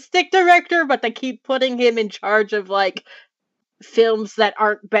artistic director, but they keep putting him in charge of like films that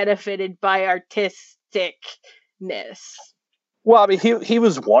aren't benefited by artisticness. Well, I mean, he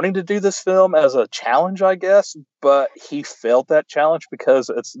was wanting to do this film as a challenge, I guess, but he failed that challenge because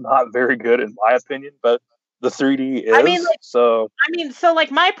it's not very good, in my opinion. But the 3D is. So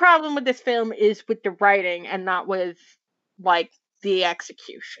my problem with this film is with the writing and not with like the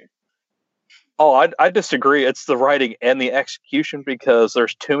execution. Oh, I disagree. It's the writing and the execution because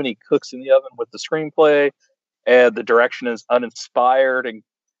there's too many cooks in the oven with the screenplay, and the direction is uninspired and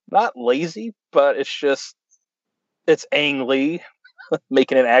not lazy, but it's Ang Lee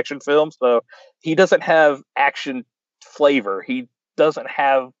making an action film, so he doesn't have action flavor. He doesn't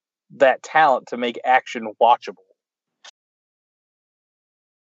have that talent to make action watchable.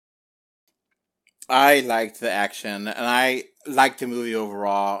 I liked the action, and I liked the movie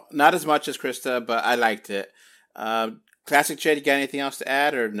overall. Not as much as Krista, but I liked it. Classic Jed, you got anything else to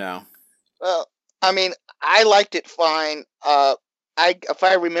add, or no? Well, I mean, I liked it fine. I if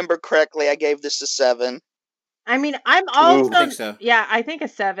I remember correctly, I gave this a 7. I mean, I'm also I think so. yeah, I think a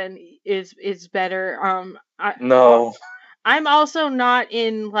 7 is better. No. I'm also not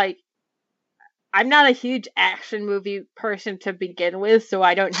in like I'm not a huge action movie person to begin with, so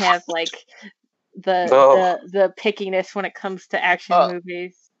I don't have like the pickiness when it comes to action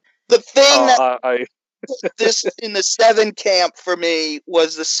movies. The thing that I this in the 7 camp for me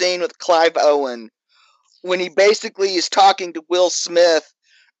was the scene with Clive Owen when he basically is talking to Will Smith,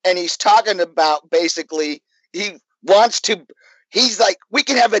 and he's talking about basically he's like, we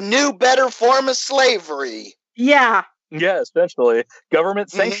can have a new, better form of slavery. Yeah. Yeah, essentially government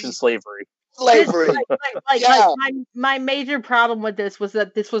sanctioned slavery. Slavery. My major problem with this was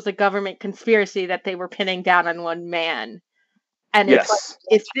that this was a government conspiracy that they were pinning down on one man. And Yes.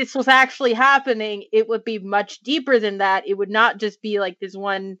 if this was actually happening, it would be much deeper than that. It would not just be like this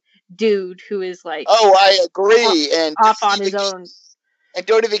one dude who is like, oh, I agree, and off on his own. And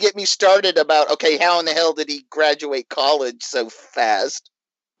don't even get me started about, okay, how in the hell did he graduate college so fast?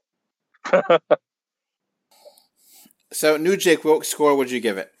 So, New Jake, what score would you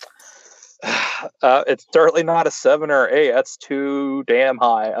give it? It's certainly not a 7 or 8. That's too damn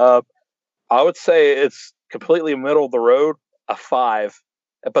high. I would say it's completely middle of the road, a 5.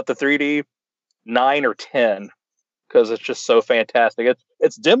 But the 3D, 9 or 10, because it's just so fantastic.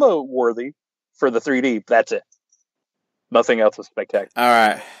 It's demo worthy for the 3D. That's it. Nothing else is spectacular. All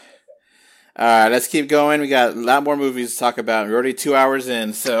right, let's keep going. We got a lot more movies to talk about. We're already 2 hours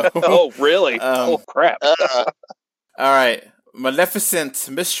in, so. Oh, really? Oh, crap. All right. Maleficent,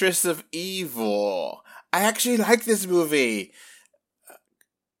 Mistress of Evil. I actually like this movie.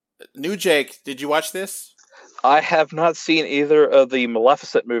 New Jake, did you watch this? I have not seen either of the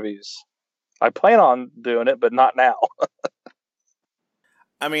Maleficent movies. I plan on doing it, but not now.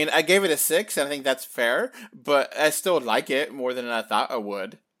 I mean, I gave it a 6, and I think that's fair, but I still like it more than I thought I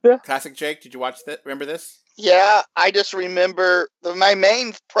would. Yeah. Classic Jake, did you watch that? Remember this? Yeah, I just remember my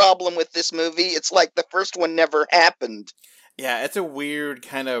main problem with this movie, it's like the first one never happened. Yeah, it's a weird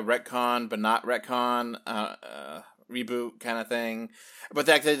kind of retcon, but not retcon, reboot kind of thing. But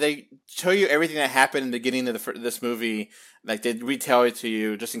they show you everything that happened in the beginning of this movie. Like, they retell it to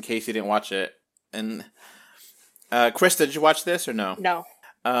you just in case you didn't watch it. And, Krista, did you watch this or no? No.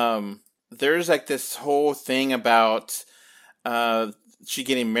 There's like this whole thing about she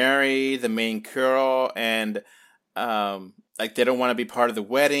getting married, the main girl, and like they don't want to be part of the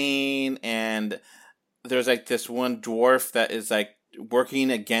wedding, and there's like this one dwarf that is like working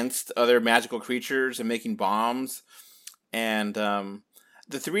against other magical creatures and making bombs, and the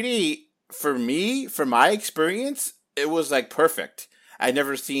 3D for me, for my experience, it was like perfect. I'd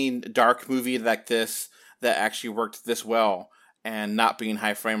never seen a dark movie like this that actually worked this well and not being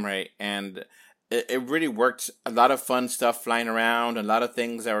high frame rate, and it really worked. A lot of fun stuff flying around, a lot of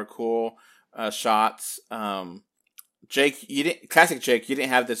things that were cool shots. Jake, classic Jake, you didn't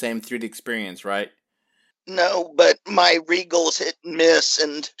have the same 3D experience, right? No, but my Regals hit and miss,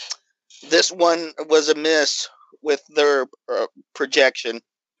 and this one was a miss with their projection.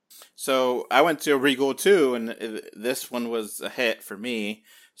 So I went to a Regal too, and this one was a hit for me.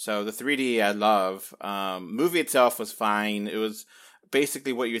 So the 3D I love. Movie itself was fine. It was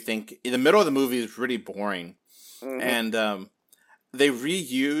basically what you think. In the middle of the movie is really boring. Mm-hmm. And they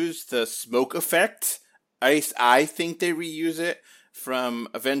reused the smoke effect. At least I think they reuse it from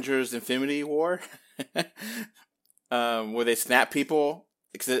Avengers Infinity War. Where they snap people.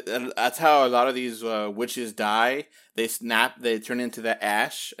 That's how a lot of these witches die. They snap, they turn into the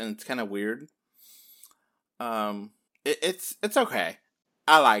ash, and it's kind of weird. It's okay.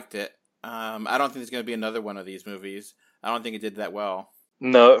 I liked it. I don't think there's going to be another one of these movies. I don't think it did that well.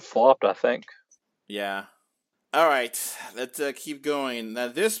 No, it flopped, I think. Yeah. All right, let's keep going. Now,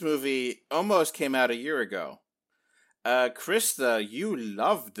 this movie almost came out a year ago. Krista, you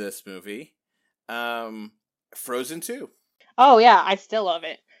loved this movie. Frozen 2. Oh, yeah, I still love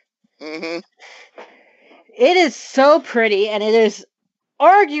it. Mm-hmm. It is so pretty, and it is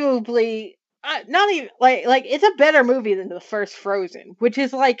arguably not even like it's a better movie than the first Frozen, which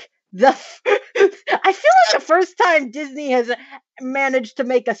is like I feel like the first time Disney has managed to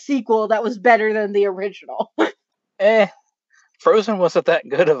make a sequel that was better than the original. Frozen wasn't that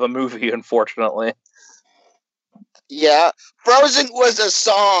good of a movie, unfortunately. Yeah, Frozen was a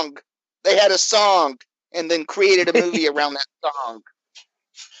song. They had a song and then created a movie around that song.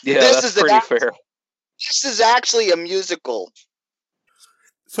 Yeah, that's pretty fair. This is actually a musical.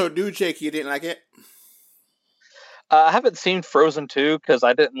 So, New Jake, you didn't like it? I haven't seen Frozen 2 because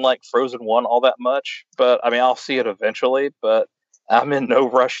I didn't like Frozen 1 all that much. But, I mean, I'll see it eventually, but I'm in no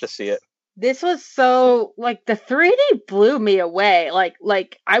rush to see it. This was so like the 3D blew me away.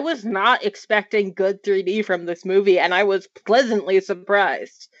 Like I was not expecting good 3D from this movie, and I was pleasantly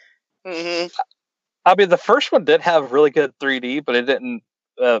surprised. Hmm. I mean, the first one did have really good 3D, but it didn't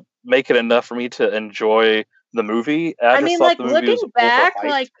make it enough for me to enjoy the movie. I just mean, thought like the movie was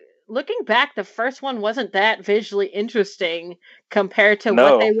overhyped. looking back, the first one wasn't that visually interesting compared to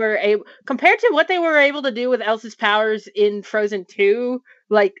No. what they were able to do with Elsa's powers in Frozen 2.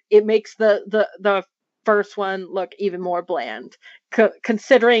 Like it makes the first one look even more bland,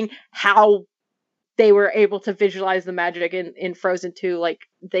 considering how they were able to visualize the magic in Frozen 2. Like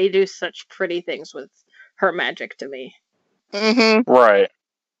they do such pretty things with her magic to me. Right.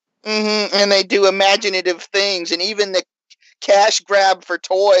 And they do imaginative things, and even the cash grab for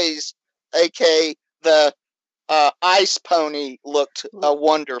toys, aka the ice pony, looked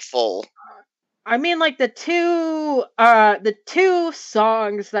wonderful. I mean, like the two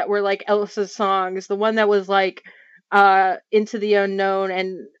songs that were like Elsa's songs, the one that was like Into the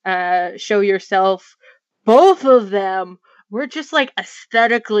Unknown and Show Yourself, both of them were just like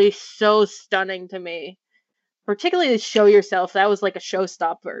aesthetically so stunning to me. Particularly Show Yourself, that was like a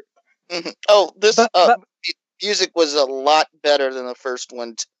showstopper. Oh, this music was a lot better than the first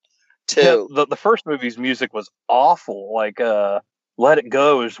one too. Yeah, the first movie's music was awful. Like Let It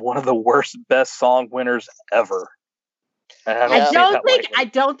Go is one of the worst best song winners ever. I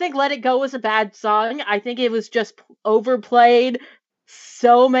don't think Let It Go was a bad song. I think it was just overplayed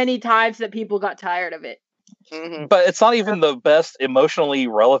so many times that people got tired of it. But it's not even the best emotionally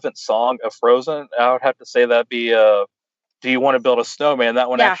relevant song of Frozen. I would have to say that'd be Do You Want to Build a Snowman? That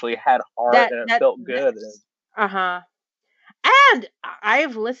one actually had heart and it felt good. And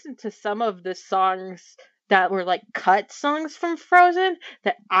I've listened to some of the songs that were like cut songs from Frozen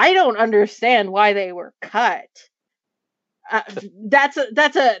that I don't understand why they were cut. That's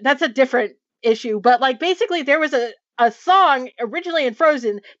a different issue. But like basically there was a song originally in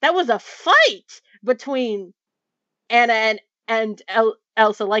Frozen that was a fight between Anna and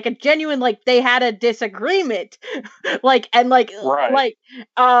Elsa, like a genuine, like they had a disagreement, the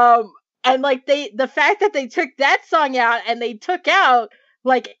fact that they took that song out and they took out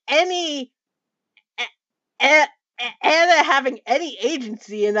like any Anna having any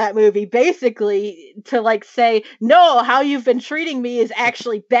agency in that movie, basically to like say, no, how you've been treating me is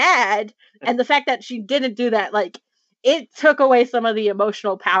actually bad, and the fact that she didn't do that, like it took away some of the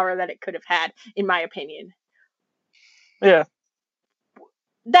emotional power that it could have had, in my opinion. Yeah.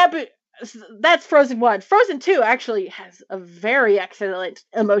 That's Frozen 1. Frozen 2 actually has a very excellent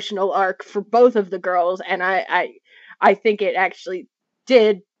emotional arc for both of the girls, and I think it actually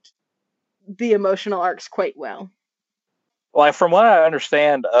did the emotional arcs quite well. Like from what I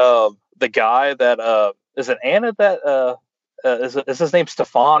understand, the guy that is it Anna that is his name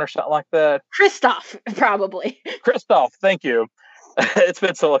Stefan or something like that? Kristoff, probably. Kristoff, thank you. It's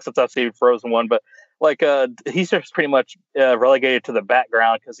been so long since I've seen Frozen 1, but like he's just pretty much relegated to the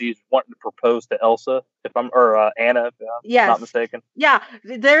background because he's wanting to propose to Elsa, Anna, if I'm not mistaken. Yeah,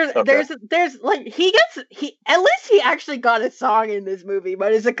 there's like he at least he actually got a song in this movie,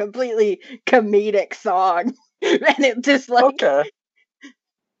 but it's a completely comedic song, and it just like okay.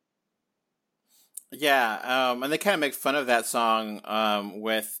 Yeah, and they kind of make fun of that song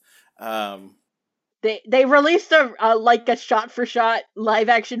with. They released a shot for shot live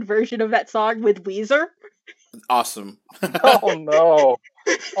action version of that song with Weezer. Awesome. Oh no!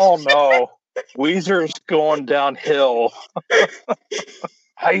 Oh no! Weezer's going downhill.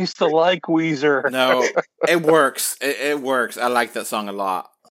 I used to like Weezer. No, it works. It works. I like that song a lot.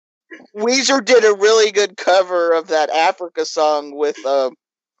 Weezer did a really good cover of that Africa song with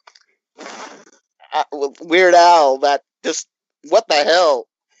Weird Al. That just what the hell.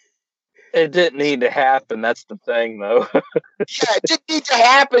 It didn't need to happen. That's the thing, though. Yeah, it didn't need to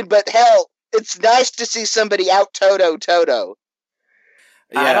happen, but hell, it's nice to see somebody out Toto.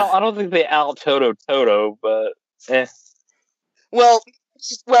 Yeah. I don't think they out Toto, but eh. Well,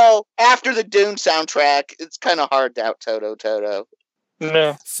 after the Dune soundtrack, it's kind of hard to out Toto.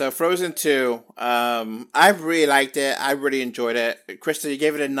 No. So Frozen 2, I really liked it. I really enjoyed it. Krista, you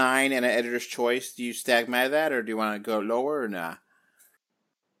gave it a 9 and an editor's choice. Do you stag mad at that, or do you want to go lower or nah?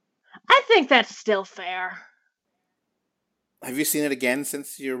 I think that's still fair. Have you seen it again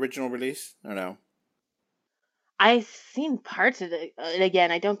since your original release, or no? I've seen parts of it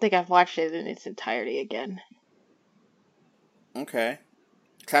again. I don't think I've watched it in its entirety again. Okay.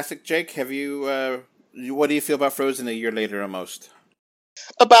 Classic Jake, have you, what do you feel about Frozen a year later almost?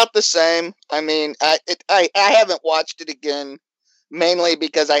 About the same. I mean, I haven't watched it again, mainly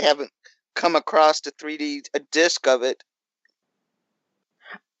because I haven't come across a disc of it.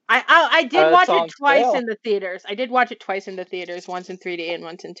 I did It's watch on it twice sale. in the theaters. I did watch it twice in the theaters, once in 3D and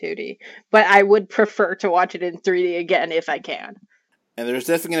once in 2D. But I would prefer to watch it in 3D again if I can. And there's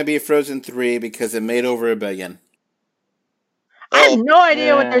definitely going to be a Frozen 3 because it made over $1 billion. I have no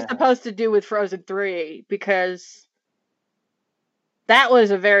idea what they're Yeah. supposed to do with Frozen 3 because that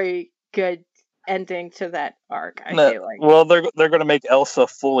was a very good ending to that arc, I feel like. Well, they're going to make Elsa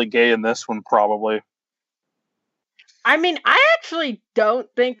fully gay in this one, probably. I mean, I actually don't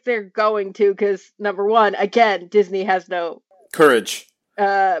think they're going to because, number one, again, Disney has no Courage.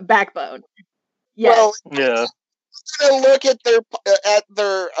 backbone. Yes. Well, Yeah. they're going to look at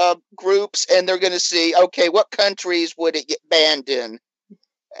their groups, and they're going to see, okay, what countries would it get banned in,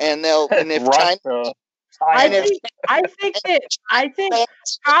 and if China, Russia. I China. think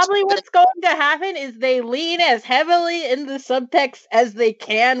probably what's going to happen is they lean as heavily in the subtext as they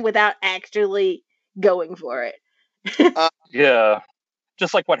can without actually going for it. Yeah.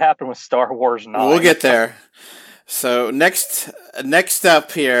 Just like what happened with Star Wars 9. We'll get there. So next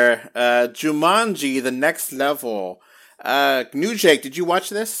up here, Jumanji: The Next Level. New Jake, did you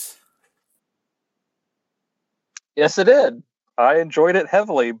watch this? Yes, it did. I enjoyed it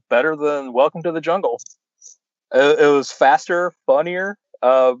heavily. Better than Welcome to the Jungle. It was faster, funnier.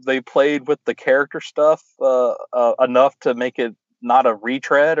 They played with the character stuff enough to make it not a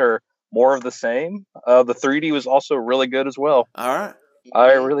retread or more of the same. The 3D was also really good as well. All right.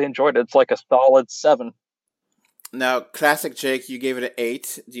 I really enjoyed it. It's like a solid 7. Now, classic Jake, you gave it an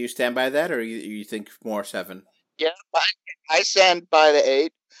 8. Do you stand by that, or you think more 7? Yeah, I stand by the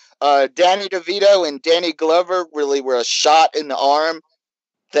 8. Danny DeVito and Danny Glover really were a shot in the arm.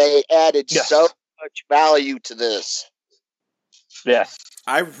 They added so much value to this. Yes.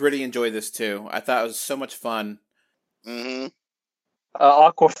 I really enjoyed this too. I thought it was so much fun. Mm-hmm.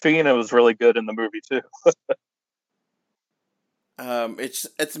 Aquafina was really good in the movie too.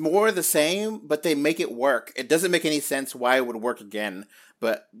 It's more of the same, but they make it work. It doesn't make any sense why it would work again,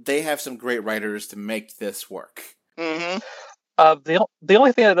 but they have some great writers to make this work. Mm-hmm. The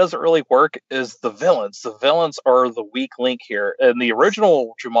only thing that doesn't really work is the villains. The villains are the weak link here. In the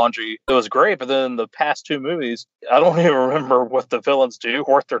original Jumanji, it was great, but then the past 2 movies, I don't even remember what the villains do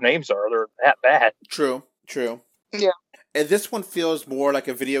or what their names are. They're that bad. True. Yeah. And this one feels more like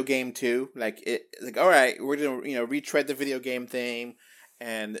a video game too. Like all right, we're gonna retread the video game thing.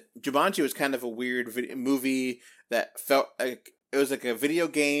 And Jumanji was kind of a weird movie that felt like it was like a video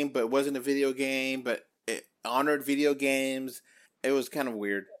game, but it wasn't a video game, but it honored video games. It was kind of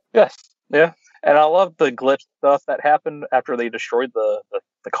weird. Yes, yeah, and I love the glitch stuff that happened after they destroyed the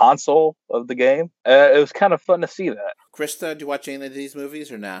console of the game. It was kind of fun to see that. Krista, did you watch any of these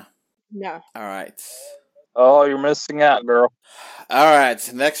movies or nah? No. All right. Oh, you're missing out, girl. All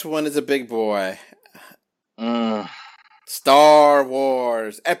right. Next one is a big boy. Mm. Star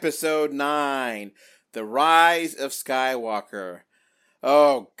Wars Episode 9: The Rise of Skywalker.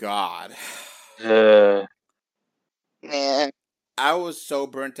 Oh God. Man. I was so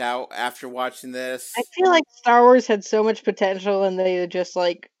burnt out after watching this. I feel like Star Wars had so much potential and they just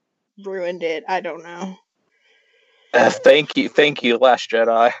ruined it. I don't know. Thank you, Last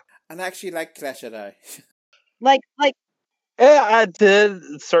Jedi. And I actually like Clash of Jedi. Yeah, I did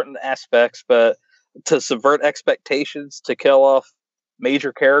in certain aspects, but to subvert expectations, to kill off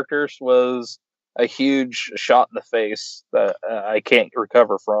major characters was a huge shot in the face that I can't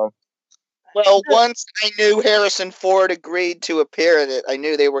recover from. Well, once I knew Harrison Ford agreed to appear in it, I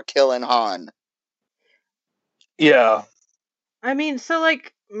knew they were killing Han. Yeah. I mean, so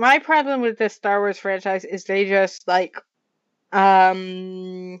my problem with the Star Wars franchise is they just how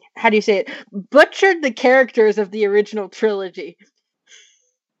do you say it? Butchered the characters of the original trilogy.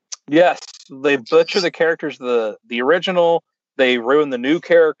 Yes, they butcher the characters of the original. They ruin the new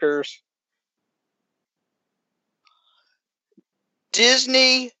characters.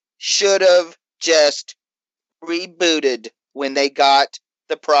 Disney should have just rebooted when they got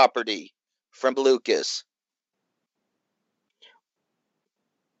the property from Lucas.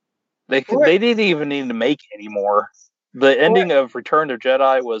 They didn't even need to make anymore. The ending of Return of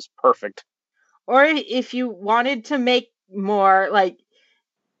Jedi was perfect. Or if you wanted to make more,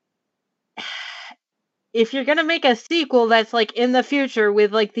 if you're gonna make a sequel that's in the future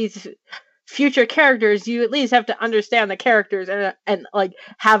with these future characters, you at least have to understand the characters and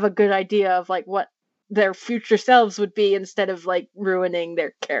have a good idea of what their future selves would be instead of ruining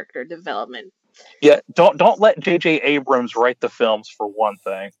their character development. Yeah, don't let J.J. Abrams write the films for one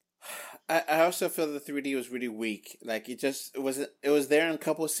thing. I also feel the 3D was really weak. It was there in a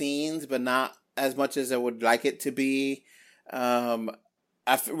couple of scenes, but not as much as I would like it to be.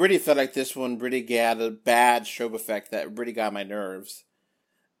 Really felt like this one really had a bad strobe effect that really got my nerves.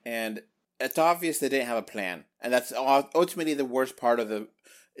 and it's obvious they didn't have a plan, and that's ultimately the worst part of the.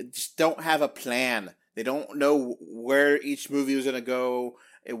 Just don't have a plan. They don't know where each movie was gonna go.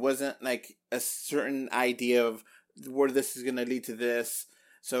 It wasn't like a certain idea of where this is gonna lead to this.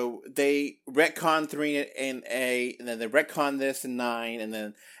 So they retcon 3 and 8, and then they retcon this in 9, and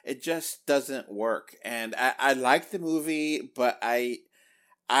then it just doesn't work. And I like the movie, but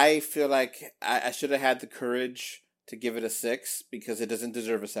I feel like I should have had the courage to give it a 6 because it doesn't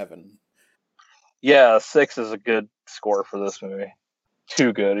deserve a 7. Yeah, 6 is a good score for this movie.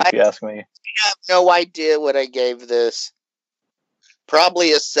 Too good, if you ask me. I have no idea what I gave this.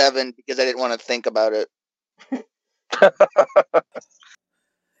 Probably a 7 because I didn't want to think about it.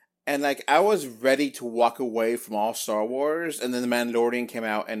 And like I was ready to walk away from all Star Wars, and then The Mandalorian came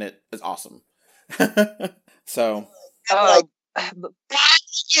out, and it was awesome. So, Like, why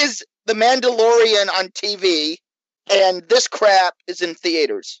is The Mandalorian on TV and this crap is in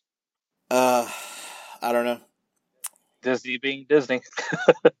theaters? I don't know. Disney being Disney.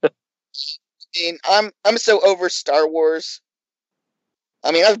 I mean, I'm so over Star Wars.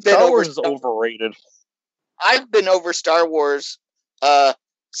 I mean, I've been Star over Wars is overrated. I've been over Star Wars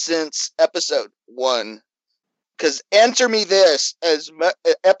since episode 1. Because answer me this: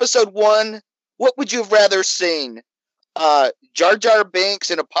 episode 1, what would you have rather seen? Jar Jar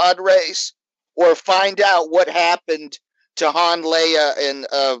Binks in a pod race, or find out what happened to Han,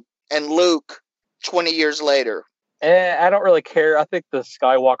 Leia, and Luke 20 years later? I don't really care. I think the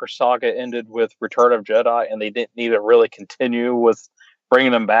Skywalker saga ended with Return of Jedi, and they didn't need to really continue with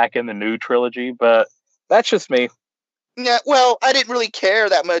bringing them back in the new trilogy. But that's just me. Yeah, well, I didn't really care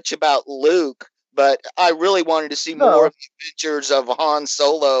that much about Luke, but I really wanted to see more of the adventures of Han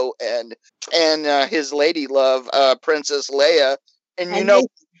Solo and his lady love, Princess Leia. And you know,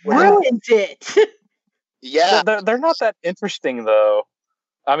 ruined it. Yeah, they're not that interesting though.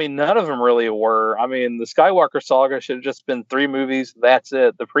 I mean, none of them really were. I mean, the Skywalker saga should have just been 3 movies. That's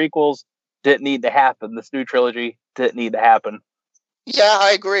it. The prequels didn't need to happen. This new trilogy didn't need to happen. Yeah,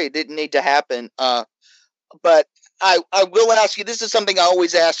 I agree. It didn't need to happen. But I will ask you, this is something I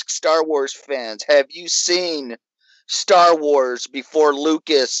always ask Star Wars fans. Have you seen Star Wars before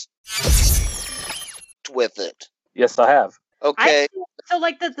Lucas with it? Yes, I have. Okay. So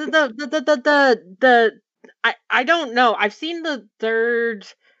like I don't know. I've seen the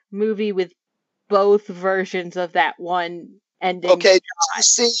 3rd movie with both versions of that one ending. Okay,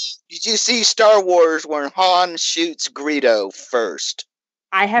 did you see Star Wars when Han shoots Greedo first?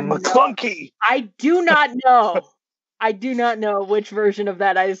 I have McClunky. I do not know. I do not know which version of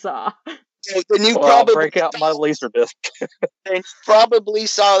that I saw. Then you I'll break out my Laserdisc. And you probably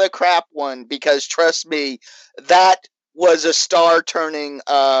saw the crap one, because trust me, that was a star-turning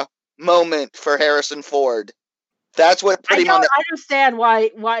moment for Harrison Ford. That's what I don't understand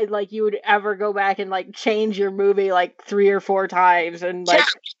why like you would ever go back and like change your movie like 3 or 4 times and like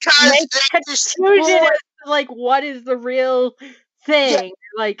make confusion as to, like, what is the real thing. Yeah,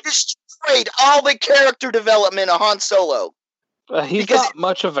 like destroyed all the character development of Han Solo. He's not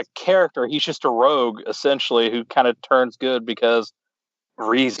much of a character. He's just a rogue, essentially, who kind of turns good because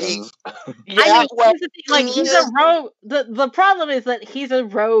reasons. Yeah, I mean, like he's a rogue. The problem is that he's a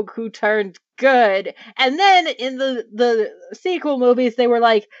rogue who turned good, and then in the sequel movies they were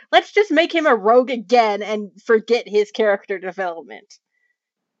like, let's just make him a rogue again and forget his character development.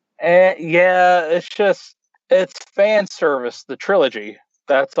 Yeah, it's fan service. The trilogy.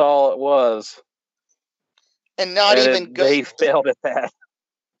 That's all it was. And not even good. They failed at that.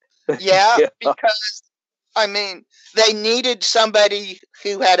 Yeah, because I mean, they needed somebody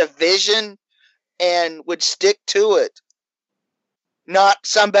who had a vision and would stick to it. Not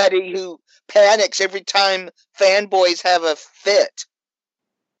somebody who panics every time fanboys have a fit.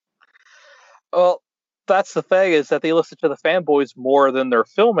 Well, that's the thing, is that they listen to the fanboys more than their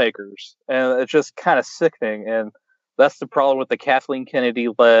filmmakers. And it's just kind of sickening. And that's the problem with the Kathleen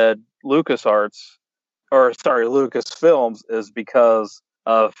Kennedy-led LucasArts. Or, sorry, Lucasfilms, is because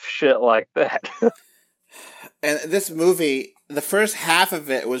of shit like that. And this movie, the first half of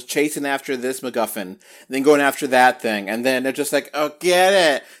it was chasing after this MacGuffin, then going after that thing, and then they're just like, oh, get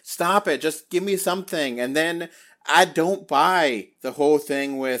it, stop it, just give me something. And then I don't buy the whole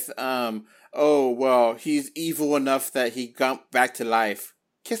thing with, oh, well, he's evil enough that he got back to life.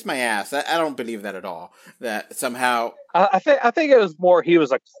 Kiss my ass. I don't believe that at all. That somehow... I think it was more he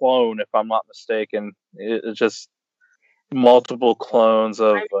was a clone, if I'm not mistaken. It's just multiple clones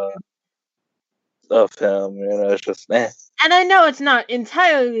of him. You know, it's just And I know it's not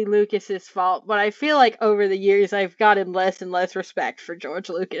entirely Lucas's fault, but I feel like over the years I've gotten less and less respect for George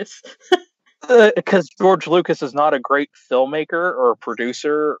Lucas. Because George Lucas is not a great filmmaker or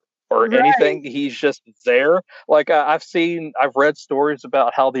producer or anything. He's just there. Like I've read stories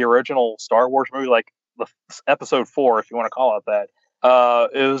about how the original Star Wars movie, like the Episode 4, if you want to call it that,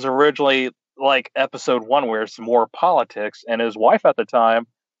 it was originally like Episode 1, where it's more politics. And his wife at the time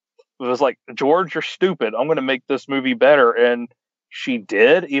was like, "George, you're stupid. I'm going to make this movie better." And she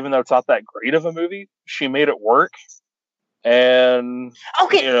did, even though it's not that great of a movie. She made it work. And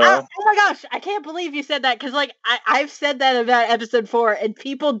okay, you know, oh my gosh, I can't believe you said that, because like I've said that about Episode 4, and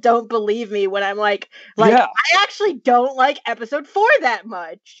people don't believe me when I'm like yeah. I actually don't like Episode 4 that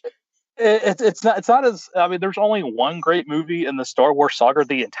much. It's not as, I mean, there's only one great movie in the Star Wars saga,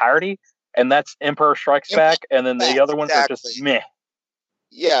 the entirety, and that's Empire Strikes Back, and then the other ones are just meh.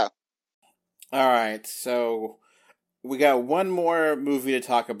 Yeah. All right, so we got one more movie to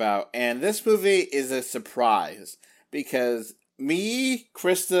talk about, and this movie is a surprise. Because me,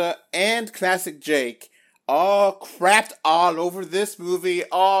 Krista, and Classic Jake all crapped all over this movie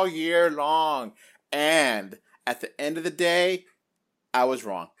all year long. And at the end of the day, I was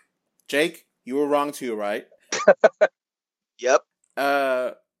wrong. Jake, you were wrong too, right? Yep.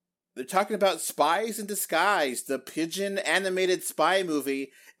 They're talking about Spies in Disguise. The Pigeon animated spy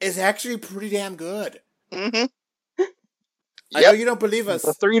movie is actually pretty damn good. Mm-hmm. I know you don't believe us.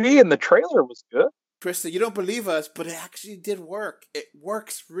 The 3D in the trailer was good. Krista, you don't believe us, but it actually did work. It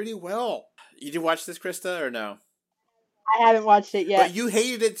works really well. You did watch this, Krista, or no? I haven't watched it yet. But you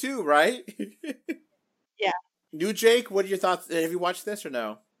hated it too, right? Yeah. New Jake, what are your thoughts? Have you watched this or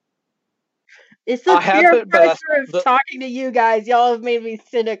no? It's the peer pressure of talking to you guys. Y'all have made me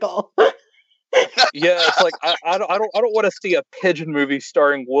cynical. Yeah, it's like I don't want to see a pigeon movie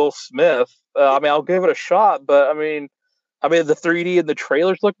starring Will Smith. I mean, I'll give it a shot, but I mean, the 3D and the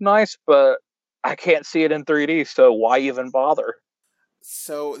trailers look nice, but I can't see it in 3D, so why even bother?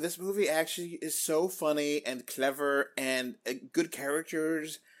 So this movie actually is so funny and clever and good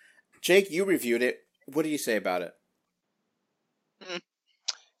characters. Jake, you reviewed it. What do you say about it?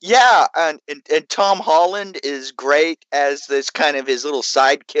 Yeah, and Tom Holland is great as this kind of his little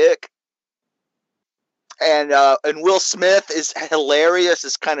sidekick. And Will Smith is hilarious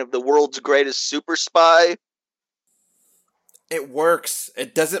as kind of the world's greatest super spy. It works.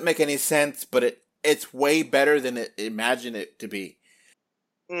 It doesn't make any sense, but it's way better than it imagined it to be.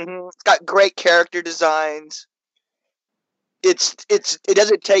 Mm-hmm. It's got great character designs. It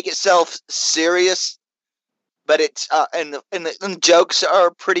doesn't take itself serious, but it's and the jokes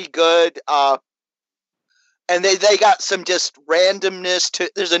are pretty good. And they got some just randomness to.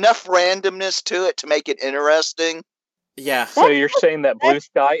 There's enough randomness to it to make it interesting. Yeah. So you're saying that Blue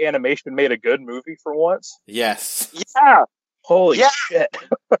Sky Animation made a good movie for once? Yes. Yeah. Holy shit!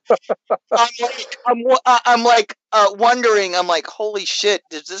 I'm like wondering. I'm like, holy shit!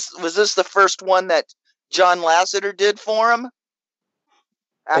 Was this the first one that John Lasseter did for him?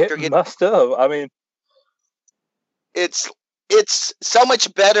 Must have. I mean, it's so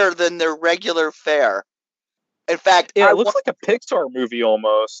much better than their regular fare. In fact, it looks like a Pixar movie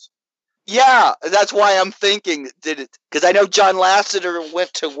almost. Yeah, that's why I'm thinking did it, because I know John Lasseter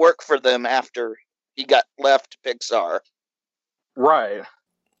went to work for them after he got left Pixar. Right.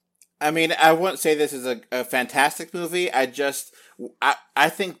 I mean, I wouldn't say this is a fantastic movie. I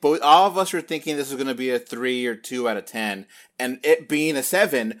think all of us were thinking this was going to be a 3 or 2 out of 10. And it being a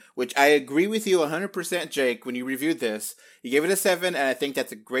 7, which I agree with you 100%, Jake, when you reviewed this. You gave it a 7, and I think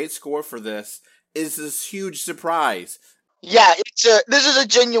that's a great score for this, is this huge surprise. Yeah, this is a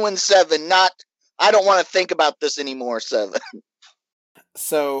genuine 7, not, I don't want to think about this anymore 7.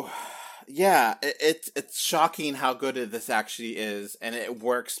 So, yeah, it's shocking how good this actually is, and it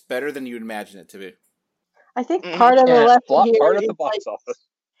works better than you'd imagine it to be. I think part of the lesson here part of is the box office.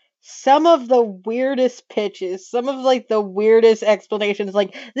 Some of the weirdest pitches, some of like the weirdest explanations.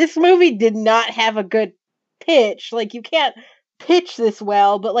 Like, this movie did not have a good pitch. Like, you can't pitch this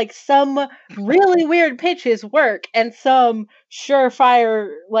well, but like some really weird pitches work, and some surefire,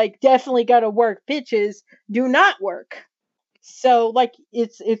 like definitely gotta work pitches do not work. So like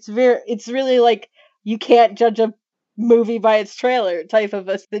it's really like you can't judge a movie by its trailer type of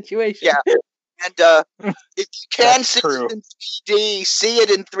a situation. Yeah. And if you can see true. it in 3D, see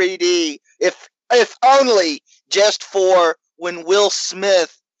it in 3D. If only just for when Will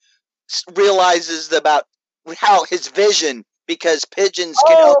Smith realizes about how his vision, because pigeons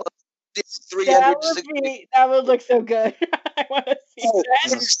can help 360. That would look so good. I want to see that.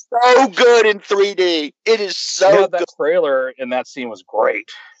 It is so good in 3D. It is so good. That trailer in that scene was great.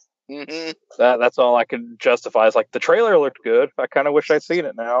 Mm-hmm. That's all I could justify. Is like the trailer looked good. I kind of wish I'd seen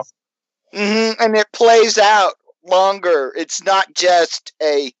it now. Mm-hmm. And it plays out longer. It's not just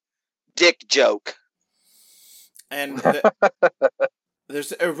a dick joke. And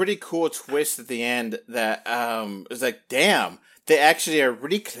there's a really cool twist at the end that is like, damn, they actually are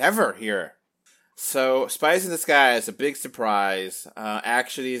really clever here. So, Spies in Disguise, a big surprise.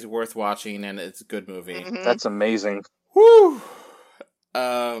 Actually is worth watching, and it's a good movie. Mhm. That's amazing. Woo!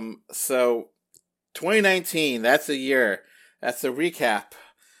 So, 2019, that's a year. That's a recap.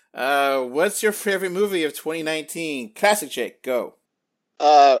 What's your favorite movie of 2019? Classic Jake, go.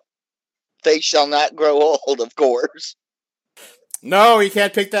 They Shall Not Grow Old, of course. No, you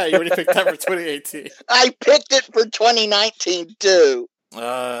can't pick that. You already picked that for 2018. I picked it for 2019 too.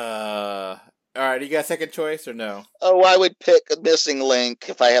 Alright, you got a second choice or no? Oh, I would pick a Missing Link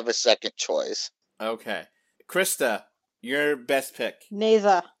if I have a second choice. Okay. Krista, your best pick.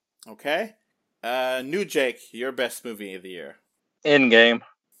 Neza. Okay. New Jake, your best movie of the year. Endgame.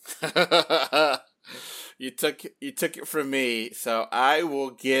 You took it from me, so I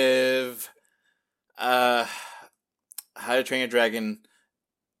will give How to Train Your Dragon.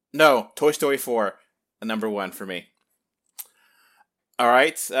 No, Toy Story 4, a number 1 for me. All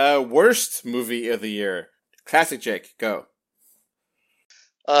right, worst movie of the year. Classic Jake, go.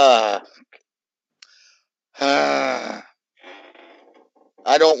 I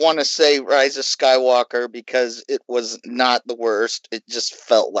don't want to say Rise of Skywalker because it was not the worst. It just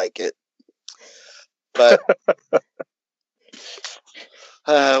felt like it. But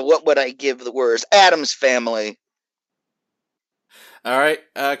what would I give the worst? Addams Family. All right,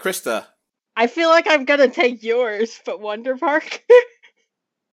 Krista. I feel like I'm gonna take yours, but Wonder Park.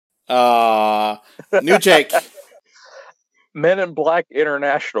 New Jake. Men in Black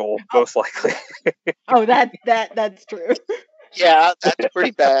International, most likely. Oh, that's true. Yeah, that's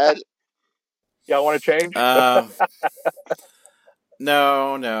pretty bad. Y'all want to change? No.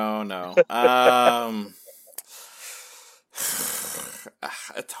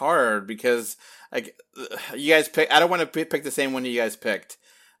 It's hard because you guys pick. I don't want to pick the same one you guys picked,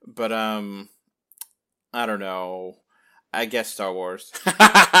 but I don't know. I guess Star Wars.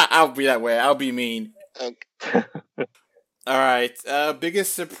 I'll be that way. I'll be mean. Okay. All right.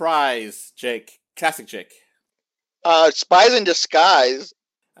 Biggest surprise, Jake. Classic Jake. Spies in Disguise.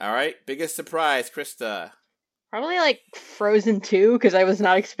 All right. Biggest surprise, Krista. Probably like Frozen 2, because I was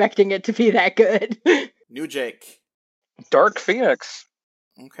not expecting it to be that good. New Jake. Dark Phoenix.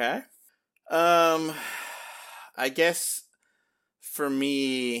 Okay. I guess for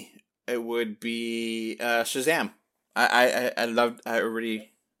me it would be Shazam. I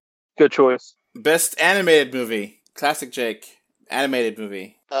already. Good choice. Best animated movie. Classic Jake. Animated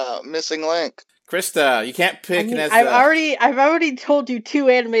movie. Missing Link. Krista, you can't pick. I mean, I've already told you 2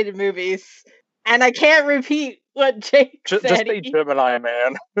 animated movies, and I can't repeat what Jake said. Just say Gemini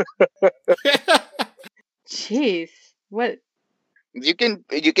Man. Jeez, what? You can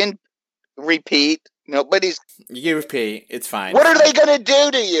repeat. Nobody's. You can repeat. It's fine. What are they gonna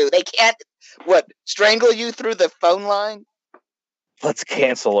do to you? They can't. What? Strangle you through the phone line? Let's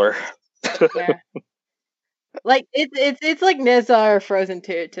cancel her. Yeah. Like it's like Nizza or Frozen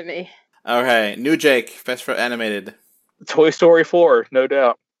 2 to me. Okay, New Jake, best for animated. Toy Story 4, no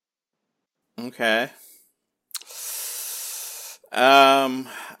doubt. Okay.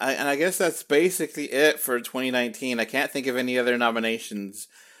 I guess that's basically it for 2019. I can't think of any other nominations.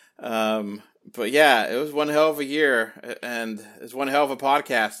 But yeah, it was one hell of a year, and it's one hell of a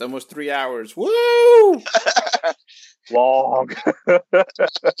podcast. Almost 3 hours. Woo! Long.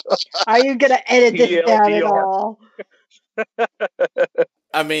 Are you gonna edit this down at all?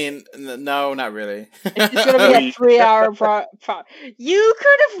 I mean, no, not really. It's just gonna be a 3-hour You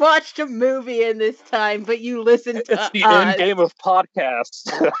could have watched a movie in this time, but you listened to It's the end game of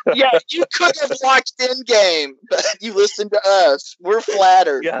podcasts. Yeah, you could have watched Endgame, but you listened to us. We're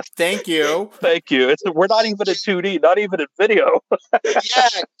flattered. Yes, Thank you. thank you. We're not even in 2D, not even in video. Yeah,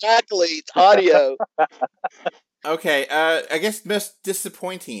 exactly. It's audio. Okay, I guess most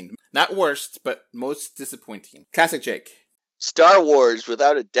disappointing. Not worst, but most disappointing. Classic Jake. Star Wars,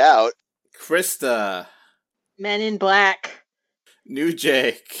 without a doubt. Krista. Men in Black. New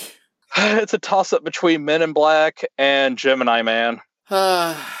Jake. It's a toss-up between Men in Black and Gemini Man.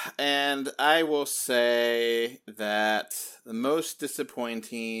 And I will say that the most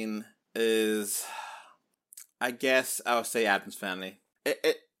disappointing is, I guess I'll say Addams Family.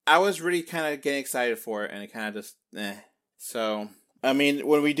 I was really kind of getting excited for it, and it kind of just, So, I mean,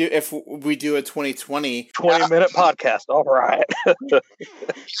 if we do a 2020... 20-minute podcast, all right.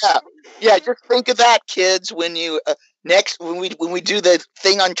 Yeah, just think of that, kids, when you... when we do the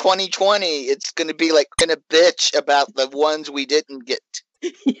thing on 2020, it's going to be like going to bitch about the ones we didn't get.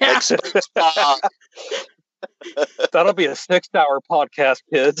 Yeah. Like SpongeBob. That'll be a 6-hour podcast,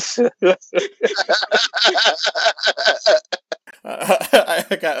 kids.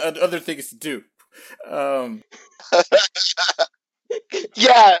 I got other things to do.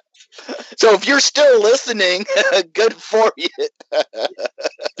 Yeah. So if you're still listening, good for you.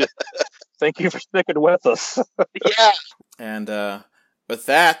 Thank you for sticking with us. Yeah. And with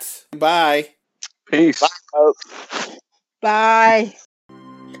that, bye. Peace. Bye.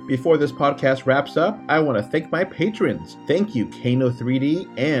 Before this podcast wraps up, I want to thank my patrons. Thank you, Kano3D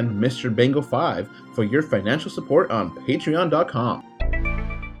and Mr. Bengal 5 for your financial support on patreon.com.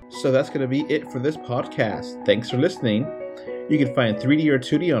 So that's going to be it for this podcast. Thanks for listening. You can find 3D or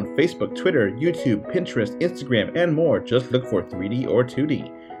 2D on Facebook, Twitter, YouTube, Pinterest, Instagram, and more. Just look for 3D or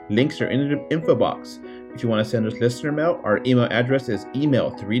 2D. Links are in the info box. If you want to send us listener mail, our email address is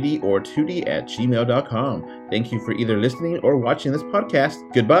email3dortwo@gmail.com. Thank you for either listening or watching this podcast.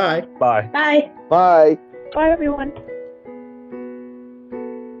 Goodbye. Bye. Bye. Bye. Bye, everyone.